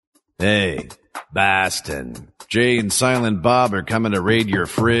Hey, Baston. Jay and Silent Bob are coming to raid your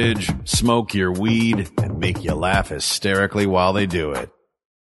fridge, smoke your weed, and make you laugh hysterically while they do it.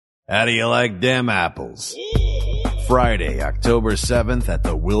 How do you like them apples? Friday, October 7th at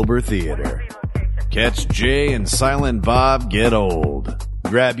the Wilbur Theater. Catch Jay and Silent Bob Get Old.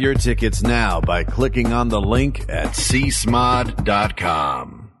 Grab your tickets now by clicking on the link at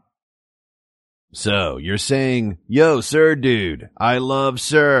csmod.com. So, you're saying, yo, sir dude, I love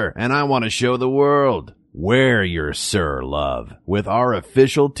sir, and I want to show the world. Wear your sir love with our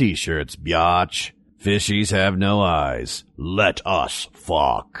official t-shirts, biatch. Fishies have no eyes. Let us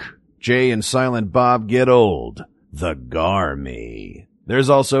fuck. Jay and Silent Bob Get Old. The Garmy. There's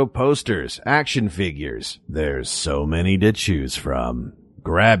also posters, action figures. There's so many to choose from.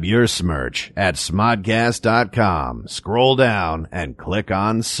 Grab your smerch at smodcast.com. Scroll down and click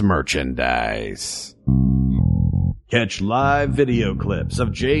on Smerchandise. Catch live video clips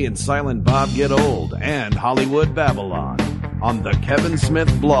of Jay and Silent Bob Get Old and Hollywood Babylon on the Kevin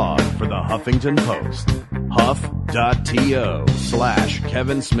Smith blog for the Huffington Post.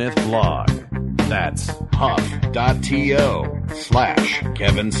 huff.to/Kevin Smith blog. That's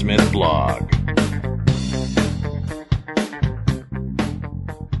huff.to/Kevin Smith blog.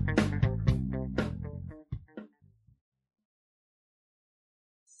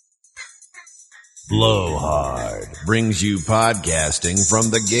 Blowhard brings you podcasting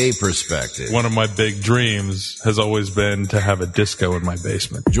from the gay perspective. One of my big dreams has always been to have a disco in my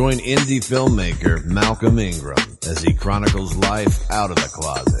basement. Join indie filmmaker Malcolm Ingram as he chronicles life out of the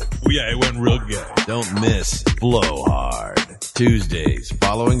closet. Yeah, it went real gay. Don't miss Blowhard. Tuesdays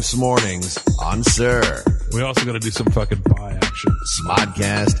following S'mornings on Sir. We also got to do some fucking pie action.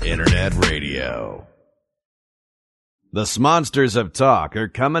 Smodcast Internet Radio. The Smonsters of Talk are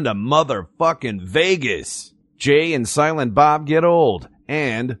coming to motherfucking Vegas. Jay and Silent Bob Get Old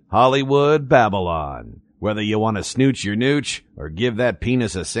and Hollywood Babylon. Whether you want to snooch your nooch or give that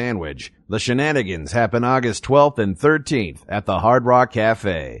penis a sandwich, the shenanigans happen August 12th and 13th at the Hard Rock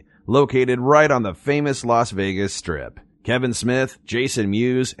Cafe, located right on the famous Las Vegas Strip. Kevin Smith, Jason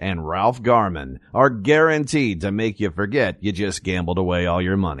Mewes, and Ralph Garman are guaranteed to make you forget you just gambled away all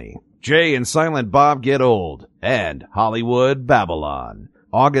your money. Jay and Silent Bob Get Old and Hollywood Babylon.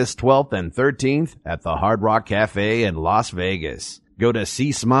 August 12th and 13th at the Hard Rock Cafe in Las Vegas. Go to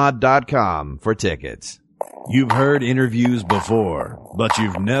csmod.com for tickets. You've heard interviews before, but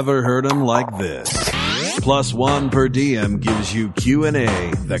you've never heard them like this. +1 per diem gives you Q&A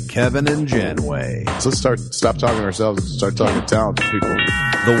the Kevin and Jen way. So let's stop talking to ourselves and start talking to talented people.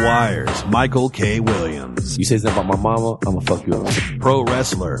 The Wire's Michael K. Williams. You say something about my mama, I'm gonna fuck you up. Pro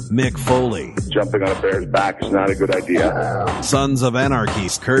wrestler Mick Foley. Jumping on a bear's back is not a good idea. Sons of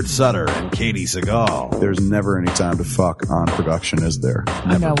Anarchy's Kurt Sutter and Katie Seagal. There's never any time to fuck on production, is there?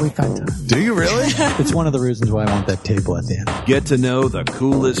 I know, we find time. Do you really? It's one of the reasons why I want that table at the end. Get to know the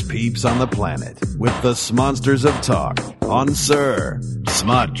coolest peeps on the planet with the Smonsters of Talk on Sir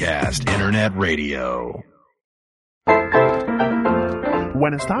Smodcast Internet Radio.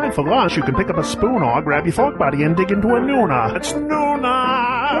 When it's time for lunch, you can pick up a spoon or grab your fork buddy and dig into a Nooner. It's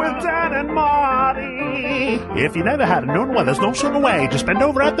Nooner with Dan and Marty. If you never had a Nooner, well, there's no sooner way. Just bend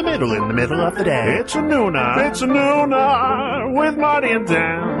over at the middle in the middle of the day. It's a Nooner. It's a Nooner with Marty and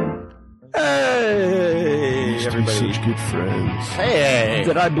Dan. Hey, everybody. Such good friends. Hey,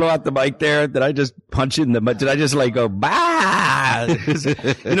 did I blow out the mic there? Did I just punch in the mic? Did I just like go, bah?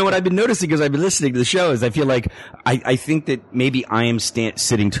 You know what I've been noticing as I've been listening to the show is I feel like I think that maybe I am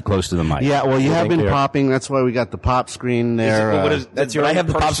sitting too close to the mic. Yeah, well, you have been popping. That's why we got the pop screen there. That's your. I have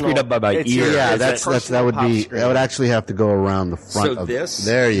the pop screen up by my ear. Yeah, that would actually have to go around the front of this.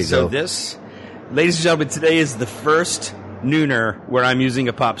 There you go. So this, ladies and gentlemen, today is the first Nooner where I'm using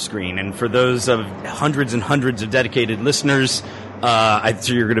a pop screen, and for those of hundreds and hundreds of dedicated listeners, I'm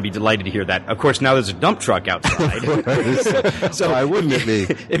sure you're going to be delighted to hear that. Of course, now there's a dump truck outside. So why wouldn't it be?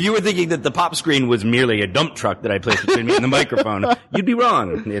 If you were thinking that the pop screen was merely a dump truck that I placed between me and the microphone, you'd be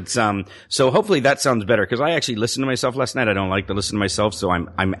wrong. It's so hopefully that sounds better, because I actually listened to myself last night. I don't like to listen to myself, so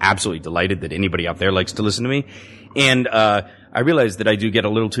I'm absolutely delighted that anybody out there likes to listen to me. And I realized that I do get a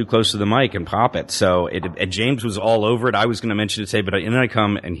little too close to the mic and pop it. So and James was all over it. I was going to mention it today, but then I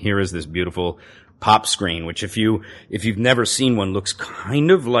come and here is this beautiful pop screen, which if you've never seen one, looks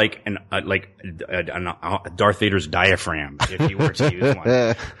kind of like a Darth Vader's diaphragm, if you were to use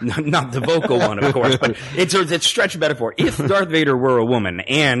one. Not the vocal one, of course, but it's stretch metaphor. If Darth Vader were a woman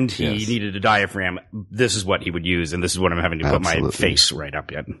and he needed a diaphragm, this is what he would use, and this is what I'm having to put my face right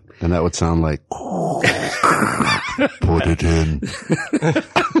up in. And that would sound like, put it in. Dan.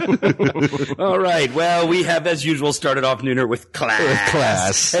 All right. Well, we have, as usual, started off Nooner with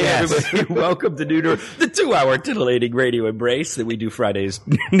class. Hey, everybody. Welcome to Nooner, the 2-hour titillating radio embrace that we do Fridays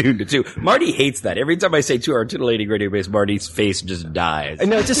noon to 2. Marty hates that. Every time I say 2-hour titillating radio embrace, Marty's face just dies.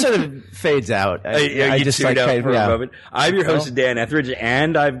 No, it just sort of fades out. I just like out for a moment. I'm your host, Dan Etheridge,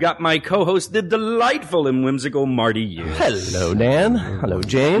 and I've got my co-host, the delightful and whimsical Marty Hughes. Hello, Dan. Hello,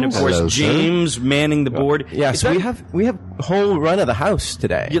 James. And of course, James manning the board. Yes, we have whole run of the house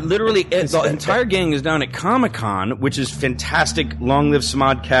today. Literally, the entire gang is down at Comic-Con, which is fantastic. Long live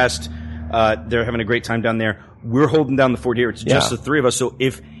Smodcast. They're having a great time down there. We're holding down the fort here. It's just the three of us. So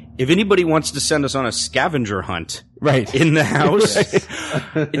if anybody wants to send us on a scavenger hunt in the house,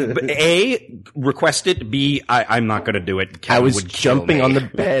 A, request it. B, I'm not going to do it. Kevin I was jumping on the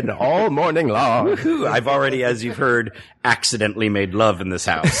bed all morning long. I've already, as you've heard, accidentally made love in this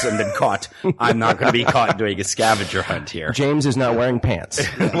house and been caught. I'm not going to be caught doing a scavenger hunt here. James is not wearing pants.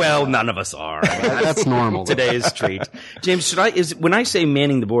 Well, none of us are. That's normal. Today's treat. James, when I say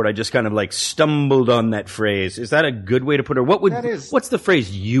manning the board, I just kind of like stumbled on that phrase. Is that a good way to put it? What's the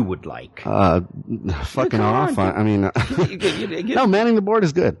phrase you would like? Fucking off. I mean, no, manning the board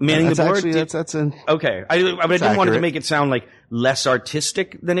is good. Manning the board? Actually, that's okay. I didn't want it to make it sound like less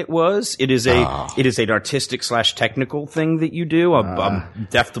artistic than it was. It is an artistic / technical thing that you do, a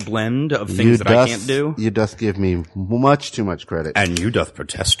deft blend of things that I can't do. You doth give me much too much credit. And you doth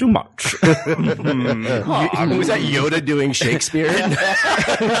protest too much. Was that Yoda doing Shakespeare?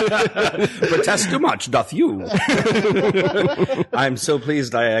 Protest too much, doth you? I'm so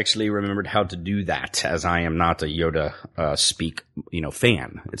pleased I actually remembered how to do that, as I am not a Yoda speak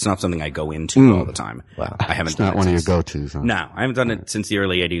fan. It's not something I go into all the time. Wow. I haven't. It's not one of your go-tos. Huh? No, I haven't done it since the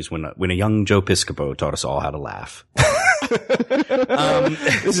early 80s when a young Joe Piscopo taught us all how to laugh.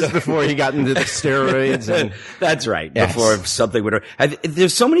 This is before he got into the steroids. And that's right. Yes. Before something would.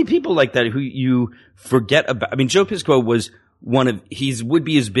 There's so many people like that who you forget about. I mean, Joe Piscopo was would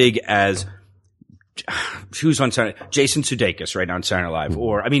be as big as. Who's on Saturday? Jason Sudeikis right now on Saturday Night Live.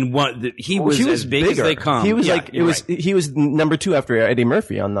 Or, I mean, he was as big bigger. as they come. He was he was number 2 after Eddie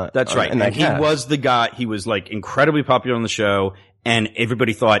Murphy on that. That's right. And he was the guy, he was like incredibly popular on the show, and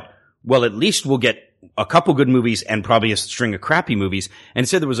everybody thought, well, at least we'll get a couple good movies and probably a string of crappy movies. And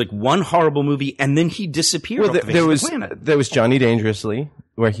instead there was like one horrible movie, and then he disappeared off the face of the planet. There was Johnny Dangerously,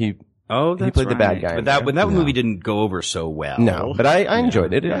 where he played the bad guy. But that movie didn't go over so well. No, but I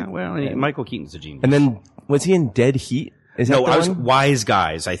enjoyed it. Yeah, well, Michael Keaton's a genius. And then, was he in Dead Heat? Wise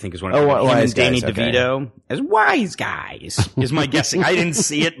Guys, I think is one of them. Wise Guys. Danny DeVito as Wise Guys is my guessing. I didn't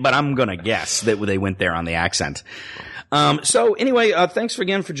see it, but I'm gonna guess that they went there on the accent. So anyway, thanks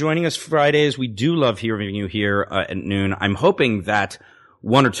again for joining us Fridays. We do love hearing you here at noon. I'm hoping that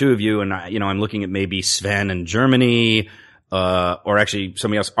one or two of you, and I'm looking at maybe Sven in Germany, or actually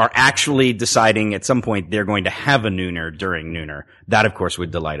somebody else, are actually deciding at some point they're going to have a nooner during nooner. That, of course,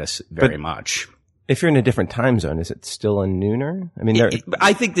 would delight us very much. If you're in a different time zone, is it still a nooner? I mean,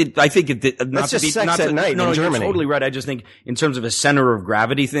 I think that's just sex at night in Germany. You're totally right. I just think in terms of a center of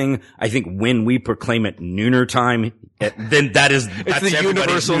gravity thing, I think when we proclaim it nooner time, then that's the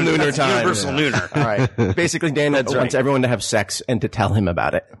universal nooner time. Universal nooner. All right. Basically, Dan wants everyone to have sex and to tell him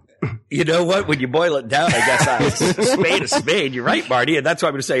about it. You know what? When you boil it down, I guess spade is spade. You're right, Marty. And that's why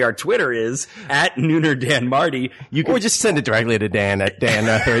I'm going to say our Twitter is at Nooner Dan Marty. Or just send it directly to Dan at Dan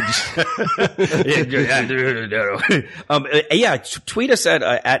Etheridge. Tweet us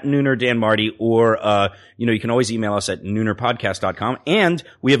at Nooner Dan Marty, or, you can always email us at noonerpodcast.com. And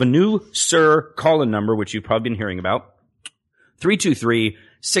we have a new Sir call-in number, which you've probably been hearing about.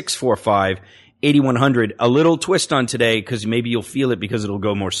 323-645-8100. A little twist on today, because maybe you'll feel it because it'll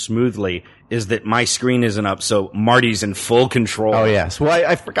go more smoothly, is that my screen isn't up, so Marty's in full control. Oh, yes. Well,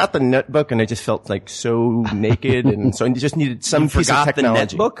 I forgot the netbook, and I just felt like so naked, and so I just needed some piece of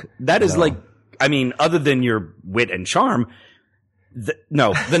technology. The netbook? That is other than your wit and charm, the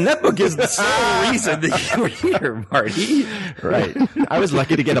netbook is the sole reason that you were here, Marty. Right. I was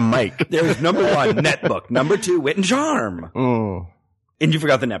lucky to get a mic. There's number 1, netbook. Number 2, wit and charm. And you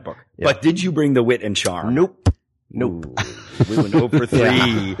forgot the netbook. Yeah. But did you bring the wit and charm? Nope. Ooh, we went 0 for 3.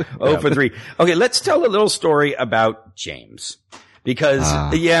 Yeah. 0 for 3. Okay, let's tell a little story about James. Because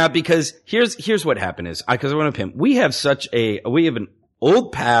here's what happened is, because I want to pimp. We have an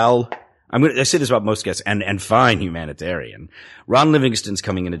old pal. I say this about most guests, and fine humanitarian. Ron Livingston's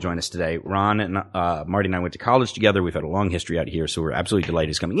coming in to join us today. Ron and Marty and I went to college together. We've had a long history out here, so we're absolutely delighted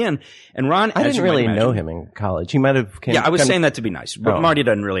he's coming in. And Ron, I didn't really know him in college. He might have. I was saying that to be nice, but Marty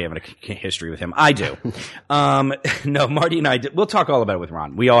doesn't really have a history with him. I do. No, Marty and I. We'll talk all about it with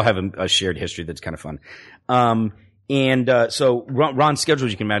Ron. We all have a shared history that's kind of fun. And so Ron's schedule,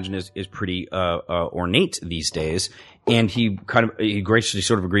 as you can imagine, is pretty ornate these days. And he graciously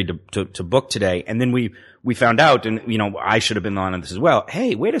sort of agreed to book today. And then we found out, and I should have been on this as well.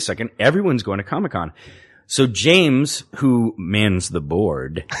 Hey, wait a second, everyone's going to Comic-Con. So James, who mans the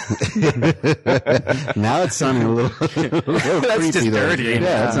board. Now it's sounding a little that's creepy. Just dirty. Yeah,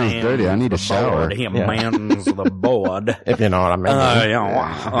 that sounds dirty. I need a shower. He mans the board. If you know what I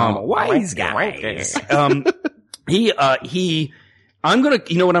mean. Wise guys. I'm gonna,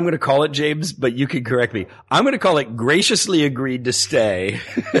 you know what I'm gonna call it, James, but you can correct me. I'm gonna call it graciously agreed to stay.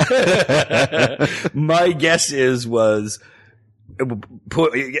 My guess was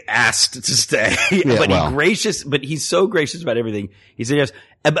asked to stay, but he's so gracious about everything. He said yes.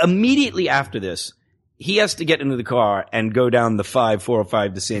 Immediately after this, he has to get into the car and go down the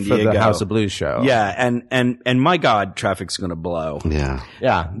 405 to San Diego. For the House of Blues show. Yeah, and my God, traffic's gonna blow. Yeah.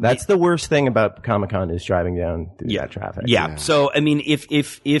 Yeah, that's the worst thing about Comic-Con is driving down through that traffic. Yeah. So, I mean,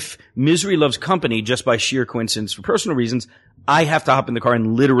 if Misery loves company, just by sheer coincidence, for personal reasons, I have to hop in the car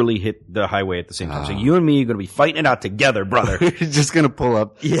and literally hit the highway at the same time. So you and me are going to be fighting it out together, brother. You're just going to pull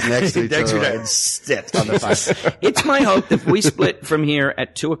up next to each other and sit on the side. It's my hope that if we split from here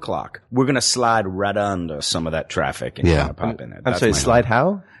at 2:00, we're going to slide right under some of that traffic and kind of pop in there. I'm sorry, slide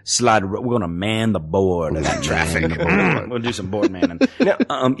how? We're going to man the board of that traffic. We'll do some board manning.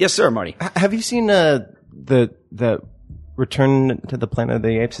 Yes, sir, Marty. Have you seen the Return to the Planet of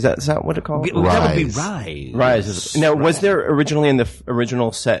the Apes? Is that what it called? That would be Rise. Rise. Now, was there originally in the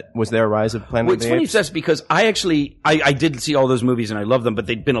original set, was there a Rise of Planet of the Apes? It's funny you say this because I did see all those movies and I love them, but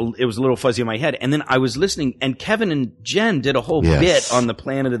it was a little fuzzy in my head. And then I was listening and Kevin and Jen did a whole bit on the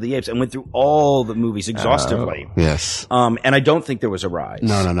Planet of the Apes and went through all the movies exhaustively. Yes. And I don't think there was a Rise.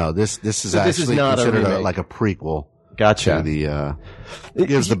 No. This is actually not considered like a prequel. Gotcha. To it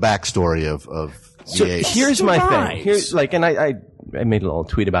gives the backstory of so here's my thing. Here's and I made a little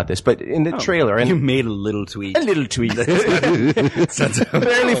tweet about this, but in the trailer, and you made a little tweet. Sounds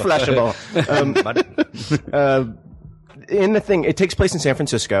barely flushable. In the thing, it takes place in San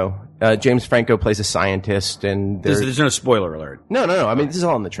Francisco. James Franco plays a scientist, and there's no spoiler alert. No. I mean, this is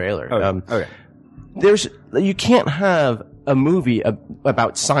all in the trailer. Okay. You can't have a movie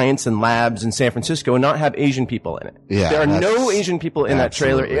about science and labs in San Francisco and not have Asian people in it. Yeah, there are no Asian people in that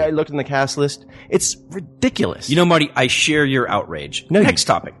trailer. I looked in the cast list. It's ridiculous. You know, Marty, I share your outrage. Next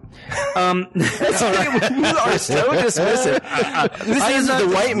topic. You are so dismissive. This is the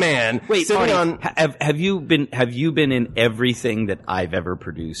white man. Wait, Marty, have you been in everything that I've ever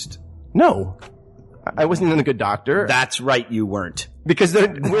produced? No. I wasn't in A Good Doctor. That's right, you weren't. Because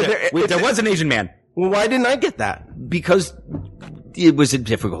there was an Asian man. Well, why didn't I get that? Because it was a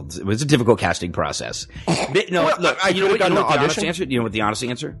difficult casting process. No, look, you know what the honest answer? You know what the honest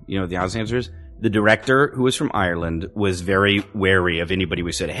answer is? The director, who was from Ireland, was very wary of anybody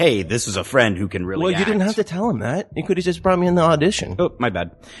who said, "Hey, this is a friend who can really." Well, you didn't have to tell him that. You could have just brought me in the audition. Oh, my bad.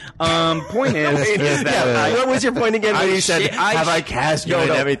 Point is that what was your point again when you said, "Have I cast you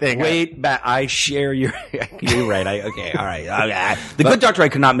and everything?" Wait, I share your. You're right. Okay, all right. The Good Doctor I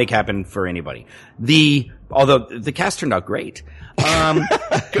could not make happen for anybody. Although the cast turned out great.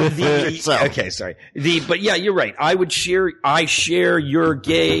 Okay, sorry. But yeah, you're right. I share your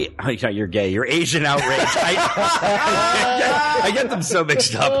your Asian outrage. I get them so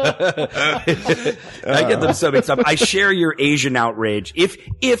mixed up. I share your Asian outrage. If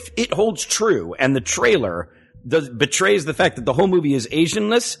it holds true and the trailer betrays the fact that the whole movie is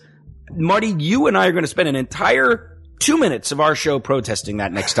Asianless, Marty, you and I are going to spend an entire 2 minutes of our show protesting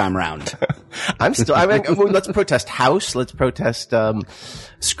that next time round. Let's protest House. Let's protest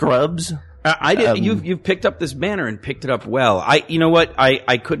Scrubs. I did. You've picked up this banner and picked it up well. You know what?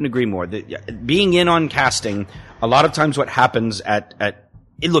 I couldn't agree more. Being in on casting, a lot of times what happens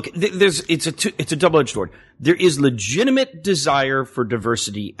it's a double-edged sword. There is legitimate desire for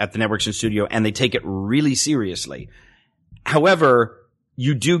diversity at the networks and studio, and they take it really seriously. However,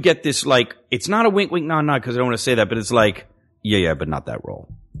 you do get this, it's not a wink, wink, nod, nod, because I don't want to say that, but it's yeah, but not that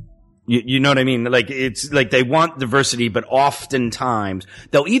role. You know what I mean? It's they want diversity, but oftentimes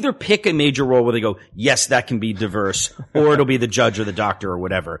they'll either pick a major role where they go, yes, that can be diverse, or it'll be the judge or the doctor or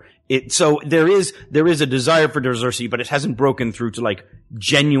whatever. So there is a desire for diversity, but it hasn't broken through to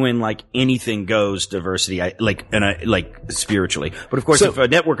genuine, anything goes diversity, spiritually. But of course, if a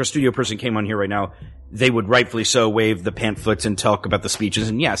network or studio person came on here right now, they would rightfully so wave the pamphlets and talk about the speeches.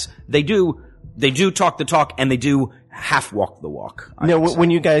 And yes, they do talk the talk, and they do half walk the walk. No, when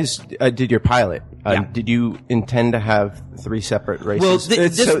you guys did your pilot, did you intend to have 3 separate races? Well,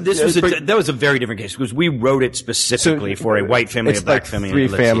 that was a very different case because we wrote it specifically for a white family, a black family, 3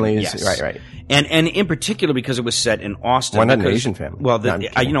 families. Yes. Right. And in particular because it was set in Austin. Why not an Asian family? Well,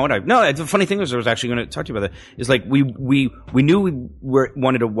 you know what? The funny thing was I was actually going to talk to you about that. Is like we knew we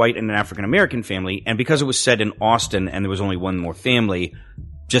wanted a white and an African American family, and because it was set in Austin and there was only one more family,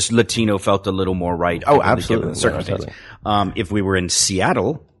 just Latino felt a little more right. Oh, absolutely. Given the circumstance. If we were in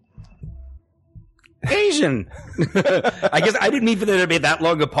Seattle, Asian. I guess I didn't mean for there to be that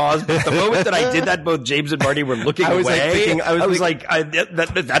long a pause, but the moment that I did that, both James and Marty were looking away. I was like,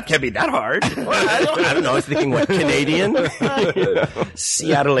 that can't be that hard. I don't know. I was thinking, what, Canadian?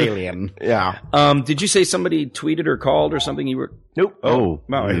 Seattle alien. Yeah. Did you say somebody tweeted or called or something? You were nope. Oh,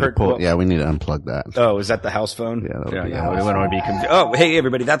 wow, I heard. Yeah, we need to unplug that. Oh, is that the house phone? Yeah. We don't want to be confused. Oh, hey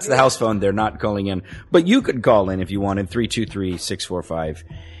everybody, that's the house phone. They're not calling in, but you could call in if you wanted. 323-645-8100.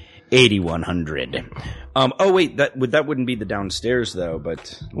 Oh wait, that wouldn't be the downstairs though,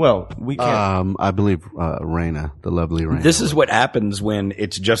 but. Well, we can't. I believe, Raina, the lovely Raina. This is what happens when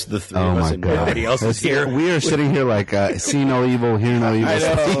it's just the 3 of us and nobody else is here. We are sitting here like, see no evil, hear no evil,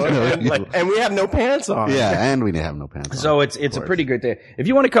 see no evil. And we have no pants on. Yeah, and we have no pants on. So it's a pretty great day. If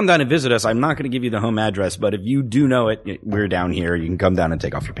you want to come down and visit us, I'm not going to give you the home address, but if you do know it, we're down here. You can come down and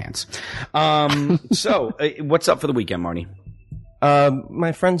take off your pants. So, what's up for the weekend, Marty?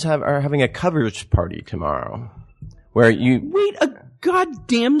 My friends are having a coverage party tomorrow, where you wait a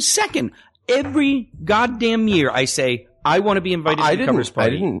goddamn second. Every goddamn year, I say I want to be invited to the coverage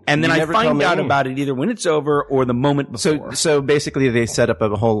party, and then I find out about it either when it's over or the moment before. So basically, they set up a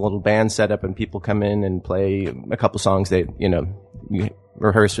whole little band setup, and people come in and play a couple songs. You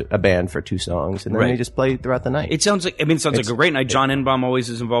rehearse a band for 2 songs, and then they just play throughout the night. It sounds like a great night. John Enbaum always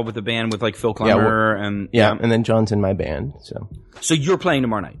is involved with the band with like Phil Klemmer and then John's in my band. So you're playing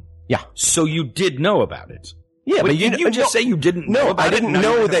tomorrow night. Yeah. So you did know about it. Yeah, but you just say you didn't know about it? I didn't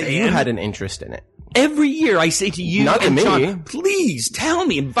know that you had an interest in it. Every year I say to you and John, please tell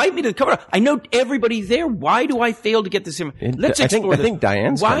me, invite me to the cover. I know everybody there. Why do I fail to get this invitation? Let's explore this. I think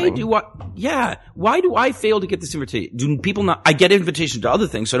Diane's coming. Why do I fail to get this invitation? Do people not? I get invitations to other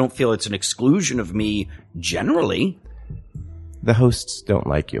things, so I don't feel it's an exclusion of me generally. The hosts don't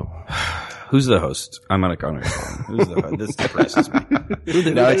like you. Who's the host? I'm on a corner. Who's the host? This depresses me.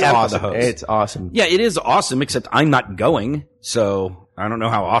 It's awesome. It's awesome. Yeah, it is awesome, except I'm not going, so I don't know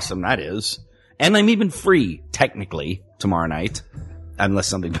how awesome that is. And I'm even free, technically, tomorrow night. Unless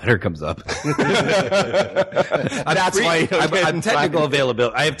something better comes up. That's why I'm technical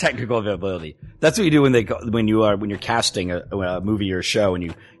availability. I have technical availability. That's what you do when you're casting a movie or a show,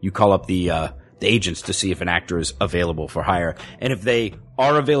 and you call up the agents to see if an actor is available for hire. And if they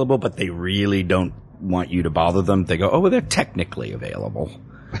are available, but they really don't want you to bother them, they go, "Oh, well, they're technically available."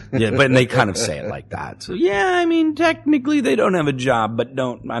 Yeah, but they kind of say it like that. So yeah, I mean, technically they don't have a job, but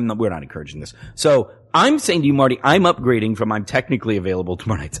we're not encouraging this. So I'm saying to you, Marty, I'm upgrading from I'm technically available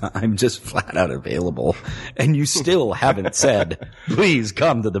tomorrow night to I'm just flat out available. And you still haven't said, please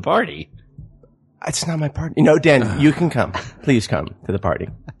come to the party. It's not my party. No, Dan, you can come. Please come to the party.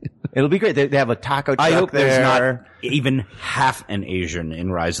 It'll be great. They have a taco truck. I hope there. There's not even half an Asian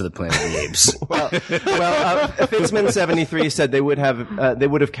in Rise of the Planet of the Apes. Fitzman73 said they would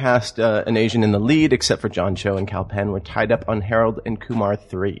have cast an Asian in the lead, except for John Cho and Kal Penn were tied up on Harold and Kumar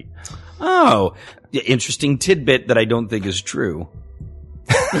 3. Oh, interesting tidbit that I don't think is true.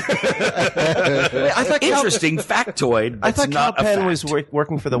 I thought interesting factoid. I thought Kal Penn was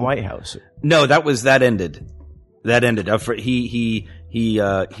working for the White House. No, that ended. That ended. He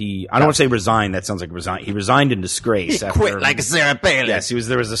I don't want to say resigned. That sounds like resign. He resigned in disgrace. He quit like Sarah Palin. Yes,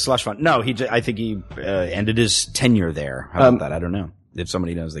 there was a slush fund. No, I think he ended his tenure there. How about that? I don't know. If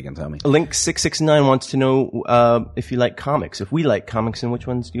somebody knows, they can tell me. Link669 wants to know if you like comics. If we like comics, and which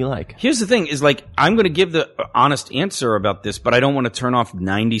ones do you like? Here's the thing: is like I'm going to give the honest answer about this, but I don't want to turn off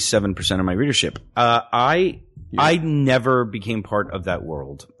 97% of my readership. I never became part of that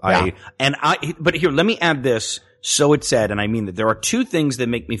world. Yeah. But here, let me add this. So it said, and I mean that there are 2 things that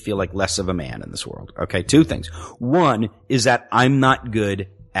make me feel like less of a man in this world. Okay, 2 things. One is that I'm not good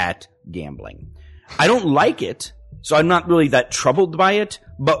at gambling. I don't like it, so I'm not really that troubled by it.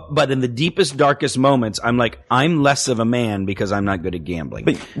 But in the deepest, darkest moments, I'm like, I'm less of a man because I'm not good at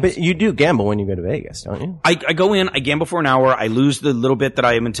gambling. But you do gamble when you go to Vegas, don't you? I go in, I gamble for an hour, I lose the little bit that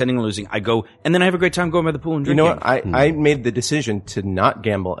I am intending on losing. I go, and then I have a great time going by the pool and drinking. You know what? I made the decision to not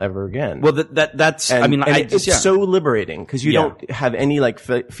gamble ever again. Well, that's, it's so liberating because you don't have any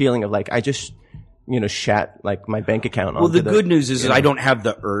feeling of like, I just, shat like my bank account. Well, the good news is I don't have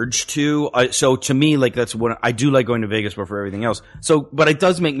the urge to. So to me, like that's what I do like going to Vegas for everything else. So, but it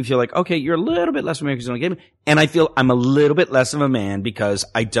does make me feel like, okay, you're a little bit less of a man because you don't get me, and I feel I'm a little bit less of a man because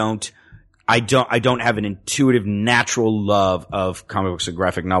I don't have an intuitive, natural love of comic books and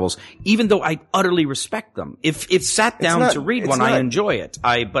graphic novels, even though I utterly respect them. If sat down to read one, I enjoy it.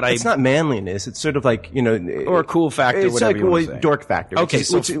 It's not manliness. It's sort of like, or a cool factor, whatever you want to say. Dork factor. Okay,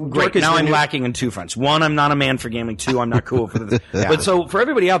 so great. Now I'm lacking in two fronts. One, I'm not a man for gaming. Two, I'm not cool for this. Yeah. But so for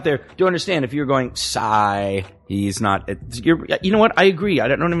everybody out there, do understand if you're going, sigh, he's not, you know what? I agree. I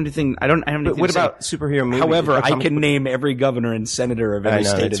don't have anything. I don't have anything. But what about superhero movies? However, I can name every governor and senator of every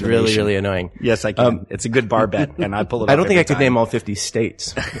state in the nation. It's really annoying. Yes, I can. It's a good bar bet, and I pull it off. I don't think I could name all 50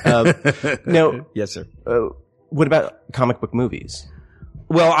 states. No. Yes, sir. What about comic book movies?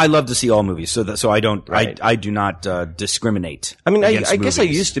 Well, I love to see all movies, so I don't. Right. I do not discriminate. I mean, I guess I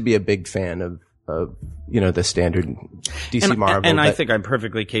used to be a big fan of the standard DC Marvel. And I think I'm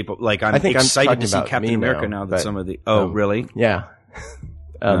perfectly capable. Like I'm excited to see Captain America now that some of the. Oh, really? Yeah.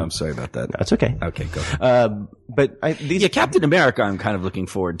 I'm sorry about that. That's okay. Okay, go ahead. But Captain America, I'm kind of looking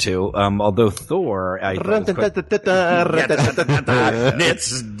forward to. Although Thor,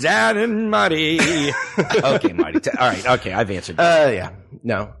 it's down and muddy. Okay, Marty. All right. Okay, I've answered. Yeah.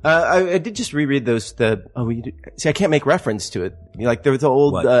 No. I did just reread those. See, I can't make reference to it. Like there was the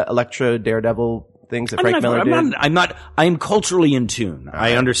old Elektra Daredevil things that Frank Miller did. I'm culturally in tune.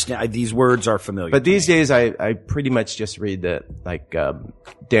 I understand. These words are familiar. But these days, I pretty much just read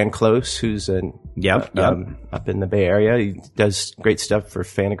Dan Close, who's up in the Bay Area. He does great stuff for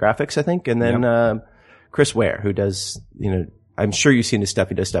Fantagraphics, I think. And then Chris Ware, who does, I'm sure you've seen his stuff.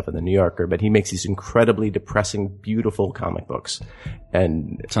 He does stuff in the New Yorker, but he makes these incredibly depressing, beautiful comic books.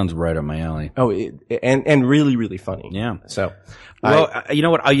 And it sounds right up my alley. Oh, and really, really funny. Yeah. So, you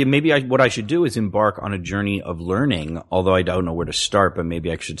know what? What I should do is embark on a journey of learning. Although I don't know where to start, but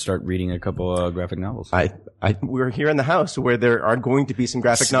maybe I should start reading a couple graphic novels. We're here in the house where there are going to be some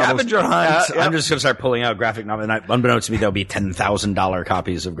graphic novels. Scavenger hunt. I'm just going to start pulling out graphic novels. And unbeknownst to me, there'll be $10,000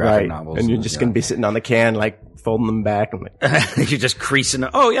 copies of graphic novels. And you're just going to be sitting on the can, folding them back. And you're just creasing.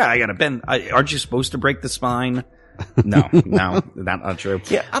 Oh yeah, I got to bend. Aren't you supposed to break the spine? No, not true.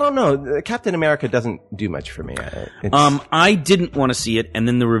 Yeah, I don't know. Captain America doesn't do much for me. I didn't want to see it, and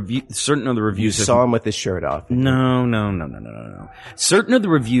then certain of the reviews saw him with his shirt off. No. Certain of the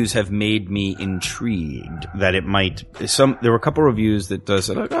reviews have made me intrigued that it might. There were a couple of reviews that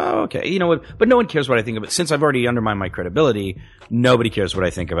said, "Oh, okay, you know what?" But no one cares what I think of it. Since I've already undermined my credibility, nobody cares what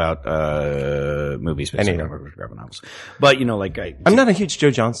I think about movies, graphic novels. But I'm not a huge Joe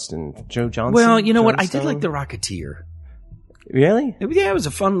Johnson. Well, you know what? I did like The Rocketeer. Really? Yeah, it was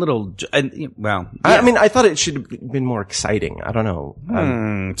a fun little. Well, I mean, I thought it should have been more exciting. I don't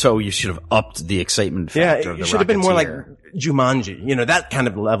know. So you should have upped the excitement factor. Yeah, it should have been more like Jumanji. That kind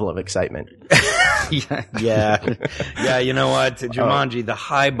of level of excitement. Yeah. You know what? Jumanji, the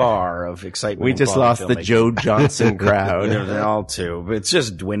high bar of excitement. We just lost the Joe Johnson crowd. They're all too. It's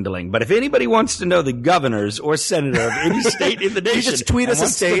just dwindling. But if anybody wants to know the governors or senator of any state in the nation, you just tweet us a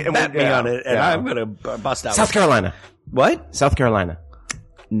state and bet me on it, and I'm going to bust out. South Carolina. What? South Carolina.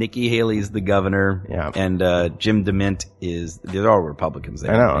 Nikki Haley's the governor. Yeah. And Jim DeMint they're all Republicans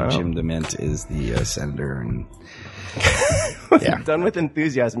there. I know. Jim DeMint is the senator. And done with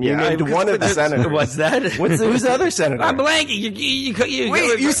enthusiasm. You named one of the senators. What's that? Who's the other senator? I'm blanking.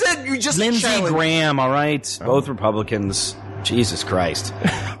 You said you just Lindsey Graham, all right? Both Republicans. Jesus Christ.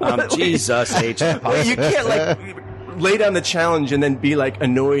 Jesus H. Wait, you can't lay down the challenge and then be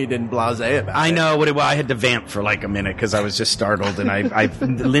annoyed and blasé about it. I know. Well, I had to vamp for a minute because I was just startled, and I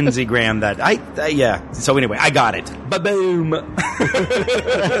Lindsey Graham yeah. So anyway, I got it. Ba-boom.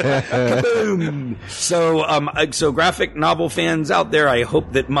 Kaboom. So graphic novel fans out there, I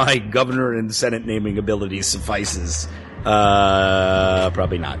hope that my governor and Senate naming ability suffices.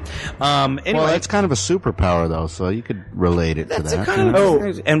 Probably not. Anyway. Well, that's kind of a superpower, though, so you could relate it to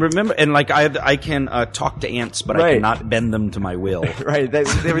that. And remember, and I can talk to ants, but I cannot bend them to my will. Right.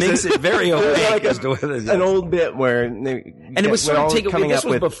 There makes it very opaque as to whether an old bit where it was sort of this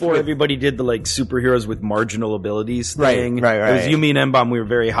was before everybody did the superheroes with marginal abilities thing. Right. It was you, me, and M-Bomb. We were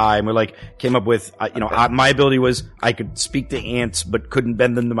very high, and we came up with my ability was I could speak to ants, but couldn't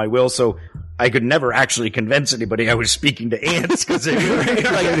bend them to my will, so I could never actually convince anybody I was speaking to ants because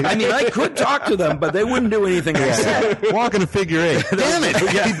I could talk to them, but they wouldn't do anything I said. Walking a figure eight. Damn it! You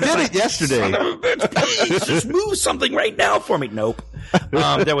did it yesterday. Son of a bitch, please just move something right now for me. Nope.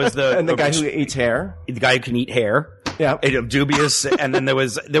 There was the guy who eats hair. The guy who can eat hair. Yeah. Dubious. And then there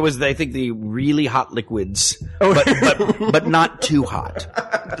was, I think, the really hot liquids, but not too hot.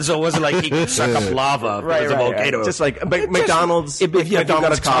 So it wasn't like he could suck up lava if it was a volcano. Right. Just like McDonald's. If you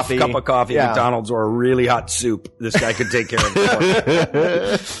got a tough cup of coffee at McDonald's or a really hot soup, this guy could take care of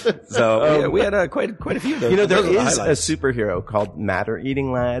it. So we had quite a few of those. You know, there is a superhero called Matter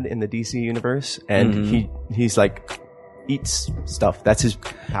Eating Lad in the DC universe, and he's like eats stuff. That's his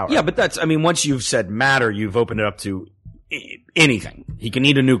power. Yeah, but once you've said matter, you've opened it up to anything. He can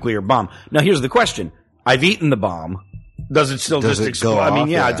eat a nuclear bomb. Now, here's the question. I've eaten the bomb. Does it still just explode? I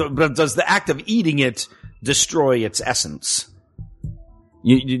mean, but does the act of eating it destroy its essence?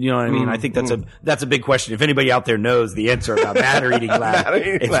 You know what I mean? I think that's a big question. If anybody out there knows the answer about matter eating lad,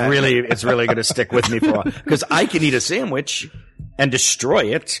 it's really going to stick with me for a while. Because I can eat a sandwich and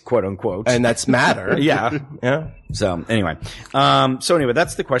destroy it, quote unquote. And that's matter. Yeah. So anyway,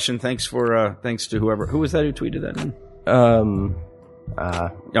 that's the question. Thanks to who was that who tweeted that? I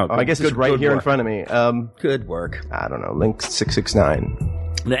guess it's right here in front of me. Good work. I don't know. Link 669.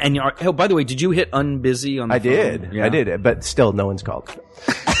 And by the way, did you hit unbusy on the phone? Did. Yeah. I did, but still no one's called.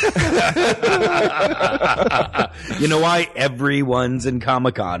 You know why? Everyone's in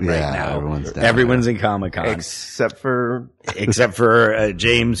Comic-Con right now. Everyone's in Comic-Con. Except for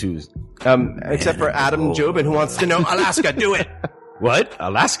James, who's... except for Adam Jobin, who wants to know Alaska. Do it. What?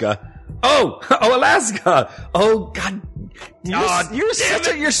 Alaska? Oh, Alaska. Oh, God.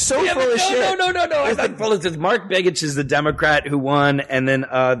 You're so full of shit. No. I'm not full of shit. Mark Begich is the Democrat who won, and then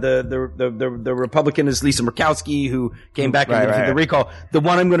the Republican is Lisa Murkowski, who came back and the recall. The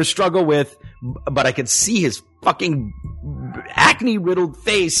one I'm going to struggle with, but I could see his fucking acne-riddled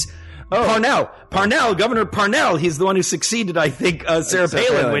face. Parnell, Governor Parnell, he's the one who succeeded, I think, Sarah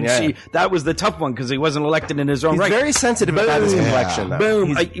Palin when that was the tough one because he wasn't elected in his own right. He's very sensitive about his complexion, though.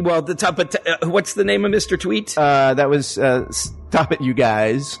 Boom. What's the name of Mr. Tweet? That was, Stop It, You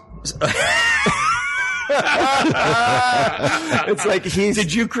Guys. It's like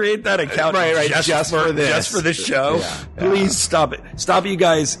did you create that account just for this show? Yeah. Please stop it, you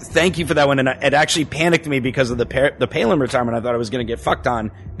guys. Thank you for that one. And it actually panicked me because of the Palin retirement. I thought I was going to get fucked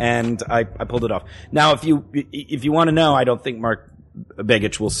on, and I pulled it off. Now, if you want to know, I don't think Mark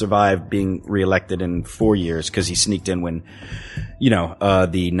Begich will survive being reelected in 4 years because he sneaked in when,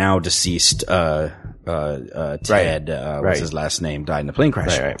 the now deceased Ted, what's his last name, died in a plane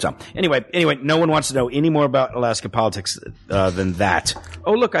crash. Right. So anyway, no one wants to know any more about Alaska politics than that.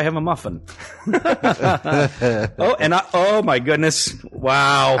 Oh, look, I have a muffin. Oh my goodness.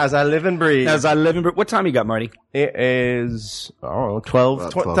 Wow. As I live and breathe. What time you got, Marty? It is,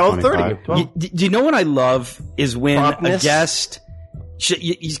 12:30. Do you know what I love is when a guest,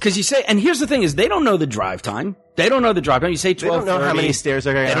 because you say, and here's the thing is they don't know the drive time. You say 12:30. They don't know how many stairs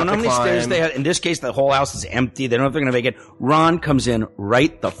they're going to have to climb. They don't know how many stairs they have. In this case, the whole house is empty. They don't know if they're going to make it. Ron comes in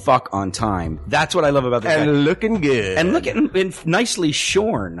right the fuck on time. That's what I love about this guy. And looking good. And looking nicely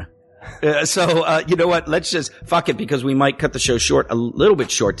shorn. So you know what? Let's just fuck it because we might cut the show a little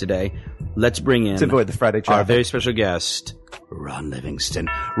bit short today. Let's bring in to avoid the Friday traffic. Our very special guest, Ron Livingston.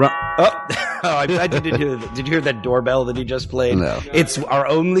 Did you hear that doorbell that he just played? No. It's our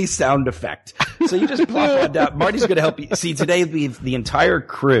only sound effect. So you just plop that down. Marty's going to help you. See, today the entire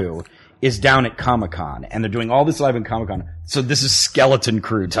crew is down at Comic-Con, and they're doing all this live in Comic-Con. So this is skeleton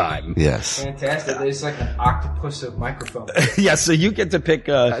crew time. Yes. Fantastic. There's like an octopus of microphone. Yeah, so you get to pick...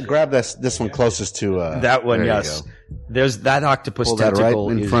 grab this one closest to... that one, yes. There's that octopus Pull that tentacle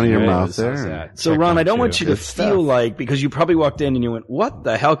right in front of your mouth there. So Ron, I don't want you to feel like, because you probably walked in and you went, what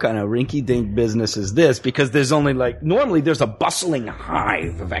the hell kind of rinky-dink business is this? Because there's only normally there's a bustling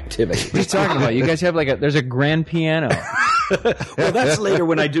hive of activity. What are you talking about? You guys have there's a grand piano. Well, that's later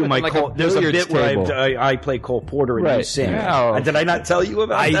when I do my there's a bit where I play Cole Porter and you sing. Yeah. Did I not tell you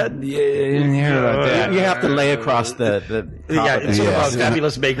about that? Yeah, didn't hear about that. You have to lay across the it's one of our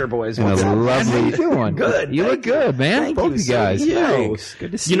fabulous Baker boys. Lovely. Doing? Good. You look good, man. Both you guys. Thanks.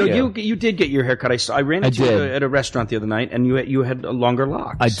 Good to see you. You did get your hair cut. I ran into you at a restaurant the other night, and you had longer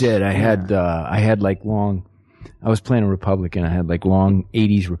locks. I did. I had long. I was playing a Republican. I had long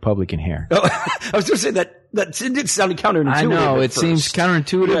 80s Republican hair. Oh, I was going to say that did sound counterintuitive. I know it seems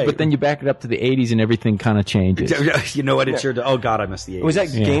counterintuitive, but then you back it up to the 80s and everything kind of changes. You know what? It's your. Oh God, I missed the 80s. Was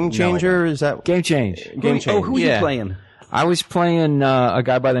that Game Changer? Is that Game Change? Game Changer. Oh, who were you playing? I was playing a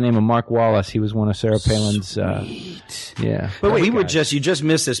guy by the name of Mark Wallace. He was one of Sarah Palin's Yeah. But wait, you just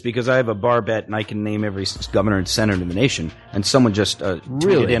missed this because I have a bar bet and I can name every governor and senator in the nation. And someone just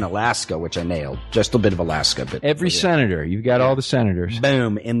tweeted in Alaska, which I nailed. Just a bit of Alaska. But every senator. You've got all the senators.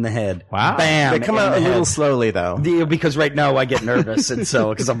 Boom, in the head. Wow. Bam. They come out a little slowly, though. Because right now I get nervous, and so,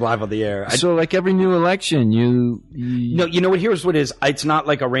 because I'm live on the air. So like every new election, you No, you know what? Here's what it is. It's not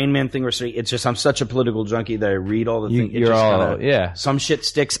like a Rain Man thing or something. It's just I'm such a political junkie that I read all the things. You're all, yeah. Some shit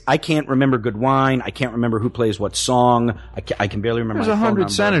sticks. I can't remember good wine. I can't remember who plays what song. I can barely remember. There's my phone 100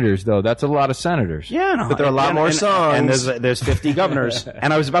 number. senators, though. That's a lot of senators. Yeah, no, but there are a lot more songs. And there's 50 governors.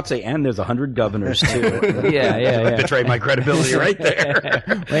 And I was about to say, and there's 100 governors too. yeah. Betrayed my credibility right there.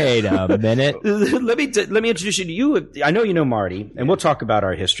 Wait a minute. Let me introduce you to you. I know you know Marty, and we'll talk about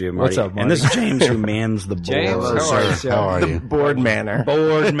our history of Marty. What's up, Marty? And this is James, who mans the board. James, How are you? Board manner.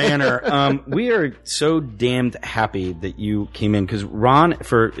 Board manner. We are so damned happy that you came in because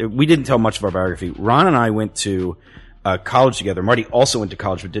we didn't tell much of our biography. Ron and I went to college together. Marty also went to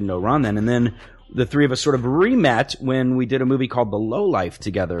college but didn't know Ron then. And then the three of us sort of re-met when we did a movie called The Lowlife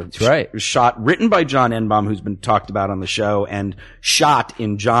together. That's right. Written by John Enbaum, who's been talked about on the show, and shot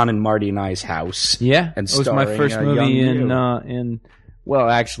in John and Marty and I's house. Yeah. And it was my first movie in well,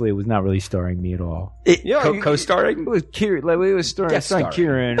 actually, it was not really starring me at all. Co-starring? It was Kieran. Like, it was starring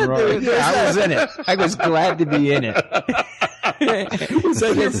Kieran. I was in it. I was glad to be in it.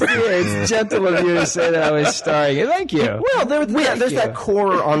 It's gentle of you to say that I was starring. Thank you. Well, there's that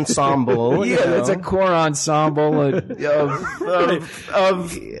core ensemble. There's a core ensemble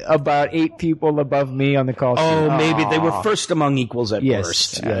of about 8 people above me on the call sheet. Oh, maybe they were first among equals at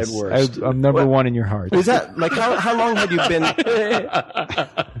worst. Yes. At worst. I'm number one in your heart. Is that like how long had you been?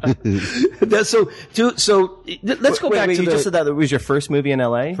 So let's go back to you just said that it was your first movie in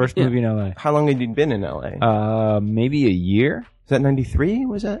LA. First movie in LA. How long had you been in LA? Maybe a year. Is that 93?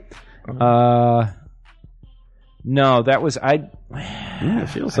 Was that? No, that was it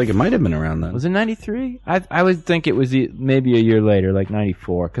feels like it might have been around then. Was it 93? I would think it was maybe a year later, like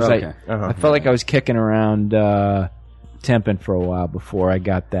 94, because I felt like I was kicking around temping for a while before I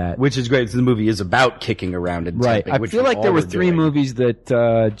got that. Which is great. The movie is about kicking around and right. temping. I feel like there were 3 movies that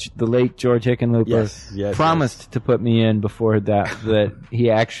the late George Hickenlooper promised to put me in before that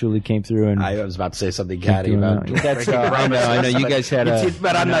he actually came through. And I was about to say something catty about. That's I know. You guys had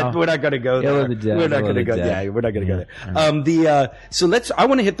but we're not going to go there. We're not going to go. Yeah, we're not going to go there. So I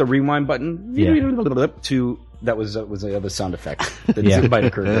want to hit the rewind button to. That was the other sound effect that might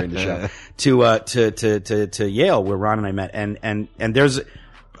occur during the show. To Yale, where Ron and I met, and there's,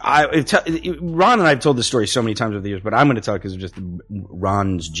 Ron and I have told this story so many times over the years, but I'm going to tell it because of just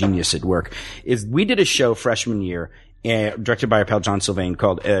Ron's genius at work. Is we did a show freshman year, directed by our pal John Sylvain,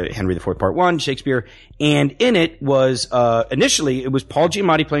 called Henry IV Part 1, Shakespeare, and in it was initially it was Paul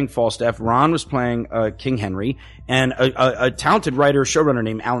Giamatti playing Falstaff, Ron was playing King Henry, and a talented writer showrunner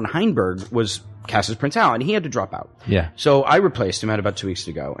named Alan Heinberg was cast as Prince Hal, and he had to drop out. Yeah. So I replaced him at about 2 weeks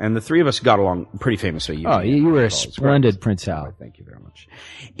ago, and the three of us got along pretty famously. You were a splendid Prince Hal. Thank you very much.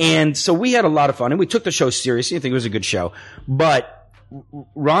 And so we had a lot of fun, and we took the show seriously. I think it was a good show. But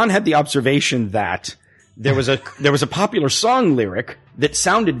Ron had the observation that there was a popular song lyric that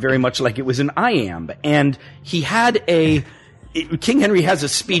sounded very much like it was an iamb, and he had King Henry has a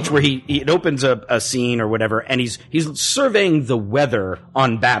speech where it opens a scene or whatever, and he's surveying the weather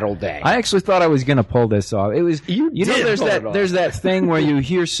on Battle Day. I actually thought I was going to pull this off. It was there's that thing where you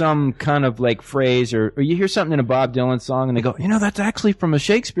hear some kind of like phrase or you hear something in a Bob Dylan song and they go, that's actually from a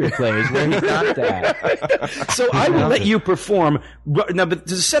Shakespeare play. Is where he got that. So I will let you perform now, but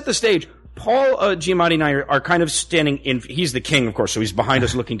to set the stage. Paul Giamatti and I are kind of standing in. He's the king, of course, so he's behind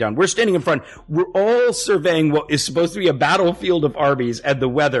us looking down. We're standing in front. We're all surveying what is supposed to be a battlefield of armies and the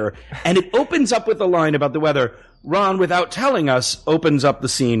weather. And it opens up with a line about the weather. Ron, without telling us, opens up the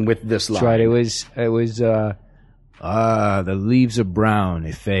scene with this line. That's right. It was the leaves are brown,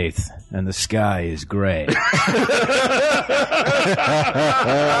 Faith, and the sky is gray.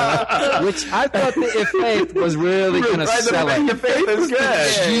 Which I thought the Faith was really going to sell it. Faith is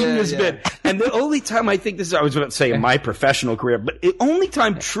good. Genius bit. And the only time I think I was about to say in my professional career, but the only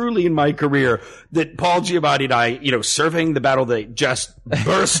time truly in my career that Paul Giamatti and I, surveying the battle, they just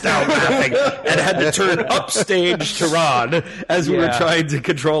burst out laughing and had to turn upstage to Ron as we were trying to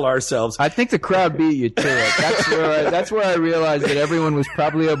control ourselves. I think the crowd beat you to it. That's where I realized that everyone was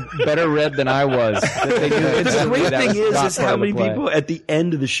probably a better read than I was. The great thing is how many people at the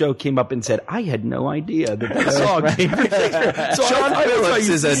end of the show came up and said, "I had no idea that song came from Shakespeare." So Sean Phillips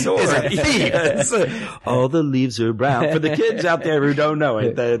is a thief. All the leaves are brown. For the kids out there who don't know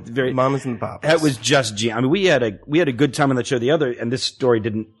it, the mamas and papas. That was just. I mean, we had a good time on the show. And this story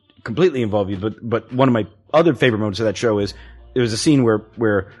didn't completely involve you, but one of my other favorite moments of that show is there was a scene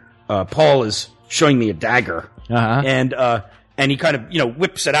where Paul is showing me a dagger, and he kind of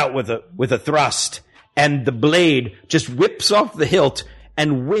whips it out with a thrust, and the blade just whips off the hilt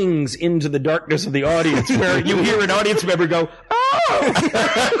and wings into the darkness of the audience, where you hear an audience member go, "Oh!"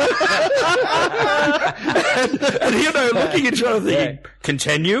 and he and I are looking at each other thinking,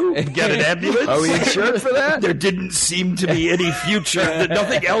 continue? Get an ambulance? Are we insured for that? There didn't seem to be any future.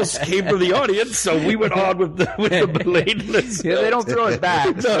 Nothing else came from the audience, so we went on with the bladeless. Yeah, they don't throw it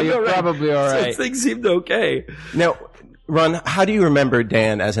back, so you're probably all right. So things seemed okay. Now, Ron, how do you remember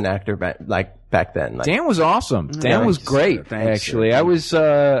Dan as an actor back then? Dan was awesome. Dan was great, actually. I was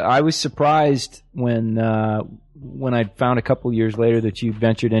surprised when I found a couple years later that you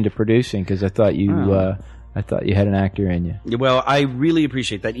ventured into producing, because I thought you had an actor in you. Well, I really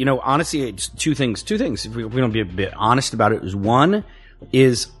appreciate that. Honestly, it's two things. If we don't be a bit honest about it, one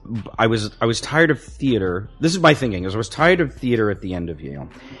is I was tired of theater. This is my thinking. I was tired of theater at the end of Yale,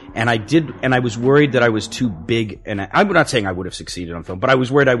 and I was worried that I was too big. And I'm not saying I would have succeeded on film, but I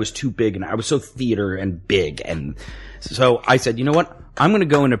was worried I was too big, and I was so theater and big. And so I said, you know what? I'm going to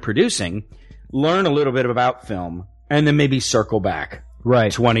go into producing, learn a little bit about film, and then maybe circle back.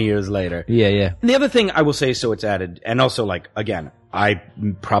 Right. 20 years later. Yeah. And the other thing I will say, so it's added, and also again, I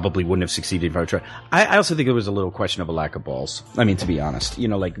probably wouldn't have succeeded if I tried. I also think it was a little question of a lack of balls. I mean, to be honest,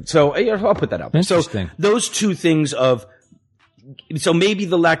 so I'll put that out. Interesting. So those two things so maybe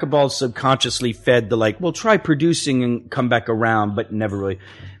the lack of balls subconsciously fed the we'll try producing and come back around, but never really.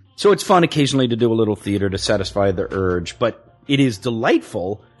 So it's fun occasionally to do a little theater to satisfy the urge, but it is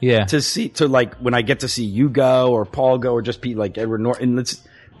delightful to when I get to see you go or Paul go or just be like Edward Norton.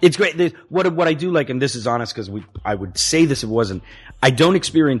 It's great. What I do like, and this is honest because I would say this if it wasn't, I don't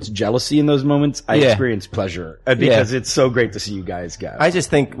experience jealousy in those moments. I experience pleasure because it's so great to see you guys go. I just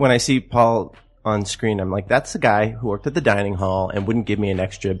think when I see Paul on screen, I'm like, that's the guy who worked at the dining hall and wouldn't give me an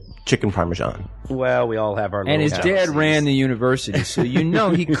extra chicken parmesan. Well, we all have our little And his dad ran the university, so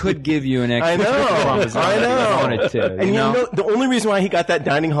he could give you an extra chicken parmesan. I know. If he wanted to, and the only reason why he got that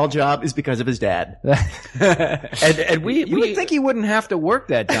dining hall job is because of his dad. and we would think he wouldn't have to work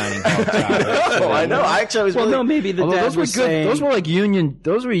that dining hall job. I know. I actually was maybe the dad those were was good. saying, those were union.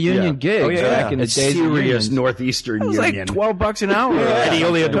 Those were union gigs back in the days. Serious Northeastern It was union. like $12 an hour. And he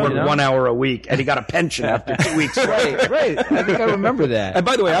only had to work 1 hour a week, and he got a pension after 2 weeks. Right. I think I remember that. And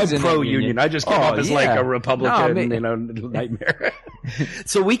by the way, I'm pro-union. I just came up as a Republican, nightmare.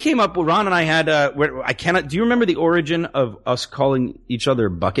 So we came up, Ron and I had, do you remember the origin of us calling each other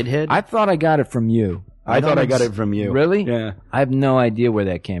Buckethead? I thought I got it from you. I thought I got it from you. Really? Yeah. I have no idea where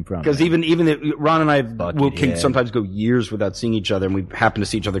that came from. Because even Ron and I can sometimes go years without seeing each other, and we happen to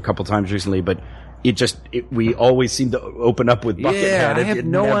see each other a couple times recently, but we always seem to open up with Buckethead. Yeah, I have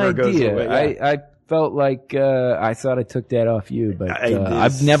no idea. I felt like I thought I took that off you, but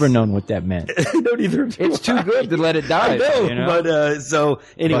I've never known what that meant. I don't either. It's too good to let it die. I know, but so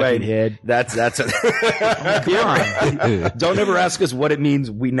anyway, Buckethead. That's it. Don't ever ask us what it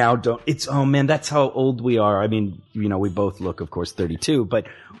means. We now don't. That's how old we are. I mean, we both look, of course, 32, but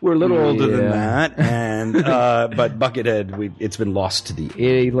we're a little older than that. And but Buckethead, it's been lost to the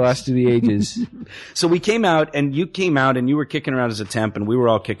ages. So we came out, and you came out, and you were kicking around as a temp, and we were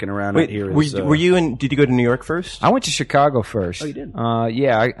all kicking around out here. Were you did you go to New York first? I went to Chicago first. Oh, you did?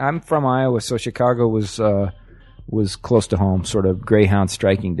 I'm from Iowa, so Chicago was close to home, sort of Greyhound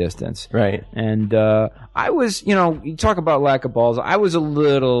striking distance. Right. And I was, you talk about lack of balls. I was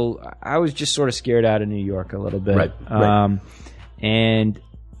just sort of scared out of New York a little bit. Right. And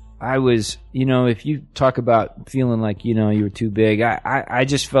I was, if you talk about feeling like, you were too big, I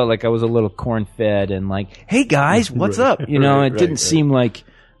just felt like I was a little corn-fed and like, hey guys, what's up? It didn't seem like,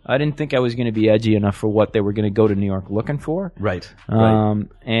 I didn't think I was going to be edgy enough for what they were going to go to New York looking for. Right. And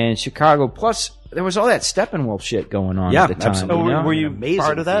Chicago, plus there was all that Steppenwolf shit going on at the time. Absolutely. Were you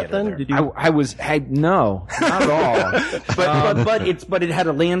part of that then? Did you? No, not at all. but it had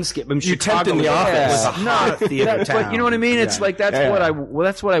a landscape. I mean, you temped in the office. Was a hot theater town. But you know what I mean? It's like that's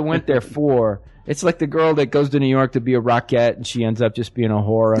what I went there for. It's like the girl that goes to New York to be a rockette and she ends up just being a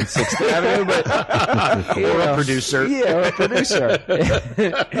whore on 6th Avenue. Or a producer. Yeah, or a producer.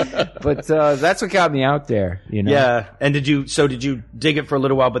 But that's what got me out there, Yeah. And did you dig it for a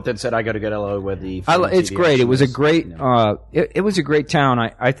little while, but then said, I got to get LA with the It's great. It was a great, it was a great town.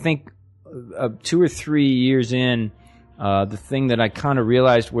 I think 2 or 3 years in, the thing that I kind of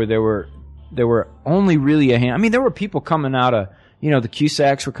realized where there were only really there were people coming out of, the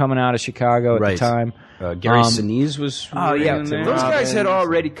Cusacks were coming out of Chicago at the time. Gary Sinise was. Oh yeah, in there. those guys had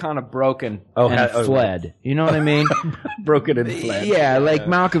already kind of broken and fled. You know what I mean? Broken and fled. Yeah, like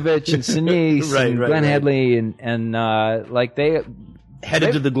Malkovich and Sinise and Glenn Headley and like they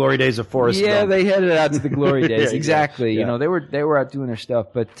headed to the glory days of Forrest Gump. Yeah, they headed out to the glory days. Exactly. You know, they were out doing their stuff,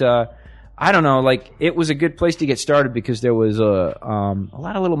 but I don't know. Like, it was a good place to get started because there was a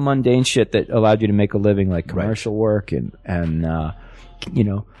lot of little mundane shit that allowed you to make a living, like commercial work and you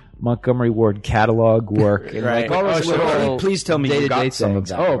know, Montgomery Ward catalog work. And like all those little please tell me you got some of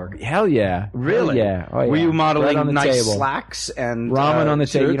that work. Hell yeah. Really? Hell yeah. Oh, yeah. Were you modeling on the nice table. slacks and ramen on the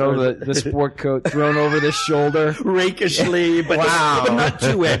table? You know, the sport coat thrown over the shoulder. Rakishly, but, but not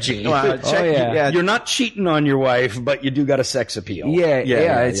too edgy. Wow. You're not cheating on your wife, but you do got a sex appeal. Yeah,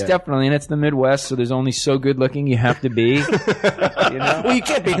 it's definitely, and it's the Midwest, so there's only so good looking you have to be. You know? Well, you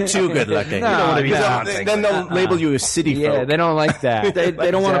can't be too good looking. Then they'll label you a city folk. Yeah, they don't like that. They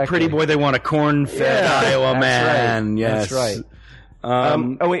don't want a pretty boy, they want a corn-fed Iowa man. Right. Yes. That's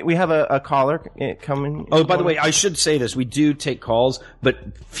right. Wait, we have a caller coming. Oh, by the way, I should say this. We do take calls, but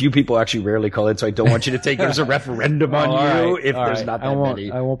few people actually rarely call in, so I don't want you to take it as a referendum on you if there's not that many.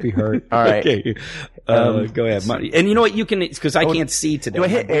 I won't be hurt. All right. Okay. Go ahead, Marty. And you know what? You can, because I can't see today. Do I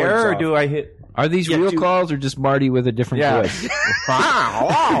hit air or do I hit... Are these real calls or just Marty with a different voice?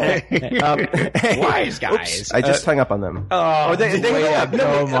 Wise guys. I just hung up on them. Oh, they have.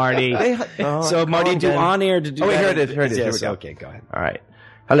 No, Marty. So, Marty, do on air to do wait, that. here it is. Here we go. Okay, go ahead. All right.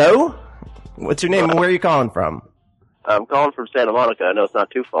 Hello? What's your name and where are you calling from? I'm calling from Santa Monica. I know it's not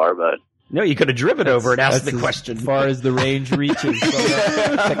too far, but... No, you could have driven over and asked the question. As far as the range reaches.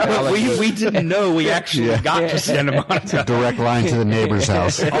 We didn't know we actually got to Santa Monica. Direct line to the neighbor's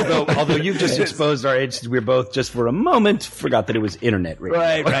house. Although you've just exposed our age, we're both just for a moment forgot that it was internet radio.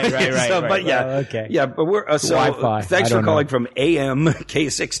 Right. But yeah, okay. Yeah, but we're Wi-Fi. Thanks for calling from AM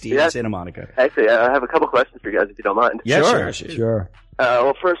K60 in Santa Monica. Actually, I have a couple questions for you guys if you don't mind. Yeah, sure.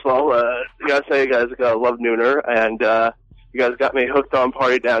 Well, first of all, you guys say you guys love Nooner, and you guys got me hooked on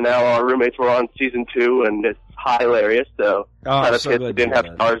Party Down Now. Our roommates were on season 2, and it's hilarious. So, kind of kids that didn't have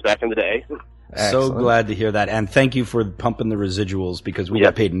stars back in the day. So glad to hear that, and thank you for pumping the residuals because we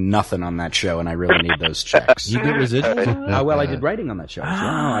got paid nothing on that show, and I really need those checks. You get residuals? Well, I did writing on that show.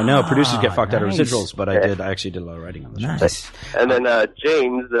 I know producers get fucked out of residuals, but I actually did a lot of writing on the show. Nice. And then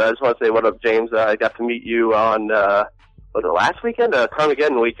James, I just want to say what up, James. I got to meet you on. Was it last weekend?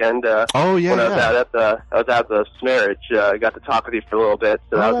 Carmageddon weekend. Oh yeah. When I was at the Snarage, got to talk with you for a little bit,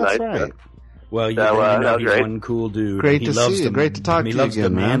 so that was nice. Right. Well, you know he's one cool dude. Great to see you. Great to talk to you again, man. He loves the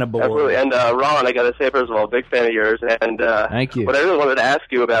man aboard. Absolutely. And Ron, I got to say, first of all, big fan of yours. And thank you. What I really wanted to ask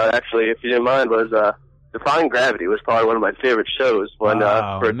you about, actually, if you didn't mind, was Defying Gravity was probably one of my favorite shows when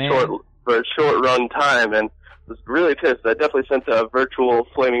for a short run time, and was really pissed. I definitely sent a virtual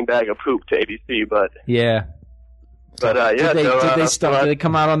flaming bag of poop to ABC, but yeah. But did they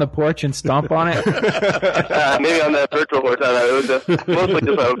come out on the porch and stomp on it? Maybe on that virtual porch. It was mostly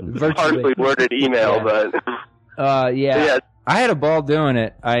just a partially worded email, but yeah. I had a ball doing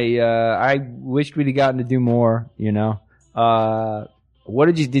it. I wished we'd have gotten to do more. You know,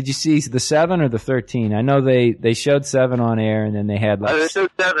 what did you see the 7 or the 13? I know they showed 7 on air, and then they had they showed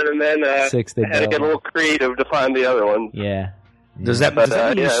 7, and then 6. They had to get a little creative to find the other ones. Yeah. Does that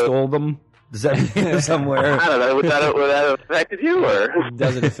mean you stole them? Does that mean somewhere? I don't know. Would that have affected you, or it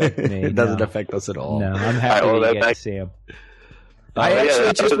doesn't affect me? It doesn't affect us at all. No, I'm happy to get to see him. I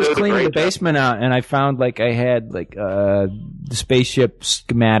actually just was cleaning the basement out, and I found I had the spaceship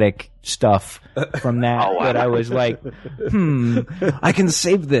schematic stuff from that that I was like, I can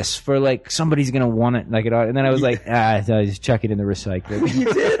save this for somebody's gonna want it and then I was like, I just chuck it in the recycling.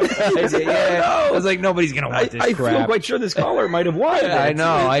 You did? I said, yeah. I was like, nobody's gonna want this crap. I feel quite sure this caller might have wanted it. I know,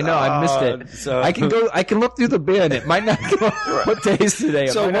 I missed it. So. I can look through the bin. It might not go. What day is today?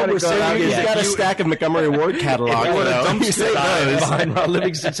 So what we're saying is, you got a stack of Montgomery Ward catalog. You want to dumpster dive behind Ron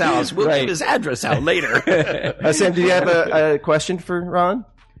Livingston's house? We'll get his address out later. Sam, do you have a question for Ron?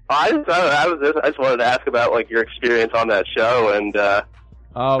 I just wanted to ask about your experience on that show and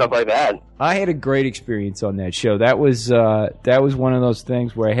stuff like that. I had a great experience on that show. That was one of those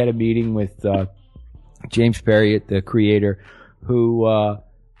things where I had a meeting with James Perriott, the creator, who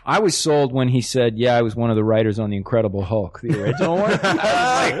I was sold when he said, "Yeah, I was one of the writers on The Incredible Hulk, the original one." I was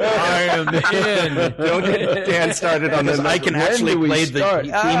like, "I am in." Don't get Dan started on this. I can actually play the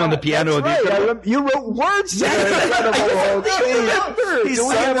theme on the piano. You wrote words to The Incredible Hulk. Do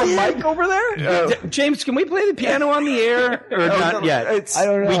we have a mic over there? James, can we play the piano on the air or not yet? I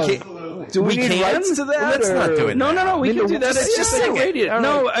don't know. Do we need rights to that? Let's not do it. No. We can do that. It's just a great idea.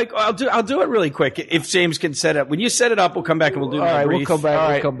 No, I'll do it really quick. If James can set up. When you set it up, we'll come back and we'll do it. All right, we'll come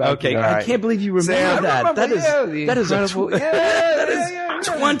back. Okay. I can't believe you remember that. That is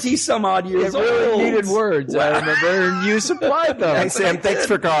 20 some odd years old. Really needed words. I remember, and you supplied them. Hey, Sam, thanks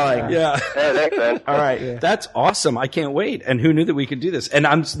for calling. Yeah. Thanks, man. All right. Yeah. That's awesome. I can't wait. And who knew that we could do this? And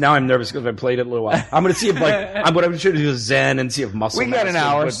I'm nervous because I played it a little while. I'm going to see if what I'm trying to do is Zen and see if muscle. We got an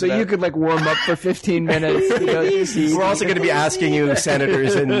hour, so you could warm up for 15 minutes. We're also going to be asking you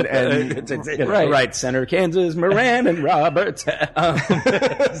senators and right, Senator Kansas, Moran, and Roberts. But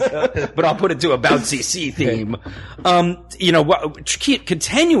I'll put it to a bouncy C theme.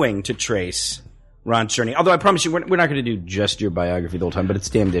 Continuing to trace Ron Cherny. Although I promise you, we're not going to do just your biography the whole time, but it's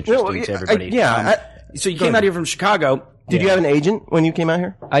damned interesting to everybody. So you came out here from Chicago. Did you have an agent when you came out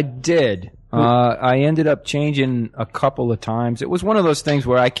here? I did. I ended up changing a couple of times. It was one of those things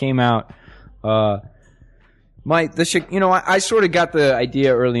where I came out. I sort of got the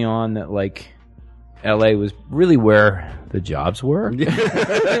idea early on that L.A. was not the jobs were. Not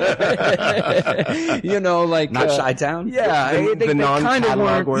Chi-Town? Yeah. The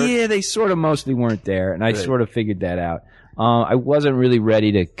non-catalog work? Yeah, they sort of mostly weren't there, and I sort of figured that out. I wasn't really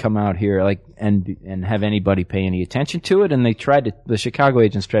ready to come out here and have anybody pay any attention to it, and the Chicago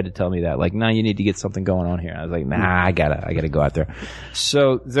agents tried to tell me that, no, you need to get something going on here. I was like, nah, I gotta go out there.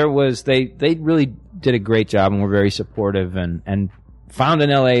 So they really did a great job and were very supportive and found an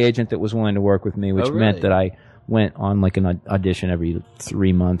LA agent that was willing to work with me, which meant that I went on an audition every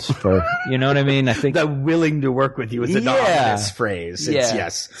 3 months for, you know what I mean? I think the willing to work with you is an ominous phrase. It's,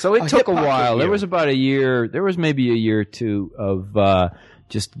 yes. So it took a while. There was about a year. There was maybe a year or two of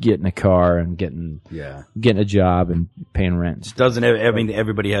just getting a car and getting a job and paying rent. Doesn't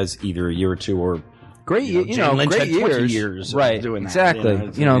everybody has either a year or two or great years, 20 years right? Doing that,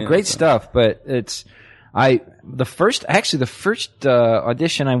 exactly. Great stuff. But it's the first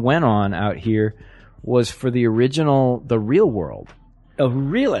audition I went on out here was for the original The Real World. Oh,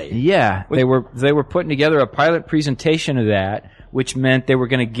 really? Yeah. They were putting together a pilot presentation of that, which meant they were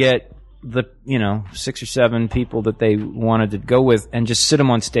going to get the 6 or 7 people that they wanted to go with and just sit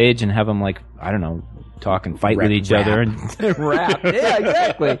them on stage and have them talk and fight with each other and rap. Yeah,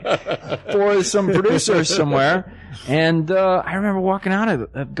 exactly. For some producer somewhere. And I remember walking out of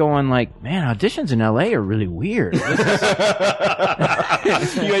it going man, auditions in LA are really weird. You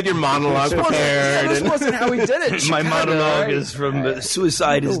had your monologue prepared. This wasn't how we did it. My monologue is from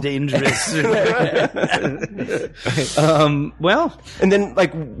Suicide is Dangerous. Well, and then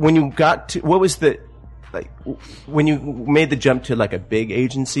when you got to, what was the, when you made the jump to a big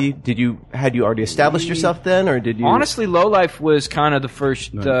agency, had you already established yourself then, or did you? Honestly, Lowlife was kind of the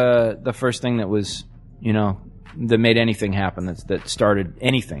first thing that was, that made anything happen, that started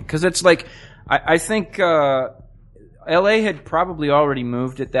anything. Because it's I think L.A. had probably already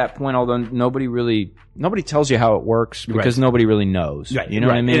moved at that point, although nobody tells you how it works because nobody really knows. Right. You know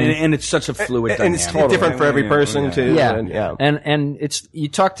what I mean? And it's such a fluid dynamic. And it's different for every person too. Yeah. And it's, you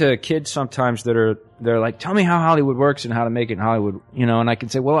talk to kids sometimes they're like, tell me how Hollywood works and how to make it in Hollywood, and I can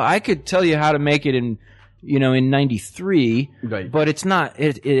say, well, I could tell you how to make it in 93, but it's not,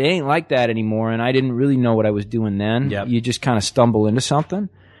 it ain't like that anymore. And I didn't really know what I was doing then. Yep. You just kind of stumble into something.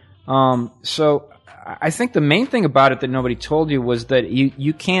 So I think the main thing about it that nobody told you was that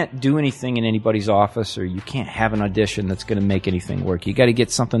you can't do anything in anybody's office, or you can't have an audition that's going to make anything work. You got to get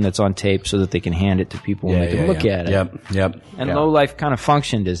something that's on tape so that they can hand it to people and they can look at it. Yep. And Lowlife kind of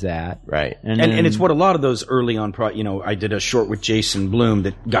functioned as that. Right. And it's what a lot of those early on, I did a short with Jason Blum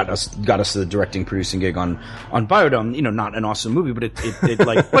that got us the directing producing gig on Biodome. Not an awesome movie, but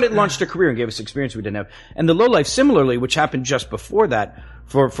but it launched a career and gave us experience we didn't have. And the Lowlife similarly, which happened just before that,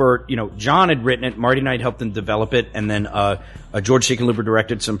 for John had written it, Marty and I had helped him develop it, and then George Schickenlooper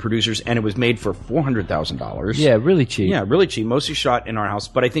directed, some producers, and it was made for $400,000. Yeah, really cheap. Yeah, really cheap. Mostly shot in our house.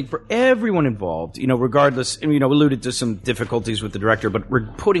 But I think for everyone involved, regardless, and alluded to some difficulties with the director, but we're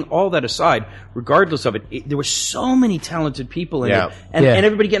putting all that aside, regardless of it, there were so many talented people in it, and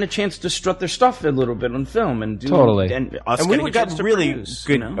everybody getting a chance to strut their stuff a little bit on film and do totally. And us and getting we a got chance really to produce,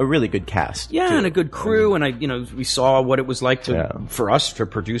 good, a really good cast. Yeah, too. and a good crew, and we saw what it was like for us to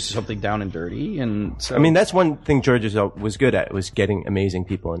produce something down and dirty, and so. I mean, that's one thing George was good at. that was getting amazing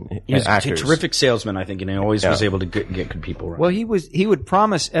people and he was actors. a terrific salesman, I think, and he always was able to get good people. Right. Well, he would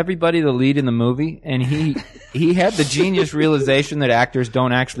promise everybody the lead in the movie, and he had the genius realization that actors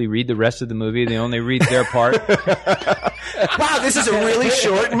don't actually read the rest of the movie; they only read their part. Wow, this is a really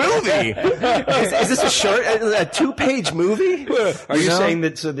short movie. Is this a 2-page movie? Are you saying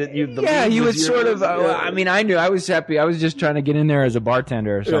that so that you? He would sort of. I mean, I knew I was happy. I was just trying to get in there as a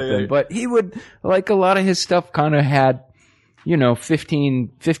bartender or something. Yeah. But he would, like, a lot of his stuff kind of had,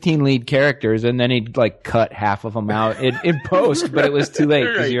 15 lead characters, and then he'd like cut half of them out in post, but it was too late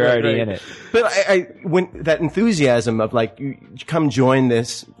because you're already in it. But when that enthusiasm of like, you come join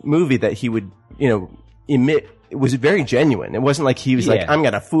this movie that he would, emit, it was very genuine. It wasn't like he was like, I'm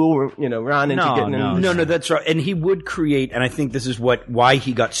gonna fool, Ron into getting in. No, that's right. And he would create, and I think this is why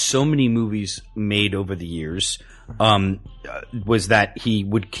he got so many movies made over the years, was that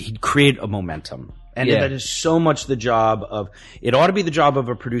he'd create a momentum. And that is so much the job of, it ought to be the job of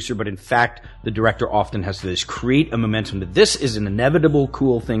a producer, but in fact, the director often has to create a momentum that this is an inevitable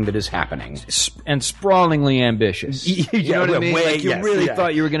cool thing that is happening. And sprawlingly ambitious. You know what I mean? Like you really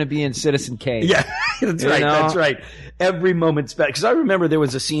thought you were going to be in Citizen Kane. Yeah, that's right. That's right. Every moment's better. Because I remember there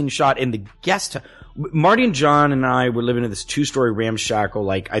was a scene shot in the guest house. Marty and John and I were living in this 2-story ramshackle.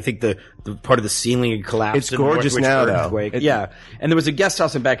 Like, I think the part of the ceiling had collapsed. It's gorgeous now, though. Yeah. And there was a guest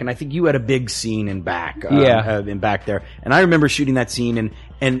house in back, and I think you had a big scene in back. In back there. And I remember shooting that scene,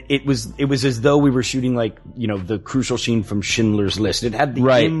 and it was as though we were shooting, like, the crucial scene from Schindler's List. It had the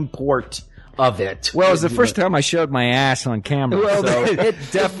import of it. Well, it was the first time I showed my ass on camera, so it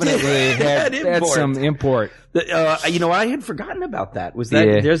definitely had some import. I had forgotten about that. Was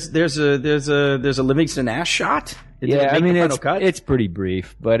that there's a Livingston ass shot? It's pretty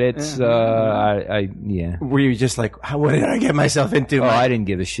brief, but it's Were you just like, what did I get myself into? Oh, I didn't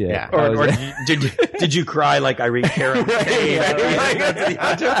give a shit. Yeah. Or did you cry like Irene Cara? My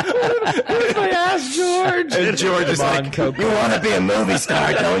ass, George. And George is like, you want to be a movie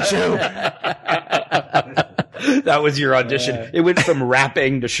star, don't you? That was your audition. It went from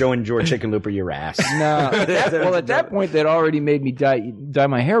rapping to showing George Hickenlooper your ass. No. At that point, they'd already made me dye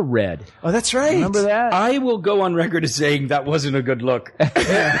my hair red. Oh, that's right. Remember that? I will go on record as saying that wasn't a good look.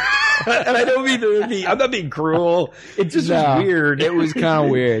 And I don't mean to be, I'm not being cruel. It just was weird. It was kind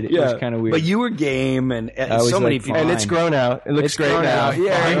of weird. It was kind of weird. But you were game, and so many people. And it's grown out. It looks great now.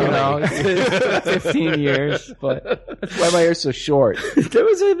 Yeah, it's 15 years. But that's why my hair's so short. There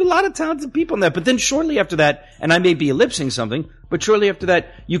was a lot of talented people in that. But then shortly after that, and I may be ellipsing something, but shortly after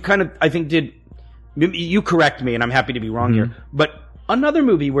that, you kind of, I think, you correct me, and I'm happy to be wrong here, but another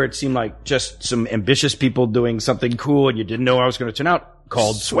movie where it seemed like just some ambitious people doing something cool and you didn't know how it was going to turn out,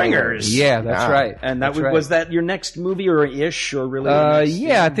 called Swingers. Yeah, that's right. And was that your next movie or ish or really?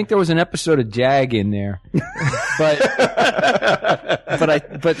 I think there was an episode of Jag in there, but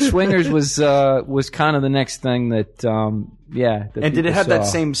Swingers was kind of the next thing that. And did it have that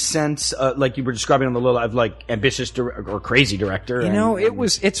same sense, like you were describing on the little, of like ambitious or crazy director?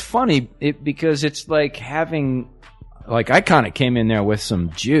 It's funny because it's like having. Like, I kind of came in there with some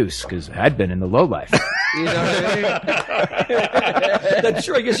juice because I'd been in the lowlife. You know what I mean? That's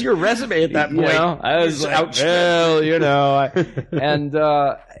true. I guess your resume at that point. I was like,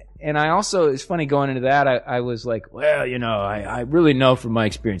 and I also, it's funny going into that, I was like, well, I really know from my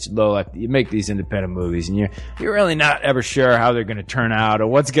experience in low life, you make these independent movies and you're really not ever sure how they're going to turn out or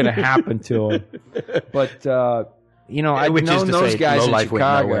what's going to happen to them. But, I've known those guys in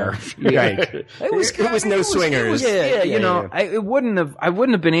Chicago. Right. It was no Swingers. I wouldn't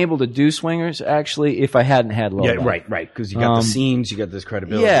have been able to do Swingers actually if I hadn't had low life. Right. Because you got the scenes, you got this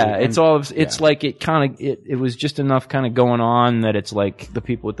credibility. Yeah, like it was just enough kind of going on that it's like the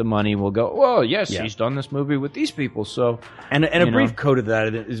people with the money will go, well, yes, he's done this movie with these people, so. And a brief coda of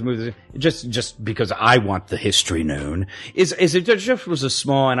that is just because I want the history known is it just was a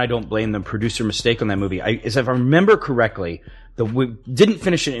small, and I don't blame them, producer mistake on that movie. If I remember correctly, we didn't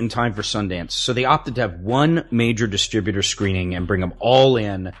finish it in time for Sundance, so they opted to have one major distributor screening and bring them all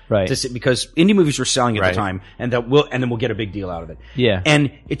in, because indie movies were selling at the time, and then we'll get a big deal out of it. Yeah,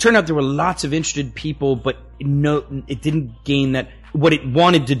 and it turned out there were lots of interested people, but it didn't gain that. What it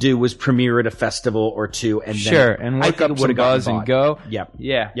wanted to do was premiere at a festival or two, and and work up some buzz and go. Yep.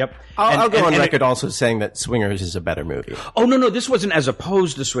 I'll go on record also saying that Swingers is a better movie. Oh no, this wasn't as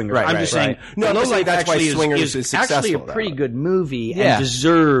opposed to Swingers. I'm just saying. No, I'm saying that's why Swingers is successful. Actually, a pretty good movie and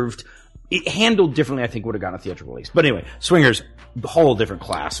deserved it handled differently, I think, would have gotten a theatrical release. But anyway, Swingers, the whole different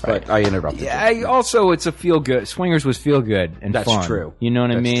class. But I interrupted. Yeah, also it's a feel good. Swingers was feel good and that's fun. True. You know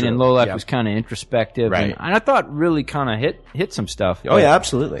what I mean? True. And Low Life was kind of introspective, right? And I thought really kind of hit some stuff. Oh yeah,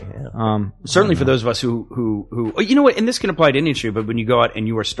 absolutely. Yeah. Certainly for those of us who you know what, and this can apply to any industry, but when you go out and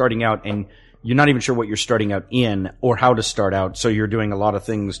you are starting out and you're not even sure what you're starting out in or how to start out, so you're doing a lot of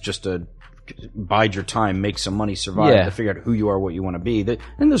things just to bide your time, make some money, survive, to figure out who you are, what you want to be.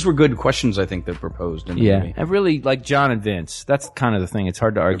 And those were good questions, I think, that proposed in the movie. I really like John and Vince. That's kind of the thing. It's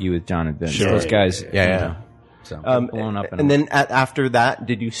hard to argue with John and Vince. Sure. Those guys, So blown up. And then after that,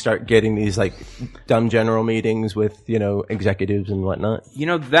 did you start getting these like dumb general meetings with executives and whatnot?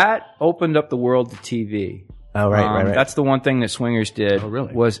 That opened up the world to TV. Oh right. That's the one thing that Swingers did. Oh,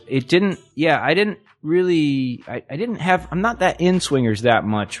 really? Was it didn't? Yeah, I didn't really. I didn't have. I'm not that in Swingers that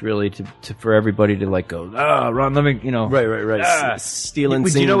much really to for everybody to like go. Ron, let me. Right. Stealing.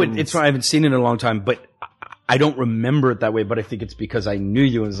 It's I haven't seen it in a long time, but I don't remember it that way. But I think it's because I knew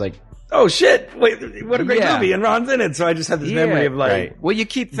you and was like, oh shit! Wait, what a great movie, and Ron's in it. So I just have this memory of like. Well, you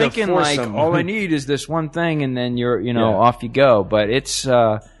keep thinking like, all I need is this one thing, and then you're off you go. But it's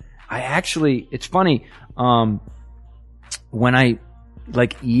it's funny. When I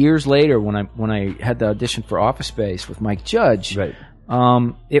like years later when I had the audition for Office Space with Mike Judge, right.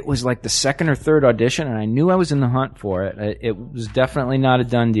 It was like the second or third audition, and I knew I was in the hunt for it. It was definitely not a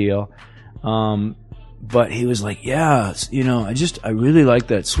done deal. But he was like, I really like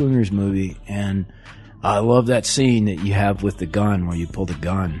that Swingers movie, and I love that scene that you have with the gun where you pull the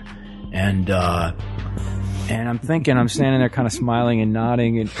gun. And I'm thinking, I'm standing there kind of smiling and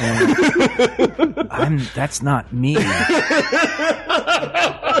nodding, and that's not me.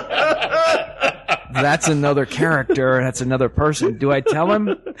 That's another character. That's another person. Do I tell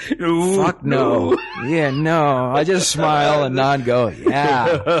him? Fuck no. Yeah, no. I just smile and nod and go,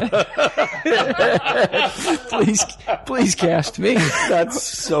 yeah. Please cast me. That's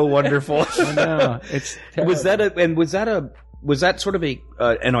so wonderful. I know. It's terrible. Was that sort of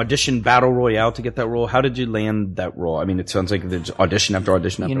an audition battle royale to get that role? How did you land that role? I mean, it sounds like there's audition after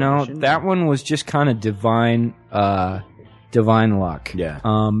audition after audition. That one was just kind of divine luck. Yeah.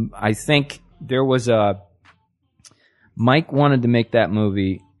 I think there was Mike wanted to make that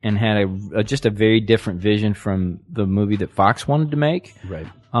movie and had just a very different vision from the movie that Fox wanted to make. Right.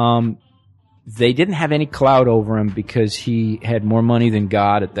 They didn't have any clout over him because he had more money than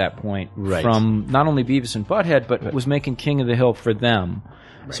God at that point from not only Beavis and Butthead, but was making King of the Hill for them.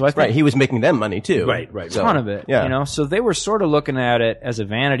 Right. So I think he was making them money too. Right. A ton of it. Yeah. So they were sort of looking at it as a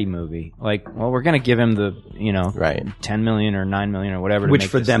vanity movie. Like, well, we're going to give him the, $10 million or $9 million or whatever. Which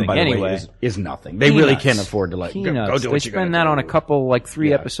for them, by the way, is nothing. They really can't afford to go do what you They spend that on a couple,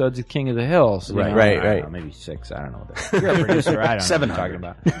 3 episodes of King of the Hills. Right. I don't know, maybe 6. I don't know. You're a producer. I don't know what you're talking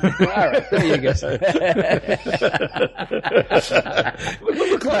about. All right. There you go.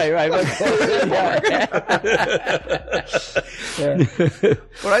 Right.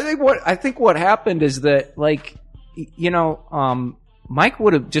 But I think what happened is that Mike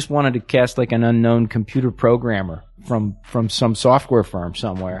would have just wanted to cast an unknown computer programmer from some software firm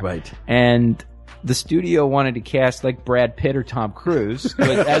somewhere, right? And the studio wanted to cast Brad Pitt or Tom Cruise,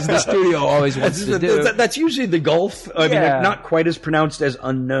 as the studio always wants to do. That's usually the gulf. I mean, not quite as pronounced as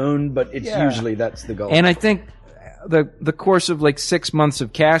unknown, but it's usually that's the gulf. And I think the course of 6 months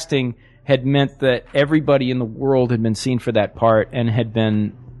of casting had meant that everybody in the world had been seen for that part and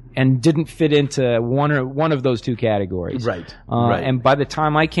didn't fit into one of those two categories. Right. And by the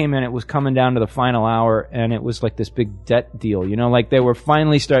time I came in, it was coming down to the final hour, and it was this big debt deal. They were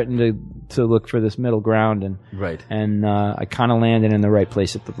finally starting to look for this middle ground, and I kind of landed in the right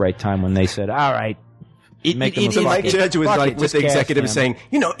place at the right time when they said, "All right." Mike Judge was with the executive saying,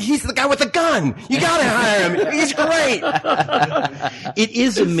 he's the guy with the gun. You gotta hire him. He's great. It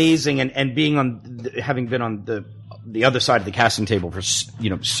is amazing, and being having been on the other side of the casting table for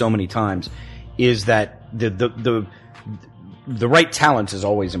so many times, is that the right talent is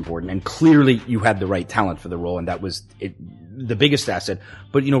always important, and clearly you had the right talent for the role, and that was the biggest asset.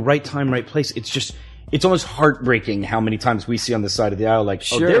 But right time, right place. It's almost heartbreaking how many times we see on the side of the aisle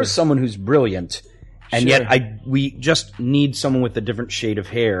there's someone who's brilliant. And yet we just need someone with a different shade of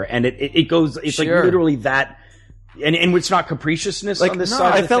hair. And it goes, it's literally that. And it's not capriciousness on this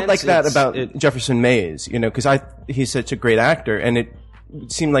side of the felt fence. That about Jefferson Mays, because he's such a great actor, and it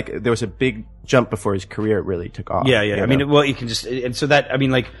seemed like there was a big jump before his career really took off. Yeah. I mean, you can just, and so that, I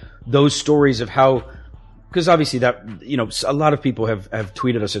mean, those stories of how, because obviously that, a lot of people have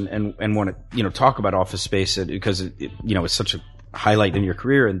tweeted us and want to, talk about Office Space because it's such a highlight in your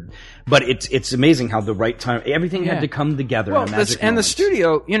career. But it's amazing how the right time, everything had to come together. Well, in a magic and the moment.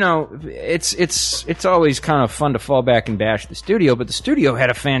 studio, it's always kind of fun to fall back and bash the studio, but the studio had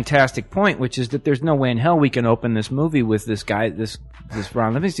a fantastic point, which is that there's no way in hell we can open this movie with this guy, this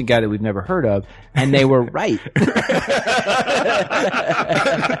Ron Livingston guy that we've never heard of, and they were right.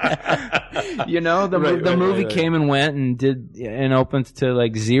 The movie came and went and opened to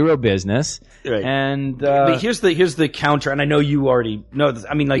like zero business. Right. And but here's the counter, and I know you already know this.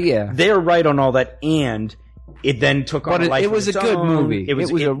 I mean, they're right on all that, and it then took on a life. It was of a its good own. movie. It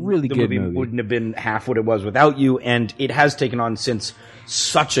was a really good movie. The movie wouldn't have been half what it was without you, and it has taken on since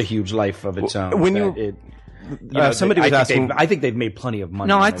such a huge life of its own. Somebody was asking. I think they've made plenty of money.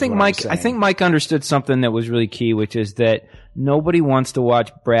 No, I think Mike understood something that was really key, which is that nobody wants to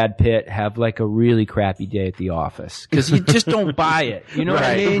watch Brad Pitt have like a really crappy day at the office because you just don't buy it. You know what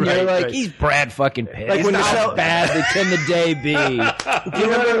I mean? You're like, he's Brad fucking Pitt. Like when how bad can the day be? You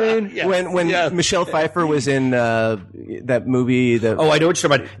know what I mean? Yes. When Michelle Pfeiffer was in that movie. I know what you're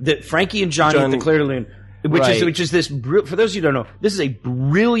talking about. Frankie and Johnny at the Claire de Lune. Which is this, for those of you who don't know, this is a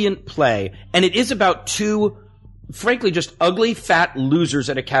brilliant play, and it is about two, frankly, just ugly, fat losers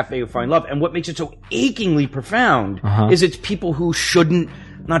at a cafe who find love. And what makes it so achingly profound is it's people who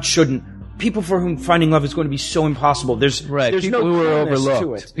people for whom finding love is going to be so impossible. There's people who are overlooked.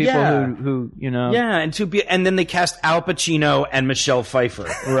 To it. People who and then they cast Al Pacino and Michelle Pfeiffer.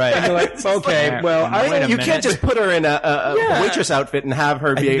 Right. And you're like, okay, well, you can't just put her in a waitress outfit and have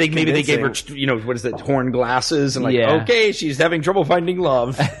her be. Maybe they gave her, what is that, horn glasses, and okay, she's having trouble finding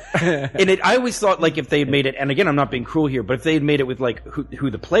love. And I always thought, like, if they had made it, and again, I'm not being cruel here, but if they had made it with like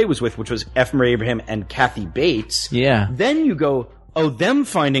who the play was with, which was F. Murray Abraham and Kathy Bates, then you go, them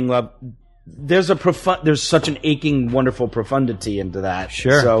finding love. There's such an aching, wonderful profundity into that.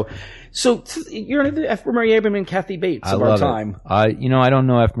 Sure. So you're the F. Murray Abraham and Kathy Bates of our time. I don't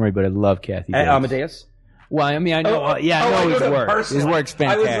know F. Murray, but I love Kathy Bates. Amadeus? Well, I mean, I know. I know his work. His work's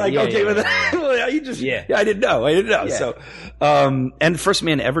fantastic. I was like, with that. I didn't know. Yeah. So, and first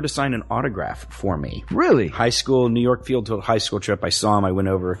man ever to sign an autograph for me. Really? High school, New York field high school trip. I saw him. I went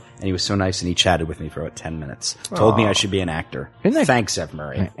over, and he was so nice, and he chatted with me for about 10 minutes. Told me I should be an actor. Thanks, F.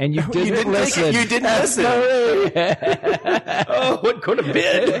 Murray. And you didn't listen. You didn't listen. Oh, what could have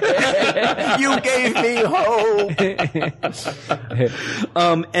been? You gave me hope.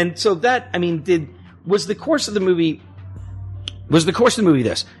 And so that, I mean, was the course of the movie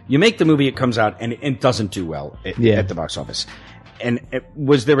this? You make the movie, it comes out, and it doesn't do well at the box office. And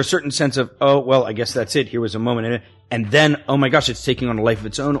was there a certain sense of, I guess that's it. Here was a moment in it. And then, oh my gosh, it's taking on a life of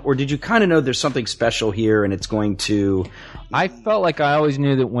its own? Or did you kind of know there's something special here and it's going to... I felt like I always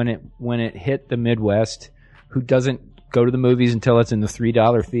knew that when it hit the Midwest, who doesn't go to the movies until it's in the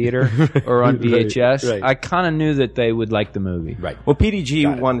 $3 theater or on VHS. Right. I kind of knew that they would like the movie. Right. Well,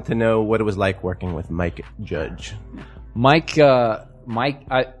 PDG wanted to know what it was like working with Mike Judge. Mike is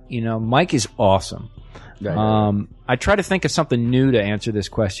awesome. Right. I try to think of something new to answer this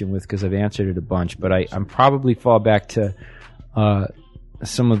question with because I've answered it a bunch, but I'm probably fall back to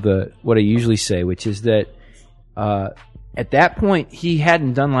some of what I usually say, which is that at that point he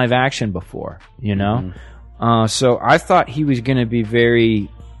hadn't done live action before, Mm-hmm. So I thought he was going to be very,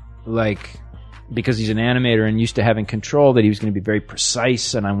 because he's an animator and used to having control, that he was going to be very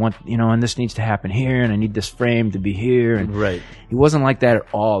precise, and I want, and this needs to happen here, and I need this frame to be here, and he wasn't like that at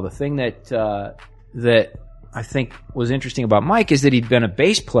all. The thing that I think was interesting about Mike is that he'd been a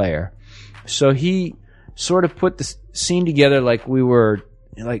bass player, so he sort of put the scene together like we were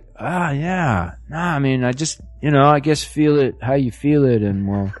like, I mean, I just, I guess feel it how you feel it, and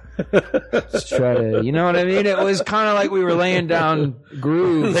we'll just try to, you know what I mean? It was kind of like we were laying down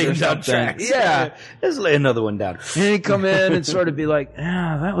grooves, laying down tracks. Yeah, let's lay another one down. And he'd come in and sort of be like,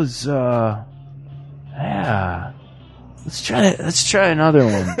 that was, let's try another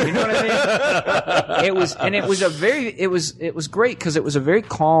one. You know what I mean? It was great because it was a very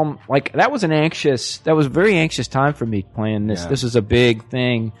calm, that was a very anxious time for me playing this. Yeah. This was a big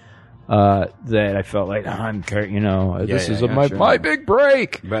thing, that I felt like, this is my big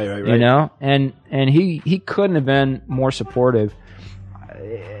break. Right. And he couldn't have been more supportive.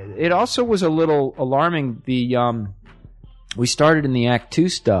 It also was a little alarming. We started in the Act 2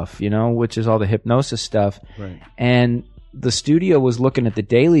 stuff, which is all the hypnosis stuff. Right. And the studio was looking at the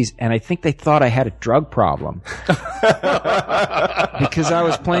dailies, and I think they thought I had a drug problem because I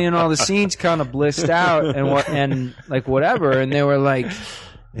was playing all the scenes kind of blissed out and whatever, and they were like,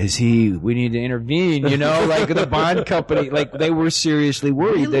 we need to intervene, the Bond company, they were seriously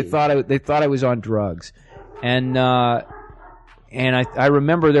worried. Really? They thought I was on drugs. And And I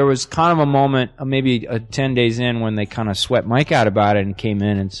remember there was kind of a moment, maybe 10 days in, when they kind of swept Mike out about it and came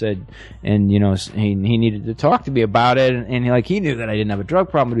in and said, and he needed to talk to me about it, and he knew that I didn't have a drug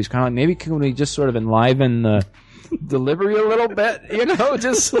problem, but he was kind of like, maybe can we just sort of enliven the delivery a little bit,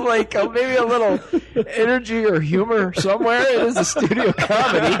 just like maybe a little energy or humor somewhere. It is a studio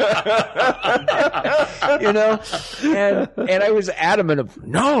comedy, and I was adamant of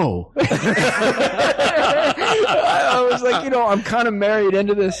no. I was like, I'm kind of married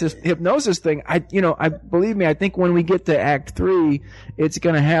into this hypnosis thing. I believe me, I think when we get to Act 3, it's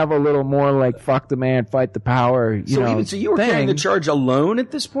going to have a little more like fuck the man, fight the power. So you were carrying the charge alone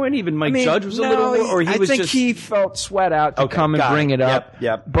at this point. Even Mike Judge was a little, or he was just. I think he felt sweat out to come and bring it up.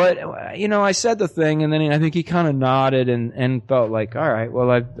 Yep. But I said the thing, and then I think he kind of nodded and felt like, all right,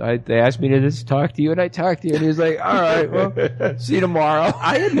 well, they asked me to just talk to you, and I talked to you, and he was like, all right, well, see you tomorrow.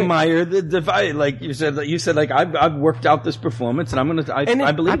 I admire the divide, like you said, like I've worked out this performance, and I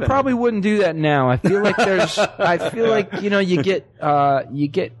believe it. I probably wouldn't do that now. I feel like you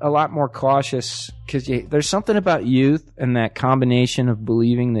get a lot more cautious because there's something about youth and that combination of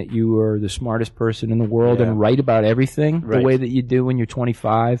believing that you are the smartest person in the world and right about everything the way that you do when you're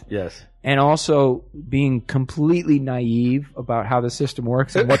 25. Yes. And also being completely naive about how the system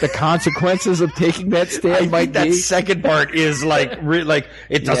works and what the consequences of taking that stand might be. That second part is like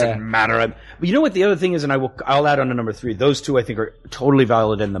it doesn't matter. But you know what the other thing is, and I'll add on to number 3. Those two I think are totally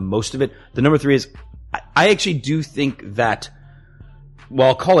valid, and the most of it. The number 3 is I actually do think that. Well,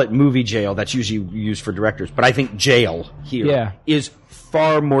 I'll call it movie jail. That's usually used for directors. But I think jail here is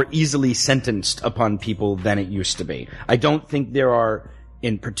far more easily sentenced upon people than it used to be. I don't think there are,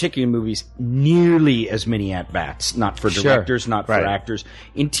 in particular movies, nearly as many at-bats. Not for directors, not for actors.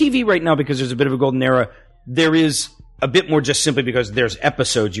 In TV right now, because there's a bit of a golden era, there is a bit more just simply because there's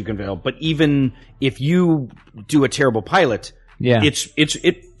episodes you can film. But even if you do a terrible pilot... Yeah.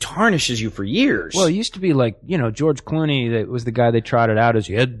 It tarnishes you for years. Well, it used to be like, George Clooney, that was the guy they trotted out as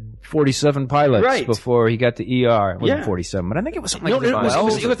he had 47 pilots before he got to ER. It wasn't 47, but I think it was something like that. I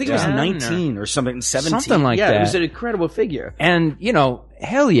think it was 19 or something, 17. Something like that. Yeah, it was an incredible figure. And,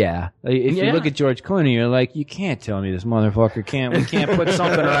 hell yeah. If you look at George Clooney, you're like, you can't tell me this motherfucker we can't put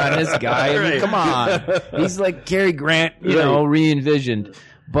something around this guy. I mean, come on. He's like Cary Grant, re-envisioned.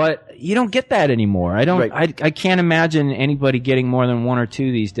 But you don't get that anymore. I can't imagine anybody getting more than 1 or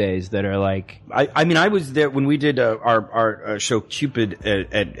 2 these days that are like. I was there when we did our show Cupid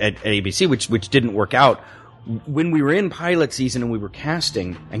at ABC, which didn't work out. When we were in pilot season and we were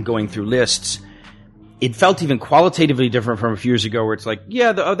casting and going through lists, it felt even qualitatively different from a few years ago, where it's like,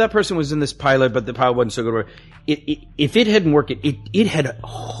 that person was in this pilot, but the pilot wasn't so good. If it hadn't worked, it had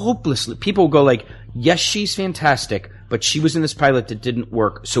hopelessly. People go like, yes, she's fantastic, but she was in this pilot that didn't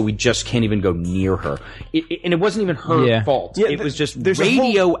work, so we just can't even go near her. And it wasn't even her fault. Yeah, it was just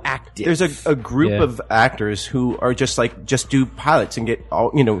radioactive. There's a group of actors who are just do pilots and get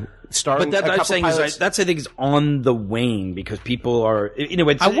all, starring. But I'm saying I think is on the wane because people are.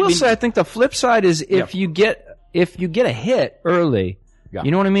 I will say I think the flip side is if you get a hit early. Yeah.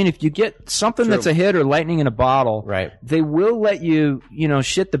 You know what I mean? If you get something that's a hit or lightning in a bottle, they will let you,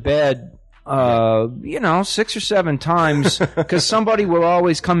 shit the bed. 6 or 7 times because somebody will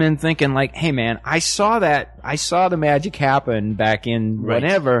always come in thinking like, hey man, I saw the magic happen back in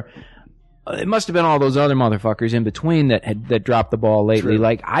whenever. It must have been all those other motherfuckers in between that dropped the ball lately. True.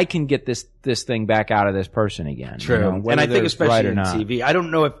 Like, I can get this thing back out of this person again. True. And I think especially in TV, I don't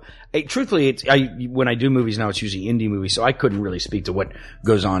know if, truthfully, when I do movies now, it's usually indie movies, so I couldn't really speak to what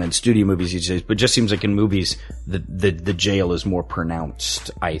goes on in studio movies these days, but it just seems like in movies, the jail is more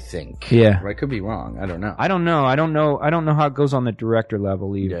pronounced, I think. Yeah. I could be wrong. I don't know. I don't know how it goes on the director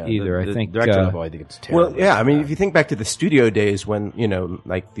level either. I think director level, I think it's terrible. Well, yeah, I mean, if you think back to the studio days when,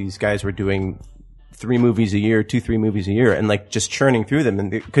 like these guys were doing 3 movies a year, 2-3 movies a year, and like just churning through them,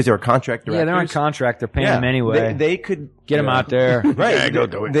 and because they were contract directors. Yeah, they're on contract. They're paying them anyway. They could get them out there. Right. Go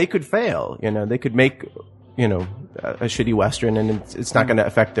do it. They could fail. They could make a shitty Western, and it's not going to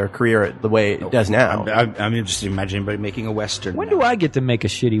affect their career the way it does now. I'm interested in imagining anybody making a Western. When do I get to make a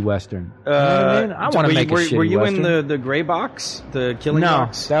shitty Western? I want to make a shitty Western. Were you in the gray box? The killing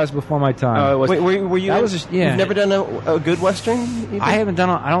box? No, that was before my time. Wait, were you? That was You've never done a good Western? I haven't done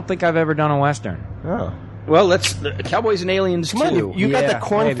I don't think I've ever done a Western. Oh. Well, let's Cowboys and Aliens Come on, you got the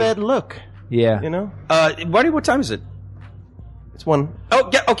corn-fed look. Yeah. Buddy, what time is it? It's 1.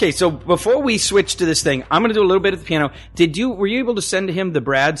 Oh, yeah, okay. So before we switch to this thing, I'm going to do a little bit of the piano. Were you able to send to him the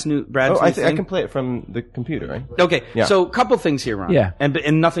Brad's new thing? I can play it from the computer, right? Okay. Yeah. So a couple things here, Ron. Yeah.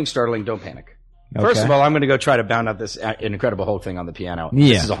 And nothing startling. Don't panic. Okay. First of all, I'm going to go try to bound out this incredible whole thing on the piano.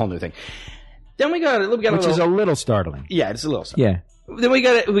 Yeah. This is a whole new thing. Then we got which is a little startling. Yeah, it's a little startling. Yeah. Then we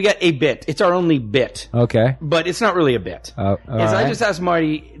got a bit. It's our only bit. Okay. But it's not really a bit. I just asked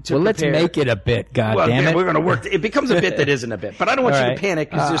Marty to let's make it a bit, goddammit. We're going to work. It becomes a bit that isn't a bit. But I don't want you to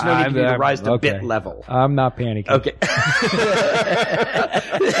panic because there's no need for you to rise to bit level. I'm not panicking. Okay.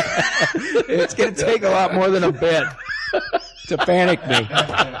 It's going to take a lot more than a bit to panic me.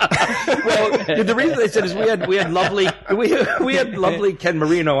 Well, the reason I said is we had lovely Ken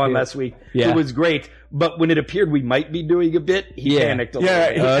Marino on last week, who was great. But when it appeared we might be doing a bit, he panicked a little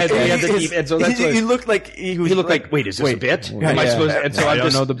bit. And so that's why he looked like he looked like. Wait, is this a bit? Am I supposed? And so I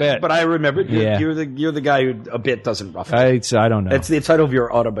don't know the bit. But I remembered. You're the guy who a bit doesn't ruffle. I don't know. That's the title of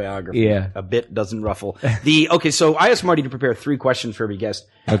your autobiography. Yeah, a bit doesn't ruffle. Okay. So I asked Marty to prepare 3 questions for every guest.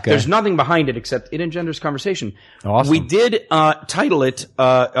 Okay. There's nothing behind it except it engenders conversation. Awesome. We did title it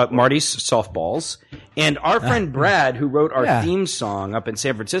Marty's Softballs, and our friend Brad, who wrote our theme song up in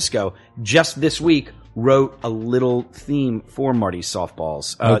San Francisco, just this week wrote a little theme for Marty's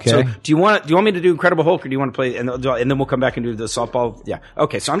Softballs. Okay. So do you want me to do Incredible Hulk, or do you want to play and then we'll come back and do the softball? Yeah.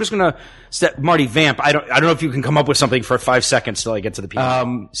 Okay. So I'm just gonna Marty vamp. I don't know if you can come up with something for 5 seconds till I get to the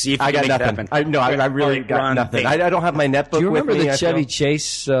piano. See if you can make it happen. I really got nothing. I don't have my netbook. Do you remember with me, the Chevy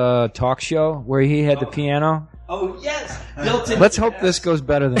Chase talk show where he had the piano? Oh yes. Built in. Let's hope this goes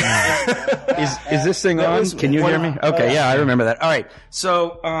better than that. Is this thing on? Can you hear me? Okay. Yeah, I remember that. All right.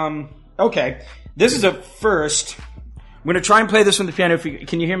 So okay. This is a first. I'm going to try and play this on the piano.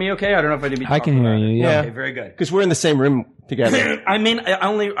 Can you hear me okay? I don't know if I did. I can hear you, yeah. Okay, very good. Because we're in the same room together. I'm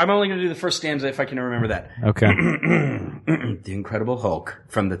only going to do the first stanza if I can remember that. Okay. The Incredible Hulk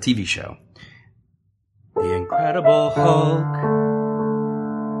from the TV show. The Incredible Hulk.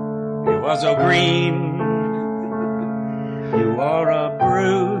 You are so green. You are a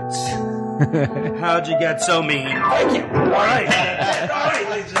brute. How'd you get so mean? Thank you. All right,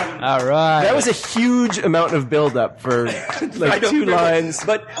 ladies and gentlemen. All right. That was a huge amount of build-up for like 2 lines.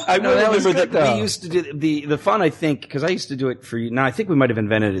 But I remember that we used to do the fun. I think because I used to do it for you. Now I think we might have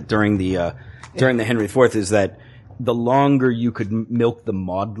invented it during the Henry IV. Is that the longer you could milk the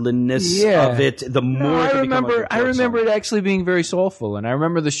maudlinness of it, the more. I remember it actually being very soulful, and I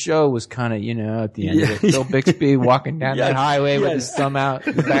remember the show was kind of at the end of it, Bill Bixby walking down that highway with his thumb out,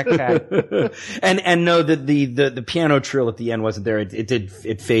 his backpack, and know that the piano trill at the end wasn't there.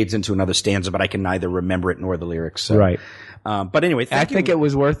 It fades into another stanza, but I can neither remember it nor the lyrics. So. Right. But anyway, I think it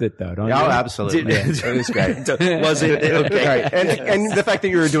was worth it, though. Don't you? Oh, absolutely. It was great. Was it? Okay. Right. And the fact that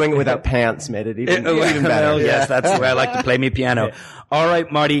you were doing it without pants made it even better. Well, yes, that's the way I like to play me piano. Yeah. All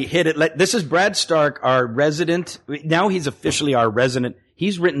right, Marty, hit it. This is Brad Stark, our resident. Now he's officially our resident.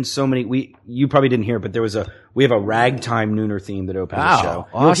 He's written so many. You probably didn't hear it, but we have a ragtime nooner theme that opened the show.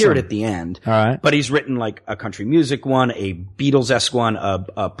 Awesome. You'll hear it at the end. All right. But he's written like a country music one, a Beatles-esque one,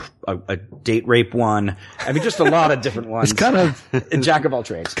 a date rape one. I mean, just a lot of different ones. It's kind of a jack of all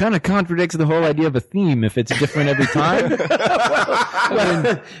trades. Kind of contradicts the whole idea of a theme if it's different every time.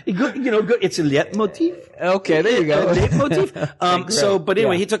 It's a leitmotif. Okay, there you go. Leitmotif. But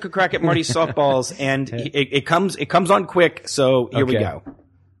anyway, he took a crack at Marty's Softballs, and it comes on quick. So here we go.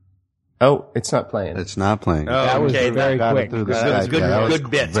 Oh, it's not playing. It's not playing. Oh, that was very quick. Good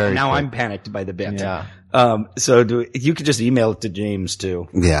bit. Now I'm panicked by the bit. Yeah. So you could just email it to James too.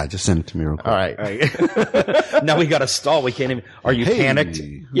 Yeah, just send it to me real quick. All right. Now we got to stall. We can't even. Are you panicked?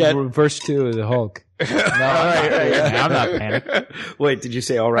 Yeah. Verse 2 of the Hulk. No, I'm not panicked. Wait, did you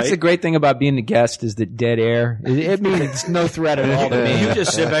say all right? That's the great thing about being the guest is that dead air. It means it's no threat at all to me. You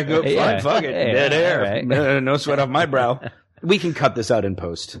just sit back and go, fine, fuck it, dead air. Right. No sweat off my brow. We can cut this out in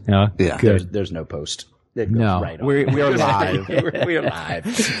post. Yeah. Good. There's no post. No, right we are live. We are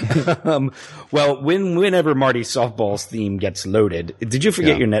live. Well, whenever Marty's Softballs theme gets loaded, did you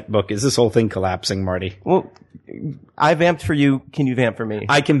forget your netbook? Is this whole thing collapsing, Marty? Well, I vamped for you. Can you vamp for me?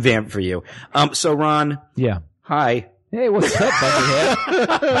 I can vamp for you. So Ron. Yeah. Hi. Hey, what's up, Buckyhead?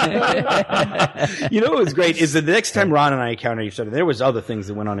 You know what was great is that the next time Ron and I encountered each other, there was other things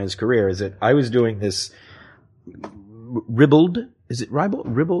that went on in his career. Is that I was doing this Ribbled. Is it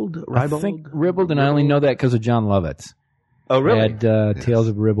Ribbled? I think Ribbled, and I only know that because of John Lovitz. Oh, really? Had Tales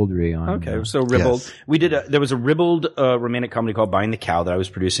of Ribaldry on. Okay, so Ribbled. Yes. We did. There was a Ribbled romantic comedy called Buying the Cow that I was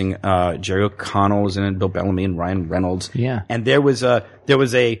producing. Jerry O'Connell was in it, Bill Bellamy and Ryan Reynolds. Yeah. And there was a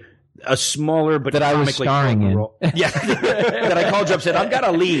smaller but that I was starring in. Yeah. That I called you up and said, I've got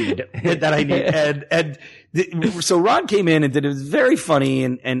a lead that I need. And So Ron came in and did, it was very funny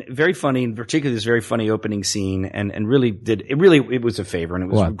and very funny, and particularly this very funny opening scene, and really did, it was a favor, and it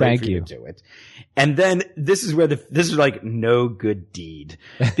was great for you to do it. And then this is where this is like no good deed,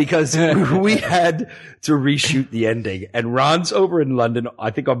 because we had to reshoot the ending, and Ron's over in London,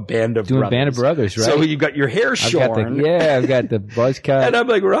 I think on Band of Brothers. Doing Band of Brothers, right? So you've got your hair shorn. I've got the buzz cut. And I'm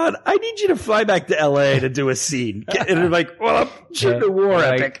like, Ron, I need you to fly back to LA to do a scene. And I'm like, well, I'm shooting a war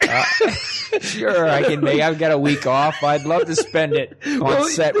epic. Sure, I've got a week off. I'd love to spend it on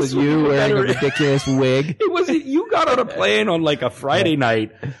set with you wearing a ridiculous wig. You got on a plane on like a Friday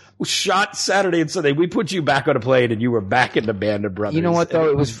night, shot Saturday and Sunday. We put you back on a plane and you were back in the Band of Brothers. You know what though?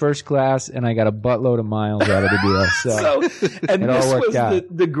 It was first class and I got a buttload of miles out of the deal. And this was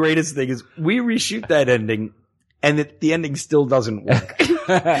the greatest thing is we reshoot that ending and the ending still doesn't work.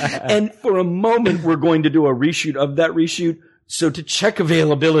 And for a moment we're going to do a reshoot of that reshoot. So to check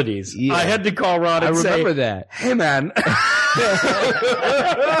availabilities, I had to call Ron and say, I remember that. Hey man.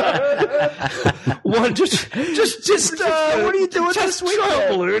 What are you doing this week?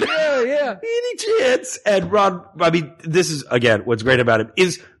 Balloon. Yeah. Any chance? And Ron, I mean, this is, again, what's great about it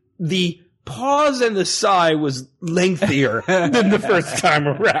is the pause and the sigh was lengthier than the first time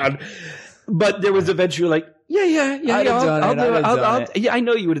around. But there was eventually like, yeah, I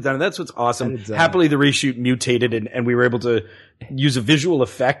know you would have done it. That's what's awesome. Happily, the reshoot mutated and we were able to use a visual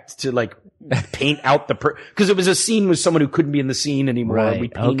effect to like paint out because it was a scene with someone who couldn't be in the scene anymore. Right. We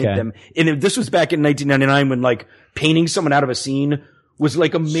painted them. And this was back in 1999 when like painting someone out of a scene was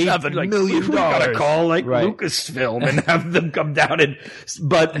like amazing. $7 million. We gotta call like Lucasfilm and have them come down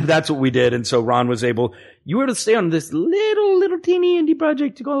but that's what we did. And so Ron was able, you were to stay on this little teeny indie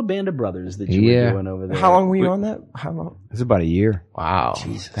project called Band of Brothers that you were doing over there. How long were you on that? How long? It was about a year. Wow.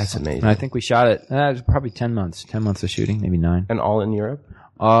 Jesus. That's amazing. And I think we shot it. It was probably 10 months. 10 months of shooting, maybe 9. And all in Europe?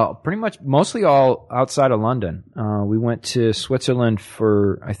 Pretty much, mostly all outside of London. We went to Switzerland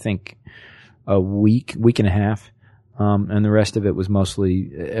for, I think, a week and a half. And the rest of it was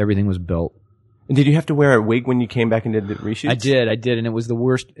mostly, everything was built. And did you have to wear a wig when you came back and did the reshoots? I did, and it was the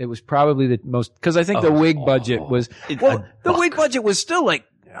worst. It was probably the most, cause I think the wig budget was, the wig budget was still like,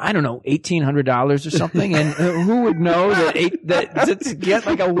 I don't know, $1,800 or something. And who would know that to get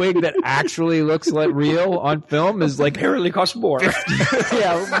like a wig that actually looks like real on film is like, apparently costs more.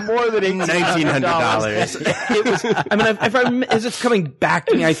 Yeah, more than $1,900. It was, I mean, as it's coming back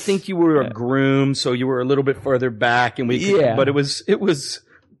to me, I think you were a groom, so you were a little bit further back and but it was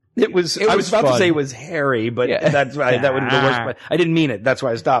I was about to say it was hairy, but that's why that would be the worst part. I didn't mean it. That's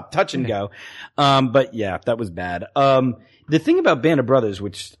why I stopped touch and go. But yeah, that was bad. The thing about Band of Brothers,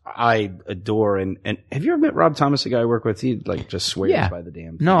 which I adore, and have you ever met Rob Thomas, the guy I work with? He like just swears by the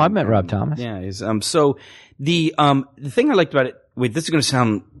damn thing. No, I've met Rob Thomas. Yeah, he's, so the thing I liked about it, this is going to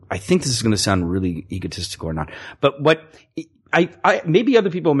sound, I think this is going to sound really egotistical or not, but I maybe other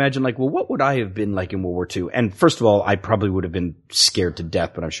people imagine like, well, what would I have been like in World War II? And first of all, I probably would have been scared to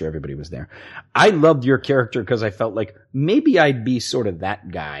death, but I'm sure everybody was there. I loved your character because I felt like maybe I'd be sort of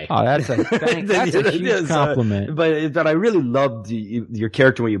that guy. Oh, that's a huge compliment. But I really loved your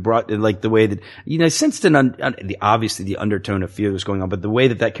character when you brought like the way that, I sensed obviously the undertone of fear was going on, but the way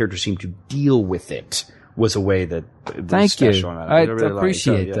that character seemed to deal with it was a way that was special. I really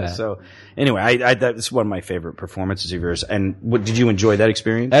appreciate that. So anyway, that's one of my favorite performances of yours. And did you enjoy that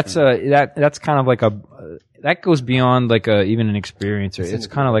experience? That's kind of like that goes beyond like even an experience. It's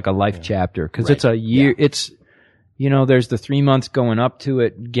kind of like a life chapter because it's a year. Yeah. It's, there's the 3 months going up to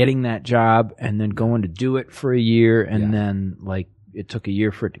it, getting that job and then going to do it for a year. And then like it took a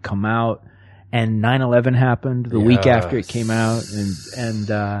year for it to come out. And 9/11 happened the week after it came out.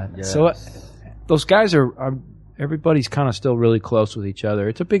 So those guys are everybody's kind of still really close with each other.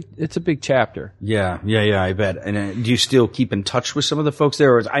 It's a big chapter. Yeah, I bet. And do you still keep in touch with some of the folks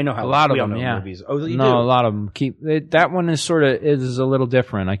there? Or I know how a lot of them. Yeah. Movies. Oh, you do? A lot of them that one is is a little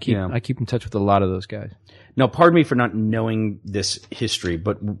different. I keep in touch with a lot of those guys. Now, pardon me for not knowing this history,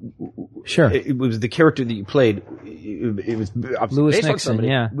 but sure, it was the character that you played. It was Lewis Nixon.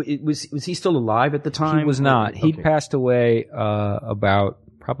 Yeah, was he still alive at the time? He was not. He passed away about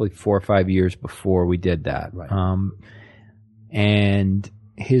probably 4 or 5 years before we did that. Right. And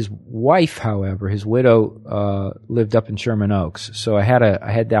his wife, however, his widow, lived up in Sherman Oaks. So I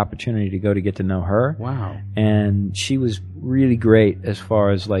had the opportunity to get to know her. Wow. And she was really great as far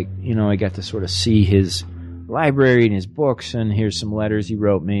as like, I got to sort of see his library and his books, and here's some letters he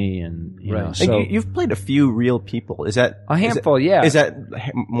wrote me, and you know. So and you've played a few real people. Is that a handful? Yeah. Is that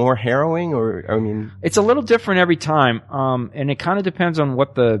more harrowing, or I mean, it's a little different every time, and it kind of depends on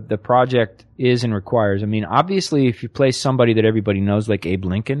what the project is and requires. I mean, obviously, if you play somebody that everybody knows, like Abe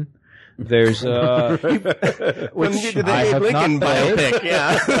Lincoln, There's when you did the Abe Lincoln biopic,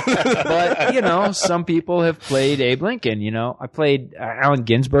 yeah. But you know, some people have played Abe Lincoln. You know, I played Allen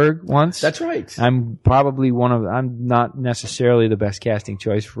Ginsberg once. That's right. I'm probably I'm not necessarily the best casting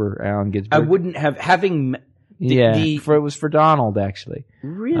choice for Allen Ginsberg. I wouldn't have having. It was for Donald actually.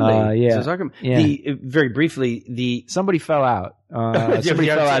 Really? Yeah. So yeah. Very briefly, somebody fell out. Somebody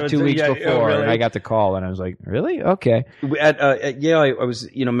fell out 2 weeks before, really? and I got the call, and I was like, "Really? Okay." At Yale, I was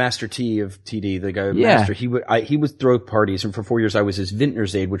Master T of TD, the guy Master. He would throw parties, and for 4 years I was his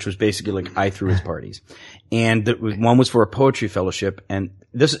vintner's aide, which was basically like I threw his parties. And one was for a poetry fellowship, and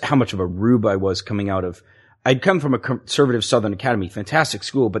this is how much of a rube I was coming out of. I'd come from a conservative Southern Academy, fantastic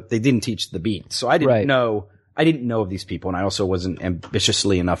school, but they didn't teach the beat, so I didn't know. I didn't know of these people, and I also wasn't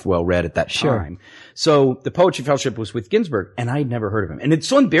ambitiously enough well-read at that time. So the poetry fellowship was with Ginsberg, and I'd never heard of him. And it's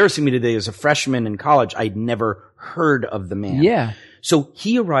so embarrassing me today as a freshman in college, I'd never heard of the man. Yeah. So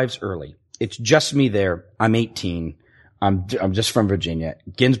he arrives early. It's just me there. I'm 18. I'm just from Virginia.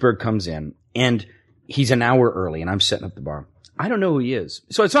 Ginsberg comes in, and he's an hour early, and I'm setting up the bar. I don't know who he is.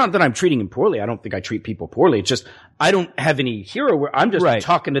 So it's not that I'm treating him poorly. I don't think I treat people poorly. It's just I don't have any hero. I'm just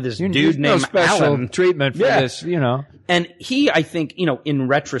talking to this dude named no special Alan. Treatment for this, you know. And he, I think, in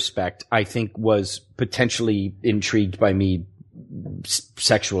retrospect, I think was potentially intrigued by me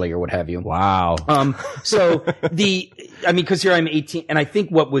sexually or what have you. Wow. So because here I'm 18, and I think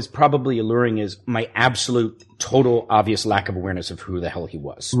what was probably alluring is my absolute, total, obvious lack of awareness of who the hell he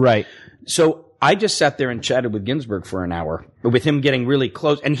was. Right. So I just sat there and chatted with Ginsberg for an hour, with him getting really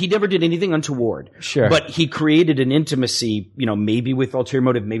close, and he never did anything untoward. Sure. But he created an intimacy, maybe with ulterior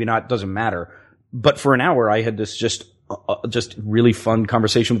motive, maybe not, doesn't matter. But for an hour, I had this just really fun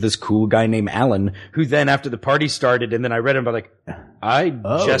conversation with this cool guy named Alan, who then after the party started, and then I read him, but I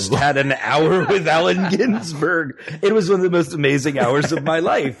just had an hour with Alan Ginsberg. It was one of the most amazing hours of my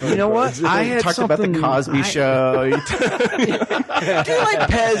life. You know what? I had talked about the Cosby Show. Do you like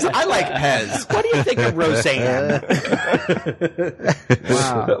Pez? I like Pez. What do you think of Roseanne?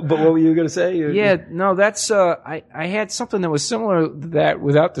 Wow. But what were you going to say? Yeah, no, that's I had something that was similar to that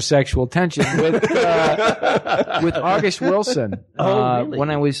without the sexual tension with August Wilson. Really?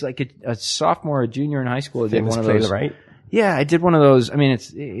 When I was like a sophomore or junior in high school, I did one of those. Right? Yeah, I did one of those. I mean,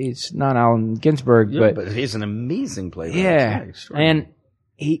 it's not Allen Ginsberg, but he's an amazing playwright. Yeah, and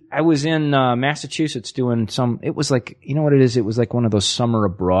I was in Massachusetts doing it was like, you know what it is? It was like one of those summer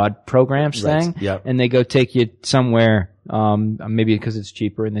abroad programs thing. Yep. And they go take you somewhere, maybe because it's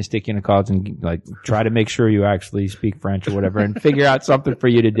cheaper, and they stick you in a college and like try to make sure you actually speak French or whatever and figure out something for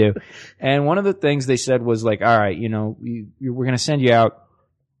you to do. And one of the things they said was like, all right, we're going to send you out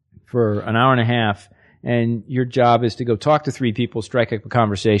for an hour and a half, and your job is to go talk to 3 people, strike up a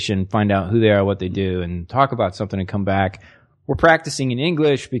conversation, find out who they are, what they do, and talk about something and come back. We're practicing in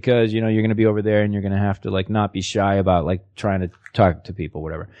English because, you're going to be over there and you're going to have to like not be shy about like trying to talk to people,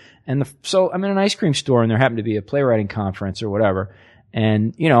 whatever. And so I'm in an ice cream store, and there happened to be a playwriting conference or whatever.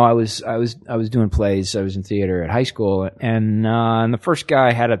 And, I was doing plays. I was in theater at high school, and the first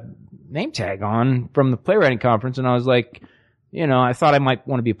guy had a name tag on from the playwriting conference, and I was like, I thought I might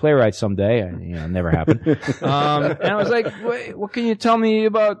want to be a playwright someday. It never happened. And I was like, what can you tell me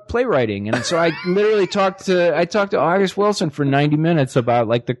about playwriting? And so I literally talked to August Wilson for 90 minutes about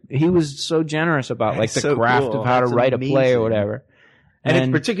he was so generous about like the craft of how to write a play or whatever. And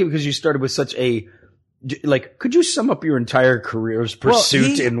it's particularly because you started with such a, could you sum up your entire career's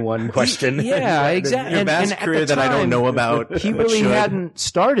pursuit in one question? Yeah, exactly. Your vast career that I don't know about. He really hadn't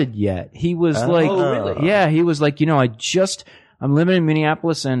started yet. He was really? Yeah, he was like, I'm living in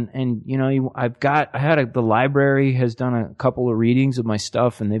Minneapolis, and the library has done a couple of readings of my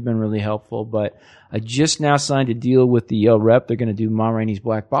stuff, and they've been really helpful. But I just now signed a deal with the Yale Rep. They're going to do Ma Rainey's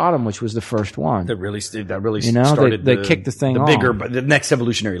Black Bottom, which was the first one. That really started. They kicked the thing off. The next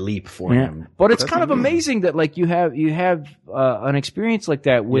evolutionary leap for him. But it's kind of amazing that like you have an experience like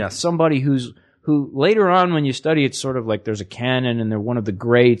that with somebody who later on when you study, it's sort of like there's a canon and they're one of the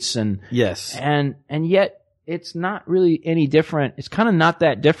greats, and yet. It's not really any different. It's kind of not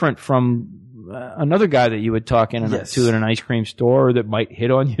that different from another guy that you would talk to in an ice cream store that might hit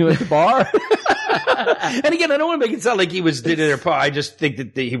on you at the bar. And again, I don't want to make it sound like he was did it. I just think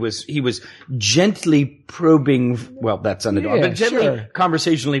that he was gently probing. Well, that's underdog, but gently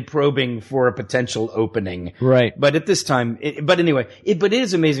conversationally probing for a potential opening. Right. But at this time, but it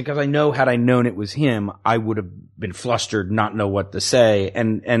is amazing because I know had I known it was him, I would have been flustered, not know what to say,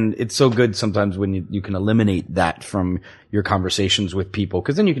 and it's so good sometimes when you can eliminate that from your conversations with people,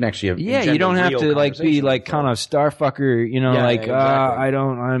 because then you can actually have you don't have to like be like kind of starfucker, exactly.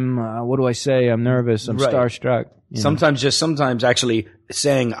 what do I say? I'm nervous. I'm starstruck. Sometimes actually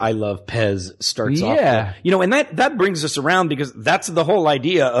saying I love Pez starts off. Yeah. And that brings us around because that's the whole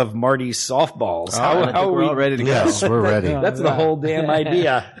idea of Marty's softballs. How are we all ready to go? Yes, we're ready. That's the whole damn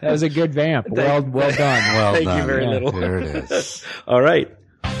idea. That was a good vamp. Well done. Well Thank done. you very little. There it is. All right.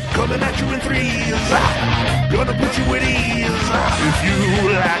 Coming at you in threes, gonna put you at ease. If you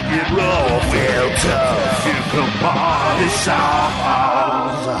like it rough, well tough, here come Marty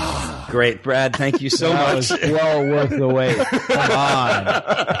Softballs. Great, Brad. Thank you so much. That was well worth the wait. Come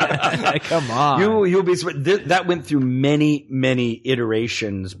on. Come on. You'll be that went through many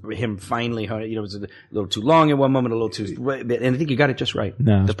iterations. Him finally, it was a little too long at one moment, a little too, and I think you got it just right.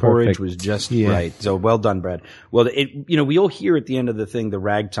 No, the porridge was just right. So well done, Brad. Well, we'll hear at the end of the thing the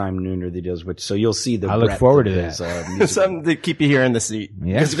ragtime nooner that he does, so you'll see the. I look forward to that. Something to keep you here in the seat.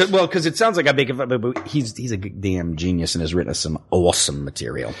 Yeah. Because it sounds like I make it, but he's a damn genius and has written us some awesome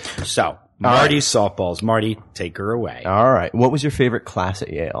material. So, Marty's softballs. Marty, take her away. All right. What was your favorite class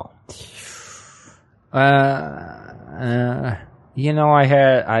at Yale? These are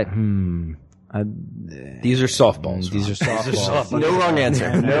softballs. These are softballs. No wrong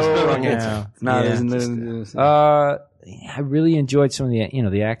answer. No wrong answer. I really enjoyed some of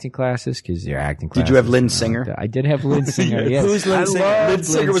the acting classes because they're acting classes. Did you have Lynn Singer? I did have Lynn Singer. Yes. Who's Lynn Singer? Lynn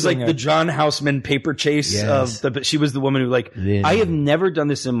Singer was like the John Houseman paper chase but she was the woman who Lynn. I have never done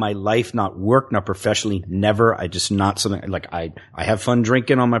this in my life, not work, not professionally, never. I just not something I have fun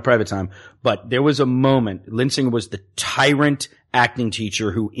drinking on my private time, but there was a moment. Lynn Singer was the tyrant acting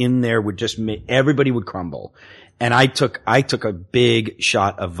teacher who in there would just make everybody would crumble. And I took a big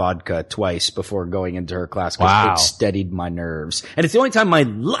shot of vodka twice before going into her class because it steadied my nerves. And it's the only time in my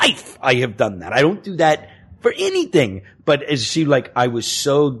life I have done that. I don't do that for anything. But I was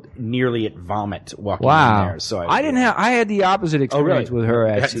so nearly at vomit walking in there. So I had the opposite experience with her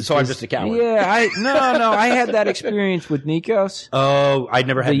actually. So I'm just a coward. Yeah, I had that experience with Nikos. Oh, I'd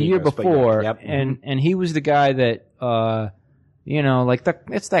never had the Nikos, year before. Yep. And he was the guy that,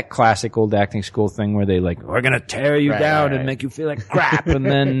 it's that classic old acting school thing where they we're going to tear you down and make you feel like crap. And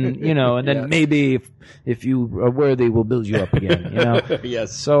then, maybe if you are worthy, we'll build you up again,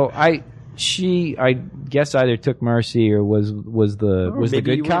 Yes. So I guess either took mercy or was the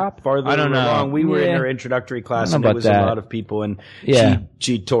good cop. I don't know. We were in her introductory class and there was a lot of people and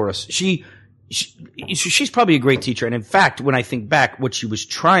she tore us. She's probably a great teacher. And in fact, when I think back, what she was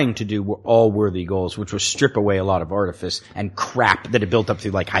trying to do were all worthy goals, which was strip away a lot of artifice and crap that had built up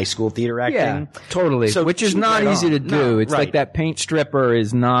through high school theater acting. Yeah, totally. So which is not easy to do. It's like that paint stripper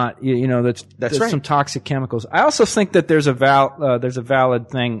is not, there's right. some toxic chemicals. I also think that there's a valid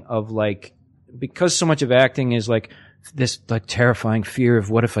thing of because so much of acting is this terrifying fear of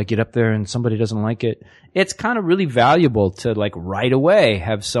what if I get up there and somebody doesn't like it. It's kind of really valuable to right away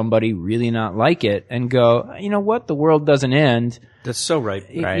have somebody really not like it and go, you know what? The world doesn't end. That's so right.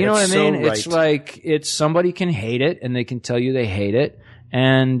 You know what I mean? It's somebody can hate it and they can tell you they hate it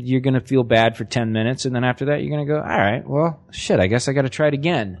and you're going to feel bad for 10 minutes. And then after that, you're going to go, all right, well, shit, I guess I got to try it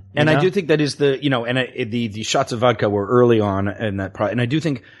again. And I do think that is the shots of vodka were early on in that and I do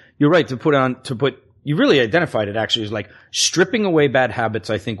think you're right you really identified it actually as stripping away bad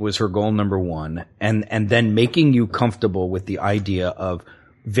habits, I think was her goal number one. And then making you comfortable with the idea of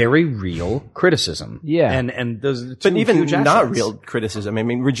very real criticism. Yeah. And those, but even not real criticism. I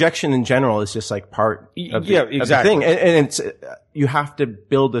mean, rejection in general is just part of the thing. And it's, you have to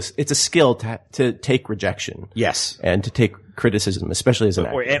build this, it's a skill to take rejection. Yes. And to take criticism, especially as an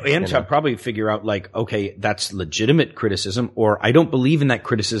actor. And to probably figure out okay, that's legitimate criticism, or I don't believe in that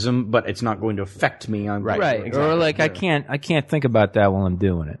criticism, but it's not going to affect me on right. Exactly. Or I can't think about that while I'm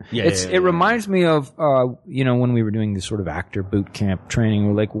doing it. It reminds me of when we were doing this sort of actor boot camp training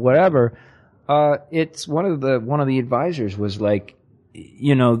or whatever. It's one of the advisors was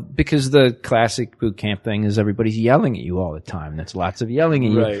because the classic boot camp thing is everybody's yelling at you all the time. That's lots of yelling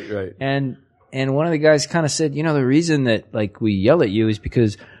at you. Right. And one of the guys kind of said, the reason that we yell at you is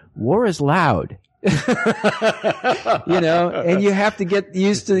because war is loud. And you have to get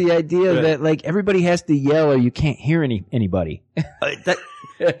used to the idea that everybody has to yell or you can't hear anybody.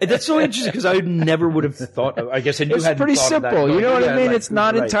 That's so interesting because I never would have thought of, I guess I knew it's pretty simple. You know what I mean? It's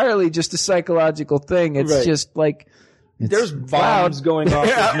not entirely just a psychological thing. It's just there's bombs going off,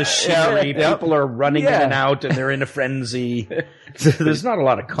 there's machinery, people are running in and out and they're in a frenzy. There's not a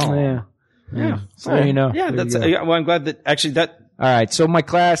lot of calm. Yeah. So, that's, well, I'm glad that actually that. All right. So my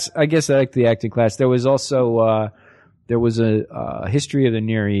class, I guess I like the acting class. There was also, a history of the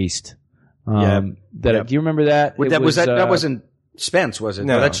Near East. Do you remember that? That wasn't Spence, was it?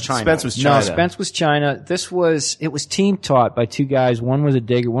 No, that's China. Spence was China. No, Spence was China. It was team taught by two guys. One was a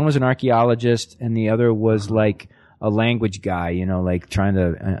digger, one was an archaeologist, and the other was a language guy, you know, like trying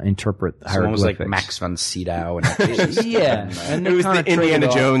to interpret hieroglyphics. Almost like Max von Sydow. And yeah. And it was the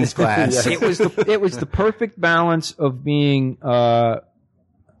Indiana Jones class. It was the perfect balance of being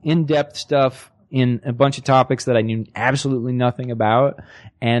in-depth stuff in a bunch of topics that I knew absolutely nothing about,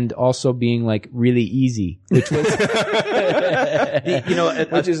 and also being like really easy, which was,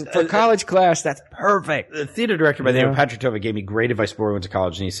 which is for college class, that's perfect. The theater director by the name of Patrick Tova gave me great advice before I went to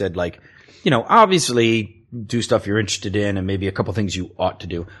college, and he said, like, obviously do stuff you're interested in and maybe a couple things you ought to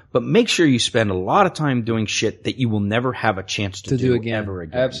do, but make sure you spend a lot of time doing shit that you will never have a chance to do again. Ever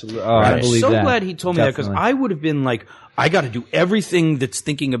again. Absolutely. I'm so glad he told me that, because I would have been like, I got to do everything that's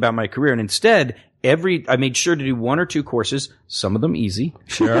thinking about my career, and instead, I made sure to do 1 or 2 courses, some of them easy.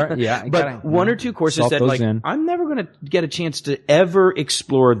 Sure, yeah. But 1 or 2 courses that, like, I'm never going to get a chance to ever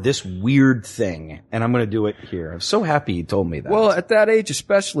explore this weird thing, and I'm going to do it here. I'm so happy he told me that. Well, at that age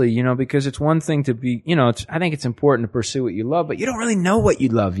especially, because it's one thing to be, I think it's important to pursue what you love, but you don't really know what you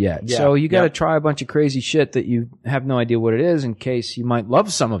love yet. Yeah, so you got to try a bunch of crazy shit that you have no idea what it is, in case you might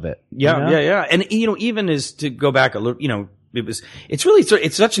love some of it. Yeah. And, even as to go back a little, it's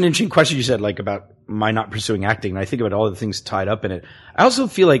such an interesting question you said, like, about my not pursuing acting. And I think about all the things tied up in it. I also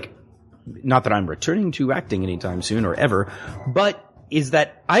feel like, not that I'm returning to acting anytime soon or ever, but is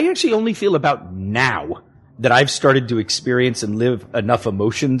that I actually only feel about now that I've started to experience and live enough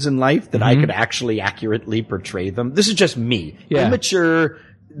emotions in life that I could actually accurately portray them. This is just me. Yeah. Immature,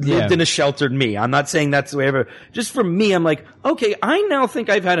 lived in a sheltered me. I'm not saying that's the way ever. Just for me, I'm like, okay, I now think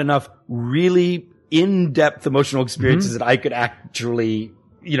I've had enough really in-depth emotional experiences that I could actually,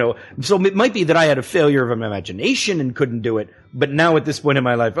 so it might be that I had a failure of imagination and couldn't do it, but now at this point in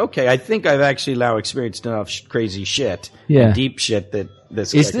my life, okay, I think I've actually now experienced enough crazy shit, deep shit that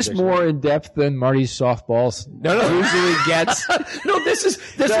this is this more in depth than Marty's softballs usually gets. No, this is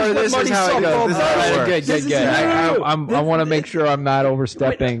what Marty's softballs does. Good. I want to make sure I'm not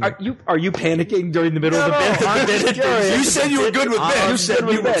overstepping. Wait, are you panicking during the middle of the bit? You said you were good with bit. You said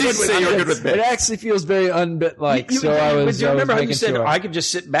you did say you were good with bit. It actually feels very unbit-like. So I was. Do you remember how you said I could just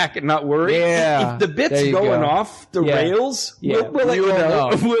sit back and not worry? Yeah. If the bit's going off the rails, we'll let you know.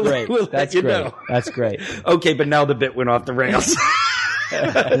 We'll let you know. That's great. Okay, but now the bit went off the rails.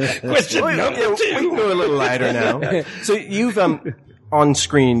 Question number 2. We can go a little lighter now. So you've on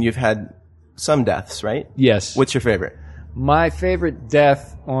screen you've had some deaths, right? Yes. What's your favorite? My favorite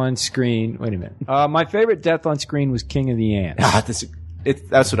death on screen. Wait a minute. My favorite death on screen was King of the Ants.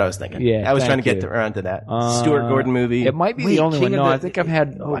 That's what I was thinking. Yeah, I was trying to get around to that Stuart Gordon movie. It might be the only one. No, I think I've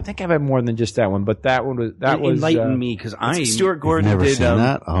had more than just that one. But that one was enlighten me, because Stuart Gordon never did. Seen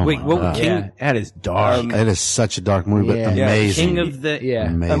that? Oh wait, what King? That is dark. It is such a dark movie, but amazing. King of the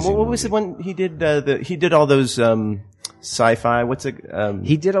amazing. What was the one he did? He did all those sci-fi. What's it?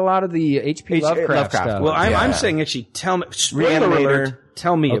 He did a lot of the H.P. Lovecraft stuff. Well, I'm saying actually, tell me. Spoiler alert.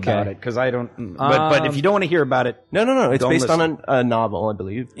 Tell me about it, because I don't. But if you don't want to hear about it, no. It's based on a novel, I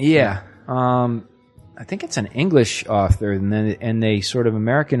believe. Yeah. I think it's an English author, and they sort of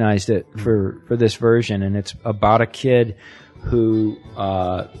Americanized it for this version, and it's about a kid who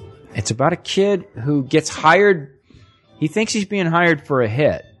gets hired. He thinks he's being hired for a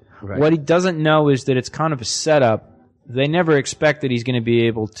hit. Right. What he doesn't know is that it's kind of a setup. They never expect that he's going to be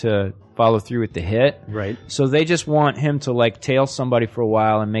able to follow through with the hit. Right. So they just want him to like tail somebody for a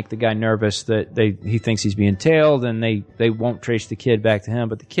while and make the guy nervous that he thinks he's being tailed, and they won't trace the kid back to him.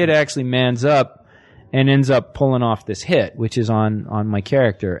 But the kid actually mans up and ends up pulling off this hit, which is on my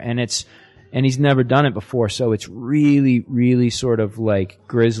character. And he's never done it before, so it's really, really sort of like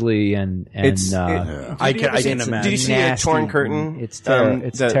grisly and I can imagine. Did you see a Torn Curtain? It's terrible.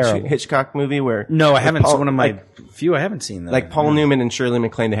 It's terrible. Hitchcock movie where no, I haven't. It's one of my few I haven't seen that. Like Paul Newman and Shirley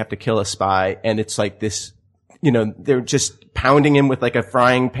MacLaine, they have to kill a spy, and it's like this. They're just pounding him with like a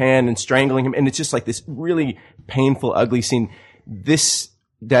frying pan and strangling him, and it's just like this really painful, ugly scene. This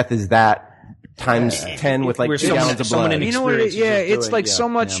death is that. Times 10 with like 2 gallons of blood. You know what? It's like so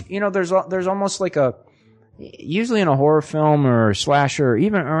much. Yeah. There's almost like usually in a horror film or a slasher,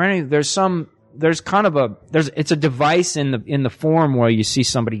 it's a device in the form where you see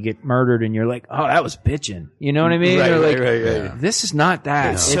somebody get murdered and you're like, oh, that was bitching. You know what I mean? Right. This is not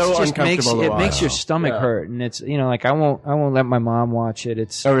that. It's so just uncomfortable. It makes your stomach hurt, and it's like I won't let my mom watch it.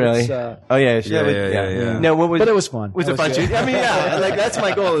 It's really? It's, yeah. No, but it was fun. Was it fun? I mean, like that's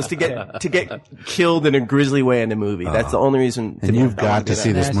my goal is to get killed in a grisly way in the movie. That's the only reason. And you've got to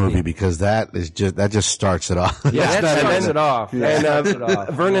see this movie, because that just starts it off. Yeah, that starts it off.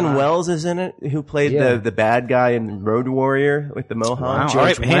 And Vernon Wells is in it, who played the bad guy in Road Warrior with the mohawk. Wow. All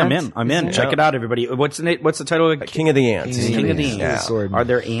right, hey, I'm in. Check it out, everybody. What's the title? King of the Ants. King of the Ants. Are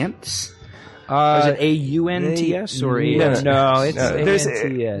there ants? Is it AUNTS or ANTS? No, it's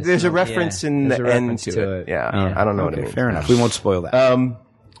ANTS. There's a reference in the end to it. Yeah, I don't know what it means. Fair enough. We won't spoil that.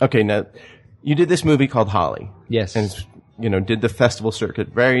 Okay, now you did this movie called Holly. Yes, and it's, did the festival circuit,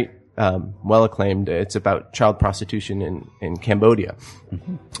 very well acclaimed. It's about child prostitution in Cambodia.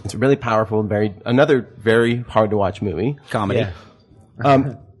 Mm-hmm. It's a really powerful, another very hard to watch movie. Comedy.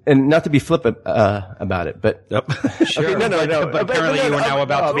 Yeah. And not to be flippant about it, but sure. Okay, no. But apparently, you are now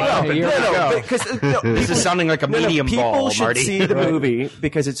about to be. Because this is sounding like a medium ball, Marty. People should see the movie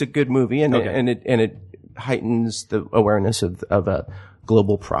because it's a good movie, and it heightens the awareness of a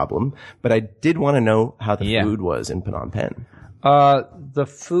global problem. But I did want to know how the food was in Phnom Penh. The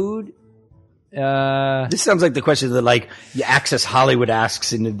food. This sounds like the question that Access Hollywood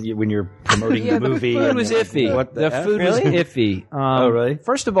asks when you're promoting the movie. The food was iffy. What the food was iffy. Oh, really?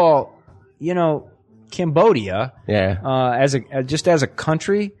 First of all, Cambodia, as a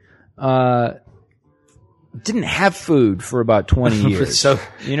country, didn't have food for about 20 years. So,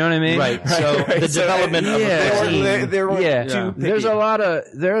 you know what I mean? Right. So the development of there's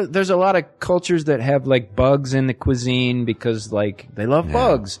a lot of cultures that have bugs in the cuisine because they love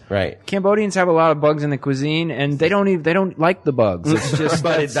bugs. Right. Cambodians have a lot of bugs in the cuisine and they don't like the bugs. It's just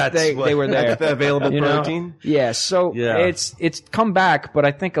they were there. The available protein. Yeah. So it's come back, but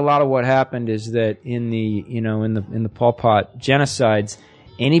I think a lot of what happened is that in the Pol Pot genocides,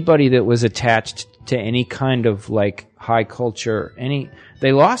 anybody that was attached to any kind of high culture,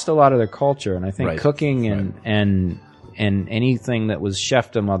 they lost a lot of their culture, and I think cooking and anything that was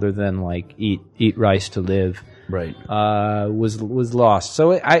chefdom other than eat rice to live, was lost.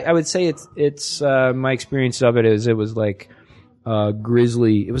 So I would say it's my experience of it is it was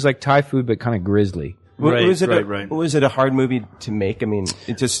grisly. It was like Thai food, but kind of grisly. Was it a hard movie to make? I mean,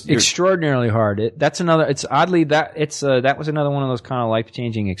 it just extraordinarily hard. That was another one of those kind of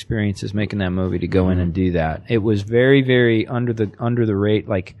life-changing experiences making that movie to go in and do that. It was very, very under the rate,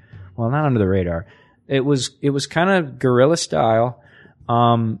 not under the radar. It was kind of guerrilla style.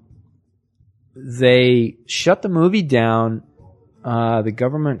 They shut the movie down. The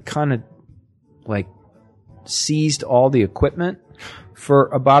government kind of seized all the equipment for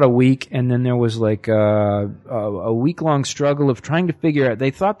about a week, and then there was a week-long struggle of trying to figure out. They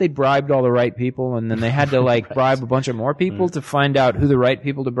thought they'd bribed all the right people, and then they had to bribe a bunch of more people to find out who the right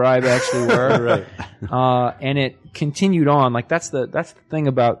people to bribe actually were. And it continued on. That's the thing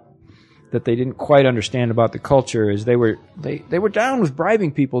about that they didn't quite understand about the culture is they were down with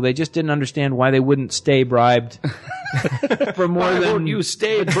bribing people. They just didn't understand why they wouldn't stay bribed for more than you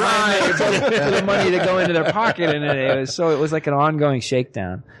stay bribed for the money to go into their pocket. And it was like an ongoing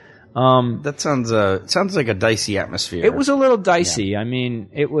shakedown. That sounds like a dicey atmosphere. It was a little dicey. Yeah. I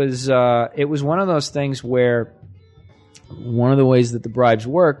mean, it was one of those things where one of the ways that the bribes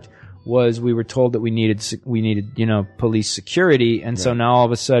worked was we were told that we needed police security, and so now all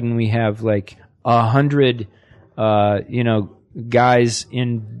of a sudden we have 100 guys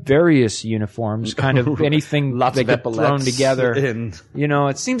in various uniforms, kind of anything lots they of get thrown together.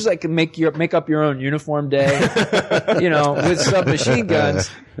 It seems like make up your own uniform day, with submachine guns,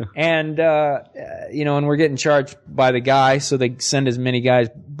 and and we're getting charged by the guy, so they send as many guys,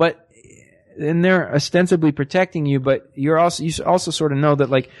 and they're ostensibly protecting you, but you also sort of know that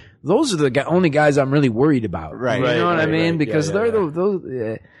those are the only guys I'm really worried about. Right. You know what I mean? Because they're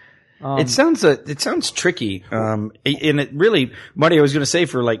those. It sounds tricky. And it really, Marty, I was going to say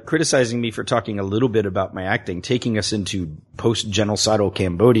for criticizing me for talking a little bit about my acting, taking us into post-genocidal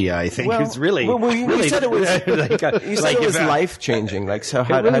Cambodia, I think it's really. Well, you said it was. You said it was life-changing. So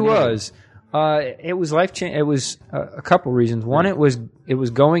how? It really was. It was life-changing. It was a couple reasons. One, it was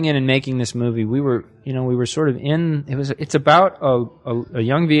going in and making this movie. We were sort of in. It's about a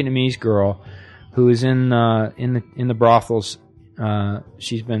young Vietnamese girl who is in the brothels.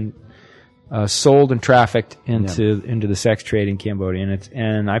 She's been sold and trafficked into the sex trade in Cambodia,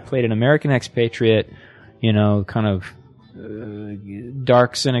 and I played an American expatriate. Kind of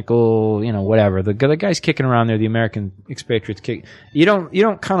dark, cynical, whatever. The guy's kicking around there. The American expatriates kick. You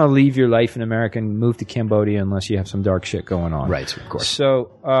don't kind of leave your life in America and move to Cambodia unless you have some dark shit going on. Right, of course.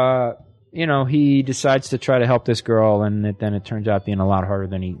 So, he decides to try to help this girl, and then it turns out being a lot harder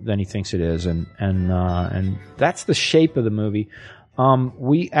than he thinks it is, and that's the shape of the movie.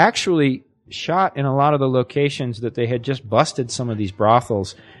 We actually shot in a lot of the locations that they had just busted some of these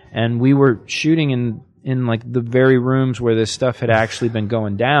brothels, and we were shooting in the very rooms where this stuff had actually been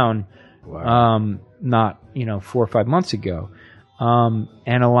going down. Wow. Not 4 or 5 months ago.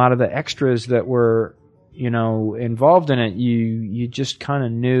 And a lot of the extras that were, involved in it, you just kind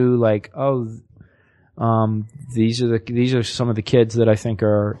of knew These are some of the kids that I think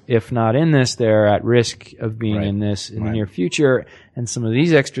are, if not in this, they're at risk of being in this in the near future. And some of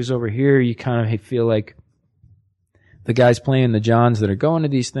these extras over here, you kind of feel like the guys playing the Johns that are going to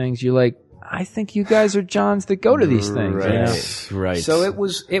these things. You're like, I think you guys are Johns that go to these things. Right. So it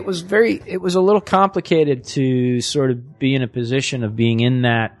was a little complicated to sort of be in a position of being in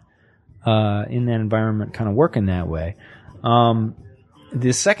that environment, kind of working that way.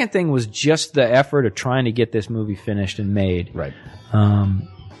 The second thing was just the effort of trying to get this movie finished and made. Right.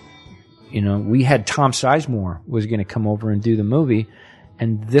 We had Tom Sizemore was going to come over and do the movie,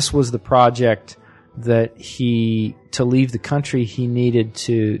 and this was the project that to leave the country, he needed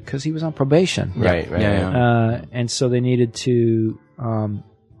to, because he was on probation. Right. And so they needed to,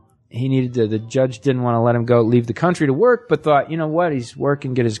 the judge didn't want to let him leave the country to work, but thought, you know what, he's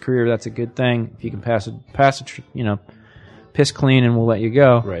working, get his career, that's a good thing. If you can piss clean and we'll let you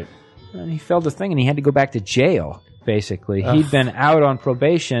go. Right. And he failed the thing and he had to go back to jail, basically. He'd been out on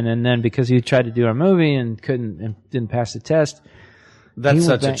probation, and then because he tried to do a movie and didn't pass the test. That's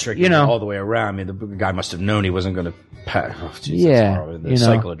such a tricky all the way around. I mean, the guy must have known he wasn't going to pass. Oh, geez, the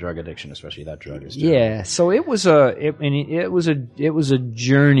cycle of drug addiction, especially that drug, is terrible. Yeah. So it was a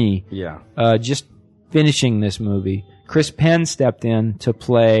journey. Yeah. Just finishing this movie. Chris Penn stepped in to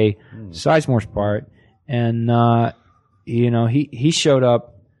play Sizemore's part, and he showed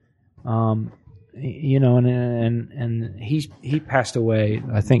up. And he passed away,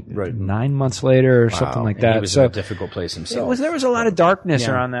 I think, 9 months later or something like that. He was in a difficult place himself. There was a lot of darkness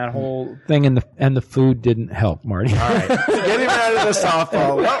around that whole thing, and the food didn't help, Marty. All right, get him out of the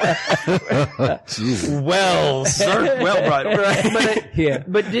softball. Well, sir, well, right.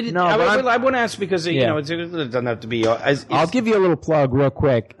 But did it? No, I want to ask because it doesn't have to be. I'll give you a little plug real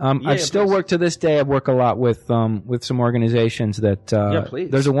quick. I still work to this day. I work a lot with some organizations that.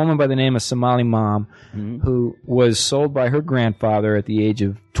 Please. There's a woman by the name of Somali Mom who was sold by her grandfather at the age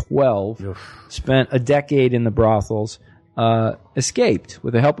of 12, spent a decade in the brothels, escaped.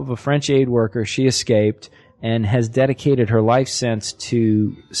 With the help of a French aid worker, she escaped and has dedicated her life since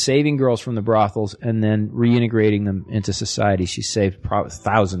to saving girls from the brothels and then reintegrating them into society. She saved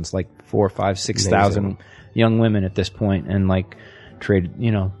thousands, like 4,000, 5,000, 6,000 young women at this point, and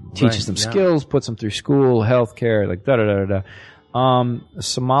teaches them skills, puts them through school, healthcare, da-da-da-da-da.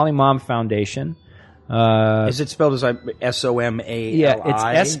 Somali Mom Foundation. Is it spelled as S-O-M-A-L-I? Yeah,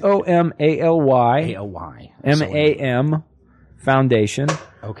 it's S-O-M-A-L-Y. M-A-M Foundation.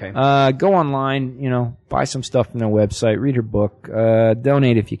 Okay. Go online, buy some stuff from their website, read her book,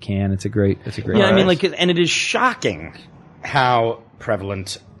 donate if you can. It's a great. Yeah, I mean, and it is shocking how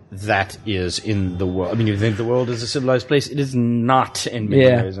prevalent that is in the world. I mean, you think the world is a civilized place. It is not in many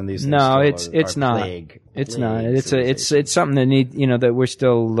ways, and these things it's not. It's not. It's something that that we're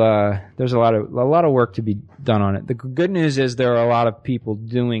still. There's a lot of work to be done on it. The good news is there are a lot of people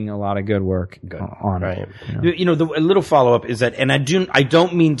doing a lot of good work on it. A little follow up is that, and I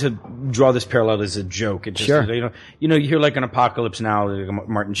don't mean to draw this parallel as a joke. It's just, sure. You hear like an Apocalypse Now.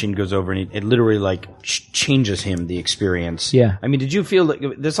 Martin Sheen goes over and it literally changes him, the experience. Yeah. I mean, did you feel like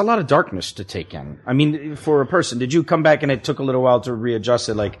there's a lot of darkness to take in? I mean, for a person, did you come back and it took a little while to readjust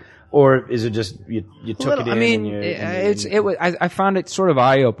it, or is it just you took it in? I mean, I found it sort of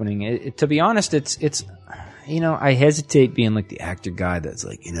eye opening. To be honest, it's I hesitate being like the actor guy that's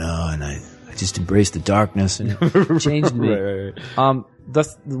and I just embraced the darkness and it changed me. Right.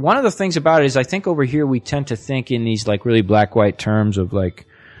 One of the things about it is I think over here we tend to think in these really black-white terms of either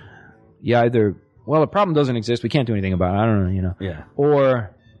the problem doesn't exist, we can't do anything about it, I don't know, yeah,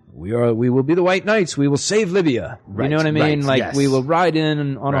 or we will be the White Knights. We will save Libya. Right. You know what I mean? Yes. We will ride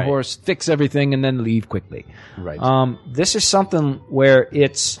in on a horse, fix everything, and then leave quickly. Right. This is something where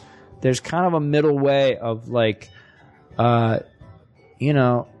there's kind of a middle way of I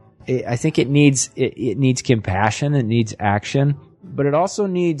think it needs compassion. It needs action, but it also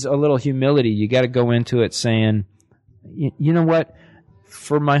needs a little humility. You got to go into it saying, you know what?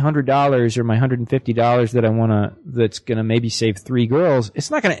 For my $100 or my $150 that's gonna maybe save 3 girls,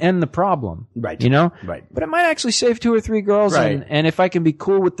 it's not gonna end the problem. Right. Right. But it might actually save 2 or 3 girls. Right. And if I can be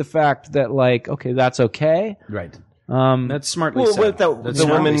cool with the fact that okay, that's okay. Right. That's smartly said. The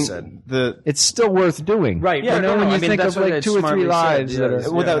woman said it's still worth doing. Right. Yeah. When you think of 2 or 3 lives that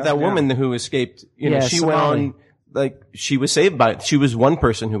are. that woman who escaped, she went on like she was she was one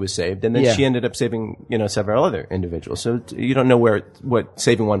person who was saved, and then she ended up saving, several other individuals. So you don't know what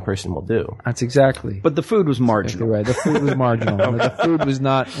saving one person will do. That's exactly. But the food was marginal. Exactly right. The food was marginal. The food was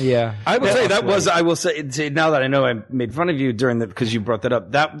not. Yeah. I will say I will say now that I know I made fun of you because you brought that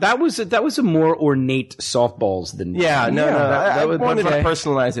up. That was a more ornate softballs than. Yeah. No. I wanted to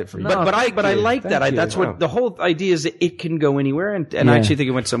personalize it for you. But I like that. That's what the whole idea is. That it can go anywhere, and I actually think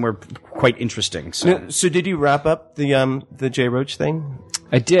it went somewhere quite interesting. So did you wrap up the Jay Roach thing?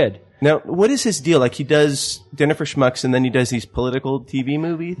 I did. Now, what is his deal? Like, he does Dinner for Schmucks, and then he does these political TV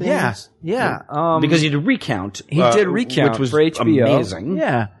movie things? Yeah. Because he did Recount. He did Recount, which was for HBO. Amazing.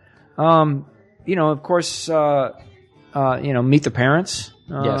 Yeah. Of course, Meet the Parents.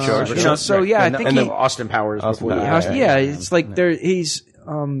 Sure. So, yeah, I think and Austin Powers. It's like he's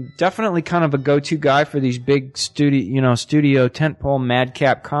definitely kind of a go-to guy for these big studio tentpole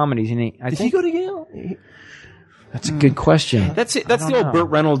madcap comedies. And did he go to Yale? That's a good question. That's it. That's the old Burt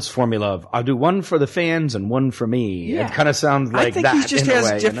Reynolds formula of I'll do one for the fans and one for me. Yeah. It kind of sounds like that. I think he just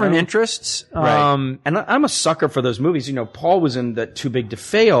has different interests. Right. And I'm a sucker for those movies. Paul was in the Too Big to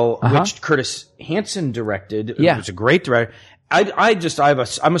Fail, which Curtis Hanson directed. Yeah. It was a great director.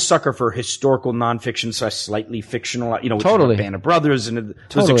 I'm a sucker for historical nonfiction, slightly fictional, with Band of Brothers and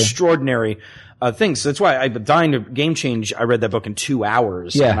those extraordinary things. So that's why I'm dying to Game Change. I read that book in 2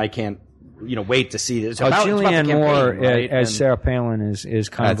 hours, and I can't wait to see this. Julianne Moore as Sarah Palin is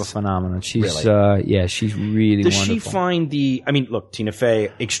kind of a phenomenon. She's she's really does wonderful. She find look, Tina Fey,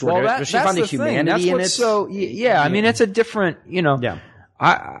 extraordinary. Does she find the humanity in it? I mean, it's a different,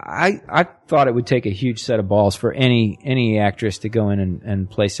 I thought it would take a huge set of balls for any actress to go in and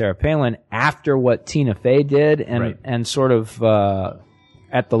play Sarah Palin after what Tina Fey did and sort of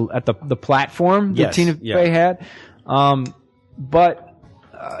at the platform that Tina Fey had. But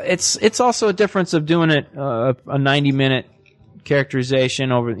it's also a difference of doing it a 90-minute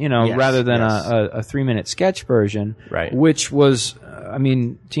characterization over rather than a 3-minute sketch version, which was.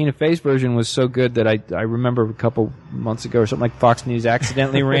 Tina Fey's version was so good that I remember a couple months ago or something like Fox News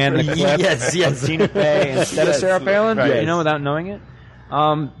accidentally ran the clip of Tina Fey instead of Sarah Palin, without knowing it.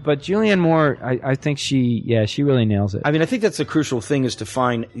 But Julianne Moore, I think she really nails it. I think that's the crucial thing is to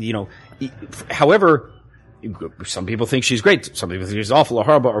find, however, some people think she's great. Some people think she's awful or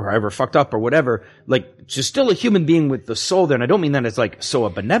horrible or however fucked up or whatever. Like, she's still a human being with the soul there. And I don't mean that as like a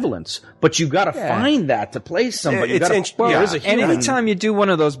benevolence, but you gotta find that to play somebody. And anytime you do one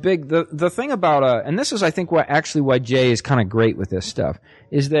of those big, the thing about, and this is, I think, why Jay is kind of great with this stuff,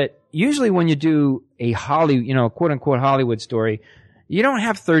 is that usually when you do a quote unquote Hollywood story, you don't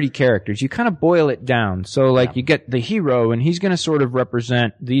have 30 characters. You kind of boil it down. So you get the hero and he's going to sort of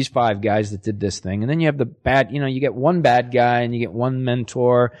represent these 5 guys that did this thing. And then you have the bad, you get one bad guy and you get one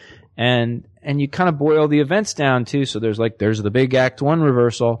mentor and you kind of boil the events down too. So there's the big Act 1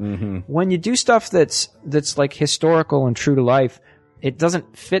 reversal. Mm-hmm. When you do stuff that's like historical and true to life, it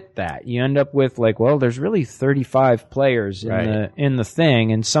doesn't fit that. You end up with there's really 35 players in the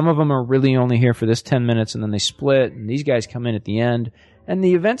thing, and some of them are really only here for this 10 minutes, and then they split, and these guys come in at the end, and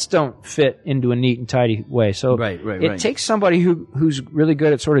the events don't fit into a neat and tidy way. So it takes somebody who's really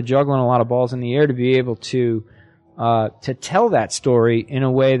good at sort of juggling a lot of balls in the air to be able to tell that story in a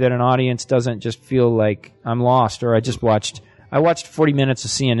way that an audience doesn't just feel like I'm lost or I watched 40 minutes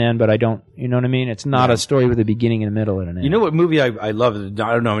of CNN, but I don't, you know what I mean? It's not a story with a beginning and a middle and an end. You know what movie I love? I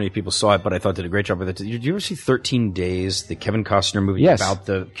don't know how many people saw it, but I thought did a great job with it. Did you ever see 13 Days, the Kevin Costner movie about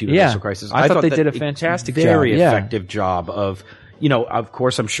the Cuban Missile Crisis? I thought they did a fantastic job. Very effective job of, of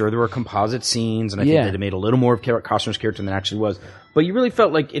course, I'm sure there were composite scenes, and I think they made a little more of Costner's character than it actually was. But you really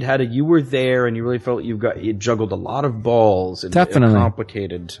felt like it had you were there, and you really felt it juggled a lot of balls. Definitely. A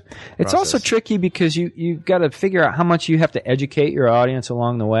complicated It's also tricky because you got to figure out how much you have to educate your audience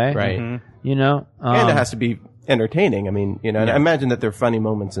along the way. Right. Mm-hmm. And it has to be entertaining. And I imagine that there are funny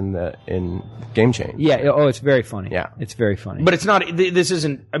moments in Game Change. Yeah. Oh, it's very funny. Yeah. It's very funny. But it's not, this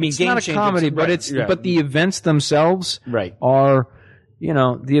isn't, it's Game Change. It's not a comedy, but the events themselves are,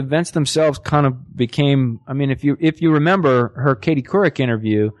 the events themselves kind of became, if you remember her Katie Couric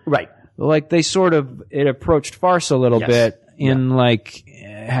interview. Right. They sort of, it approached farce a little bit in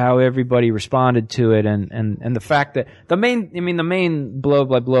how everybody responded to it and the fact that the main blow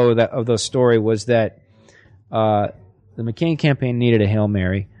by blow of the story was that the McCain campaign needed a Hail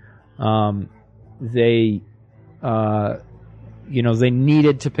Mary. They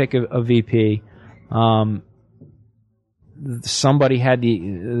needed to pick a VP. Somebody had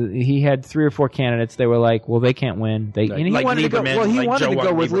he had 3 or 4 candidates. They were like, well, they can't win. He wanted to go. Well, he wanted to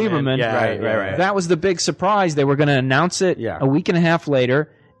go with Lieberman. Yeah, right. That was the big surprise. They were going to announce it a week and a half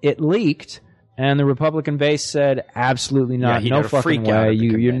later. It leaked. And the Republican base said, absolutely not. No fucking way.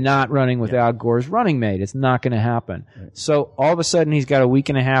 You're not running with Al Gore's running mate. It's not going to happen. Right. So all of a sudden he's got a week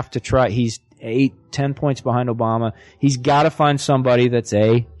and a half to try. He's 8-10 points behind Obama. He's got to find somebody that's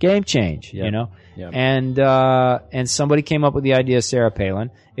a game change, you know? Yep. And somebody came up with the idea of Sarah Palin.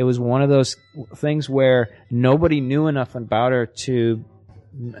 It was one of those things where nobody knew enough about her to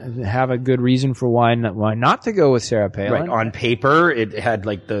have a good reason for why not to go with Sarah Palin. Right. On paper, it had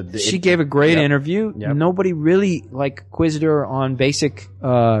like she gave a great interview. Yep. Nobody really quizzed her on basic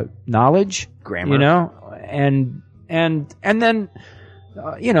knowledge, grammar, you know, and then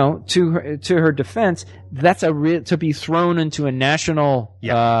to her defense, that's to be thrown into a national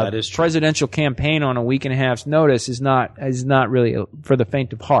that is presidential campaign on a week and a half's notice is not really for the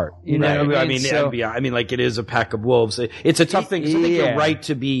faint of heart. You know what I mean? I mean, like, it is a pack of wolves. It's a tough thing. I think you're right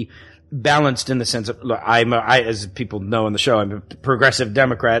to be balanced in the sense of, look, as people know on the show, I'm a progressive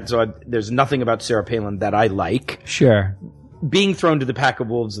Democrat, so there's nothing about Sarah Palin that I like. Sure. Being thrown to the pack of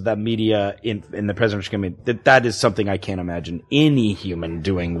wolves of that media in the presidential campaign, that is something I can't imagine any human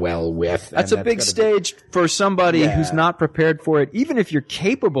doing well with. That's a big stage for somebody who's not prepared for it, even if you're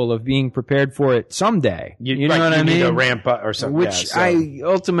capable of being prepared for it someday. You know what I mean? You need a ramp up or something. Which I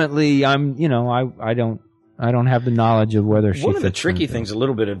don't have the knowledge of whether she. One of the tricky things, a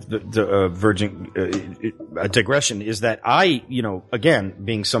little bit of the digression, is that again,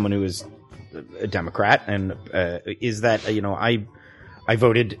 being someone who is a Democrat, and is that I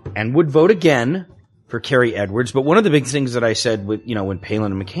voted and would vote again for Carrie Edwards. But one of the big things that I said with when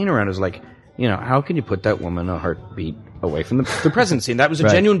Palin and McCain around is like, how can you put that woman a heartbeat away from the presidency? And that was a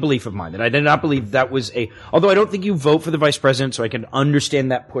genuine belief of mine, that I did not believe that was although I don't think you vote for the vice president, so I can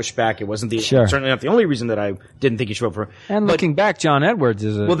understand that pushback. It wasn't certainly not the only reason that I didn't think you should vote for her. And looking back, John Edwards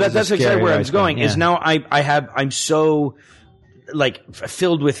is that's exactly where I was going. Is now I'm so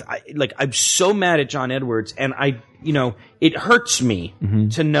filled with I'm so mad at John Edwards, and it hurts me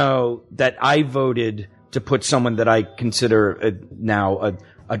to know that I voted to put someone that I consider now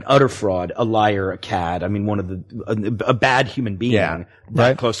an utter fraud, a liar, a cad. I mean, a bad human being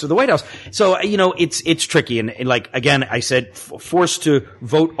that close to the White House. So it's tricky, and again, I said forced to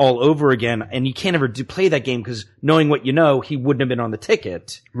vote all over again, and you can't ever play that game because knowing what he wouldn't have been on the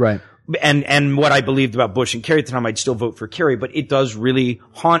ticket, right? And what I believed about Bush and Kerry at the time, I'd still vote for Kerry, but it does really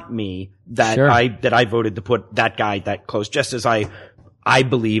haunt me that I voted to put that guy that close, just as I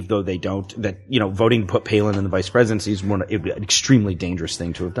believe, though they don't, that, voting to put Palin in the vice presidency is an extremely dangerous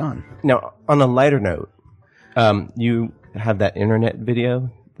thing to have done. Now, on a lighter note, you have that internet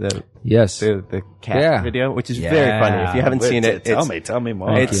video, the cat video, which is very funny. If you haven't seen it, tell me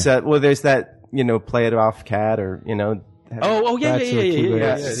more. It's there's that play it off cat, or yeah.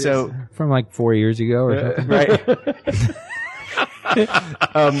 So from 4 years ago or something, right?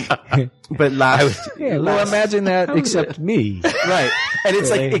 But imagine that except me, right? And it's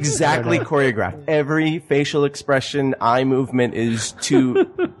exactly choreographed. Every facial expression, eye movement is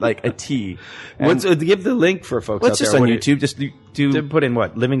to a T. Give the link for folks. Let's just on YouTube. Just do put in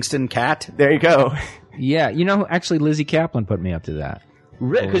Livingston cat. There you go. Yeah, actually, Lizzie Kaplan put me up to that.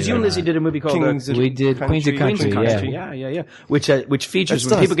 Because you and Lizzie did a movie called Queens of Country. Yeah. Which features,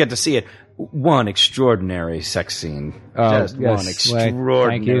 when people get to see it, one extraordinary sex scene. One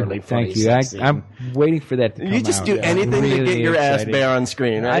extraordinarily funny sex scene. I'm waiting for that to come out. You just do anything to get your ass bare on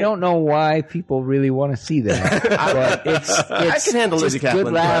screen, right? I don't know why people really want to see that. But it's I can handle Lizzie Kaplan.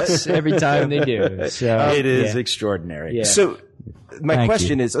 Good laughs every time they do. So, it is extraordinary. Yeah. So my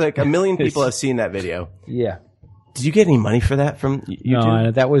question is, 1 million people have seen that video. Yeah. Did you get any money for that from YouTube?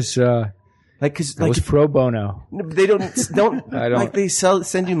 No, that was was pro bono. They don't they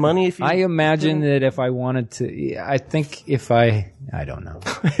send you money if you. I imagine that if I wanted to, I think if I don't know.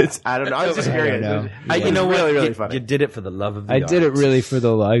 I don't know. I was just curious. You know what? Really funny. You did it for the love of the arts. Did it really for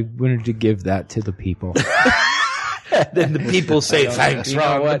I wanted to give that to the people. Then the people say thanks,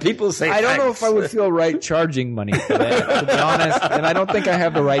 Ron. The people say I don't know if I would feel right charging money for that, to be honest. And I don't think I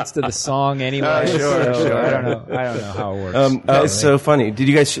have the rights to the song anyway. Sure. I don't know how it works. It's so funny. Did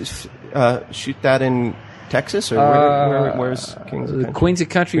you guys shoot that in Texas, or where's Kings of Country? Queens of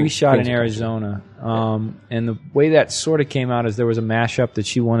Country we shot in Arizona. And the way that sort of came out is there was a mashup that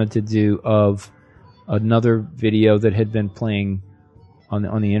she wanted to do of another video that had been playing on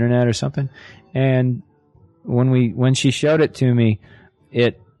the internet or something. And when she showed it to me,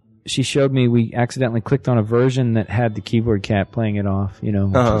 she showed me we accidentally clicked on a version that had the keyboard cat playing it off, which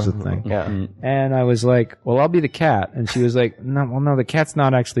was the thing. Yeah. And I was like, well, I'll be the cat. And she was like, no, the cat's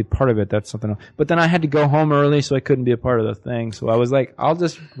not actually part of it. That's something else. But then I had to go home early, so I couldn't be a part of the thing. So I was like, I'll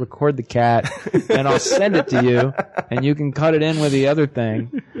just record the cat and I'll send it to you and you can cut it in with the other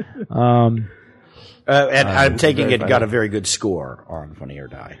thing. And I'm taking it got a very good score on Funny or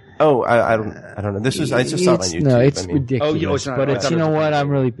Die. Oh, I don't know. I just saw it on YouTube. No, it's ridiculous. But it's, you know what?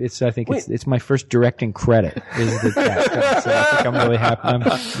 I think it's my first directing credit. Is the cast. So I think I'm really happy.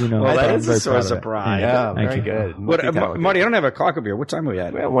 Well, that is a source of pride. Yeah, very good. Marty, I don't have a clock up here. What time are we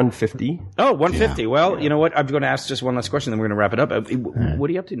at? 1:50. Oh, 1:50. Yeah. Well, you know what? I'm going to ask just one last question, then we're going to wrap it up. What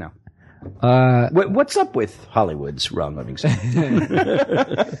are you up to now? What's up with Hollywood's Ron Livingston?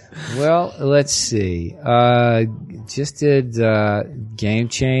 Well, let's see. Just did Game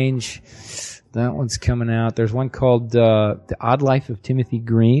Change. That one's coming out. There's one called The Odd Life of Timothy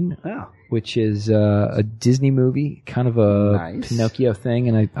Green, which is a Disney movie, kind of a Pinocchio thing,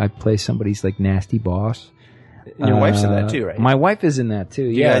 and I play somebody's like nasty boss. And your wife's in that too, right? My wife is in that too.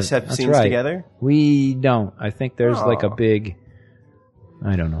 Do you guys have scenes together? We don't. I think there's like a big,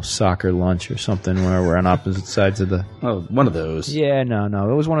 I don't know, soccer lunch or something where we're on opposite sides of the. Oh, one of those. Yeah, no.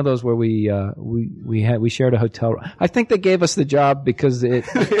 It was one of those where we shared a hotel room. I think they gave us the job because it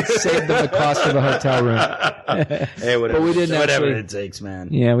saved them the cost of a hotel room. Hey, whatever, but we didn't whatever it takes, man.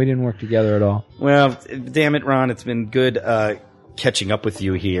 Yeah, we didn't work together at all. Well, damn it, Ron, it's been good catching up with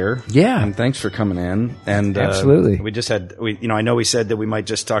you here. Yeah. And thanks for coming in. And absolutely. We just had I know we said that we might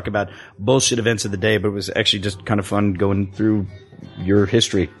just talk about bullshit events of the day, but it was actually just kind of fun going through your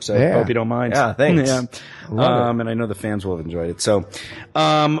history. So I hope you don't mind. Yeah, thanks. Yeah. And I know the fans will have enjoyed it. So,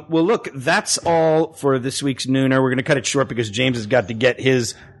 well, look, that's all for this week's Nooner. We're going to cut it short because James has got to get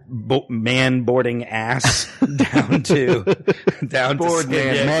his man boarding ass down to board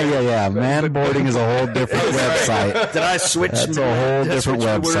man. Man boarding is a whole different website. Did I switch? That's a whole different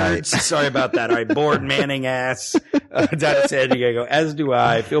website. Words? Sorry about that. All right, board manning ass down to San Diego. As do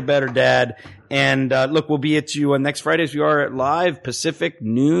I. Feel better, Dad. And look, we'll be at you on next Friday as we are at live Pacific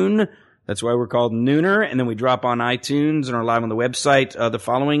noon. That's why we're called Nooner. And then we drop on iTunes and are live on the website the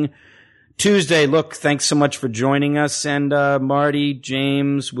following Tuesday. Look, thanks so much for joining us. And Marty,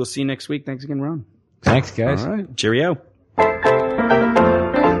 James, we'll see you next week. Thanks again, Ron. Thanks, guys. All right. Cheerio.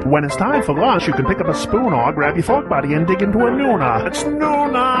 When it's time for lunch, you can pick up a spoon or grab your fork buddy and dig into a Nooner. It's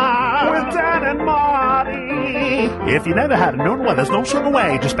Nooner with Dan and Marty. If you never had a Nooner, well, there's no sooner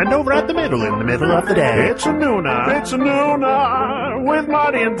way. Just bend over at the middle in the middle of the day. It's a Nooner. It's a Nooner with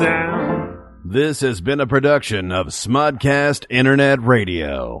Marty and Dan. This has been a production of Smodcast Internet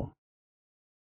Radio.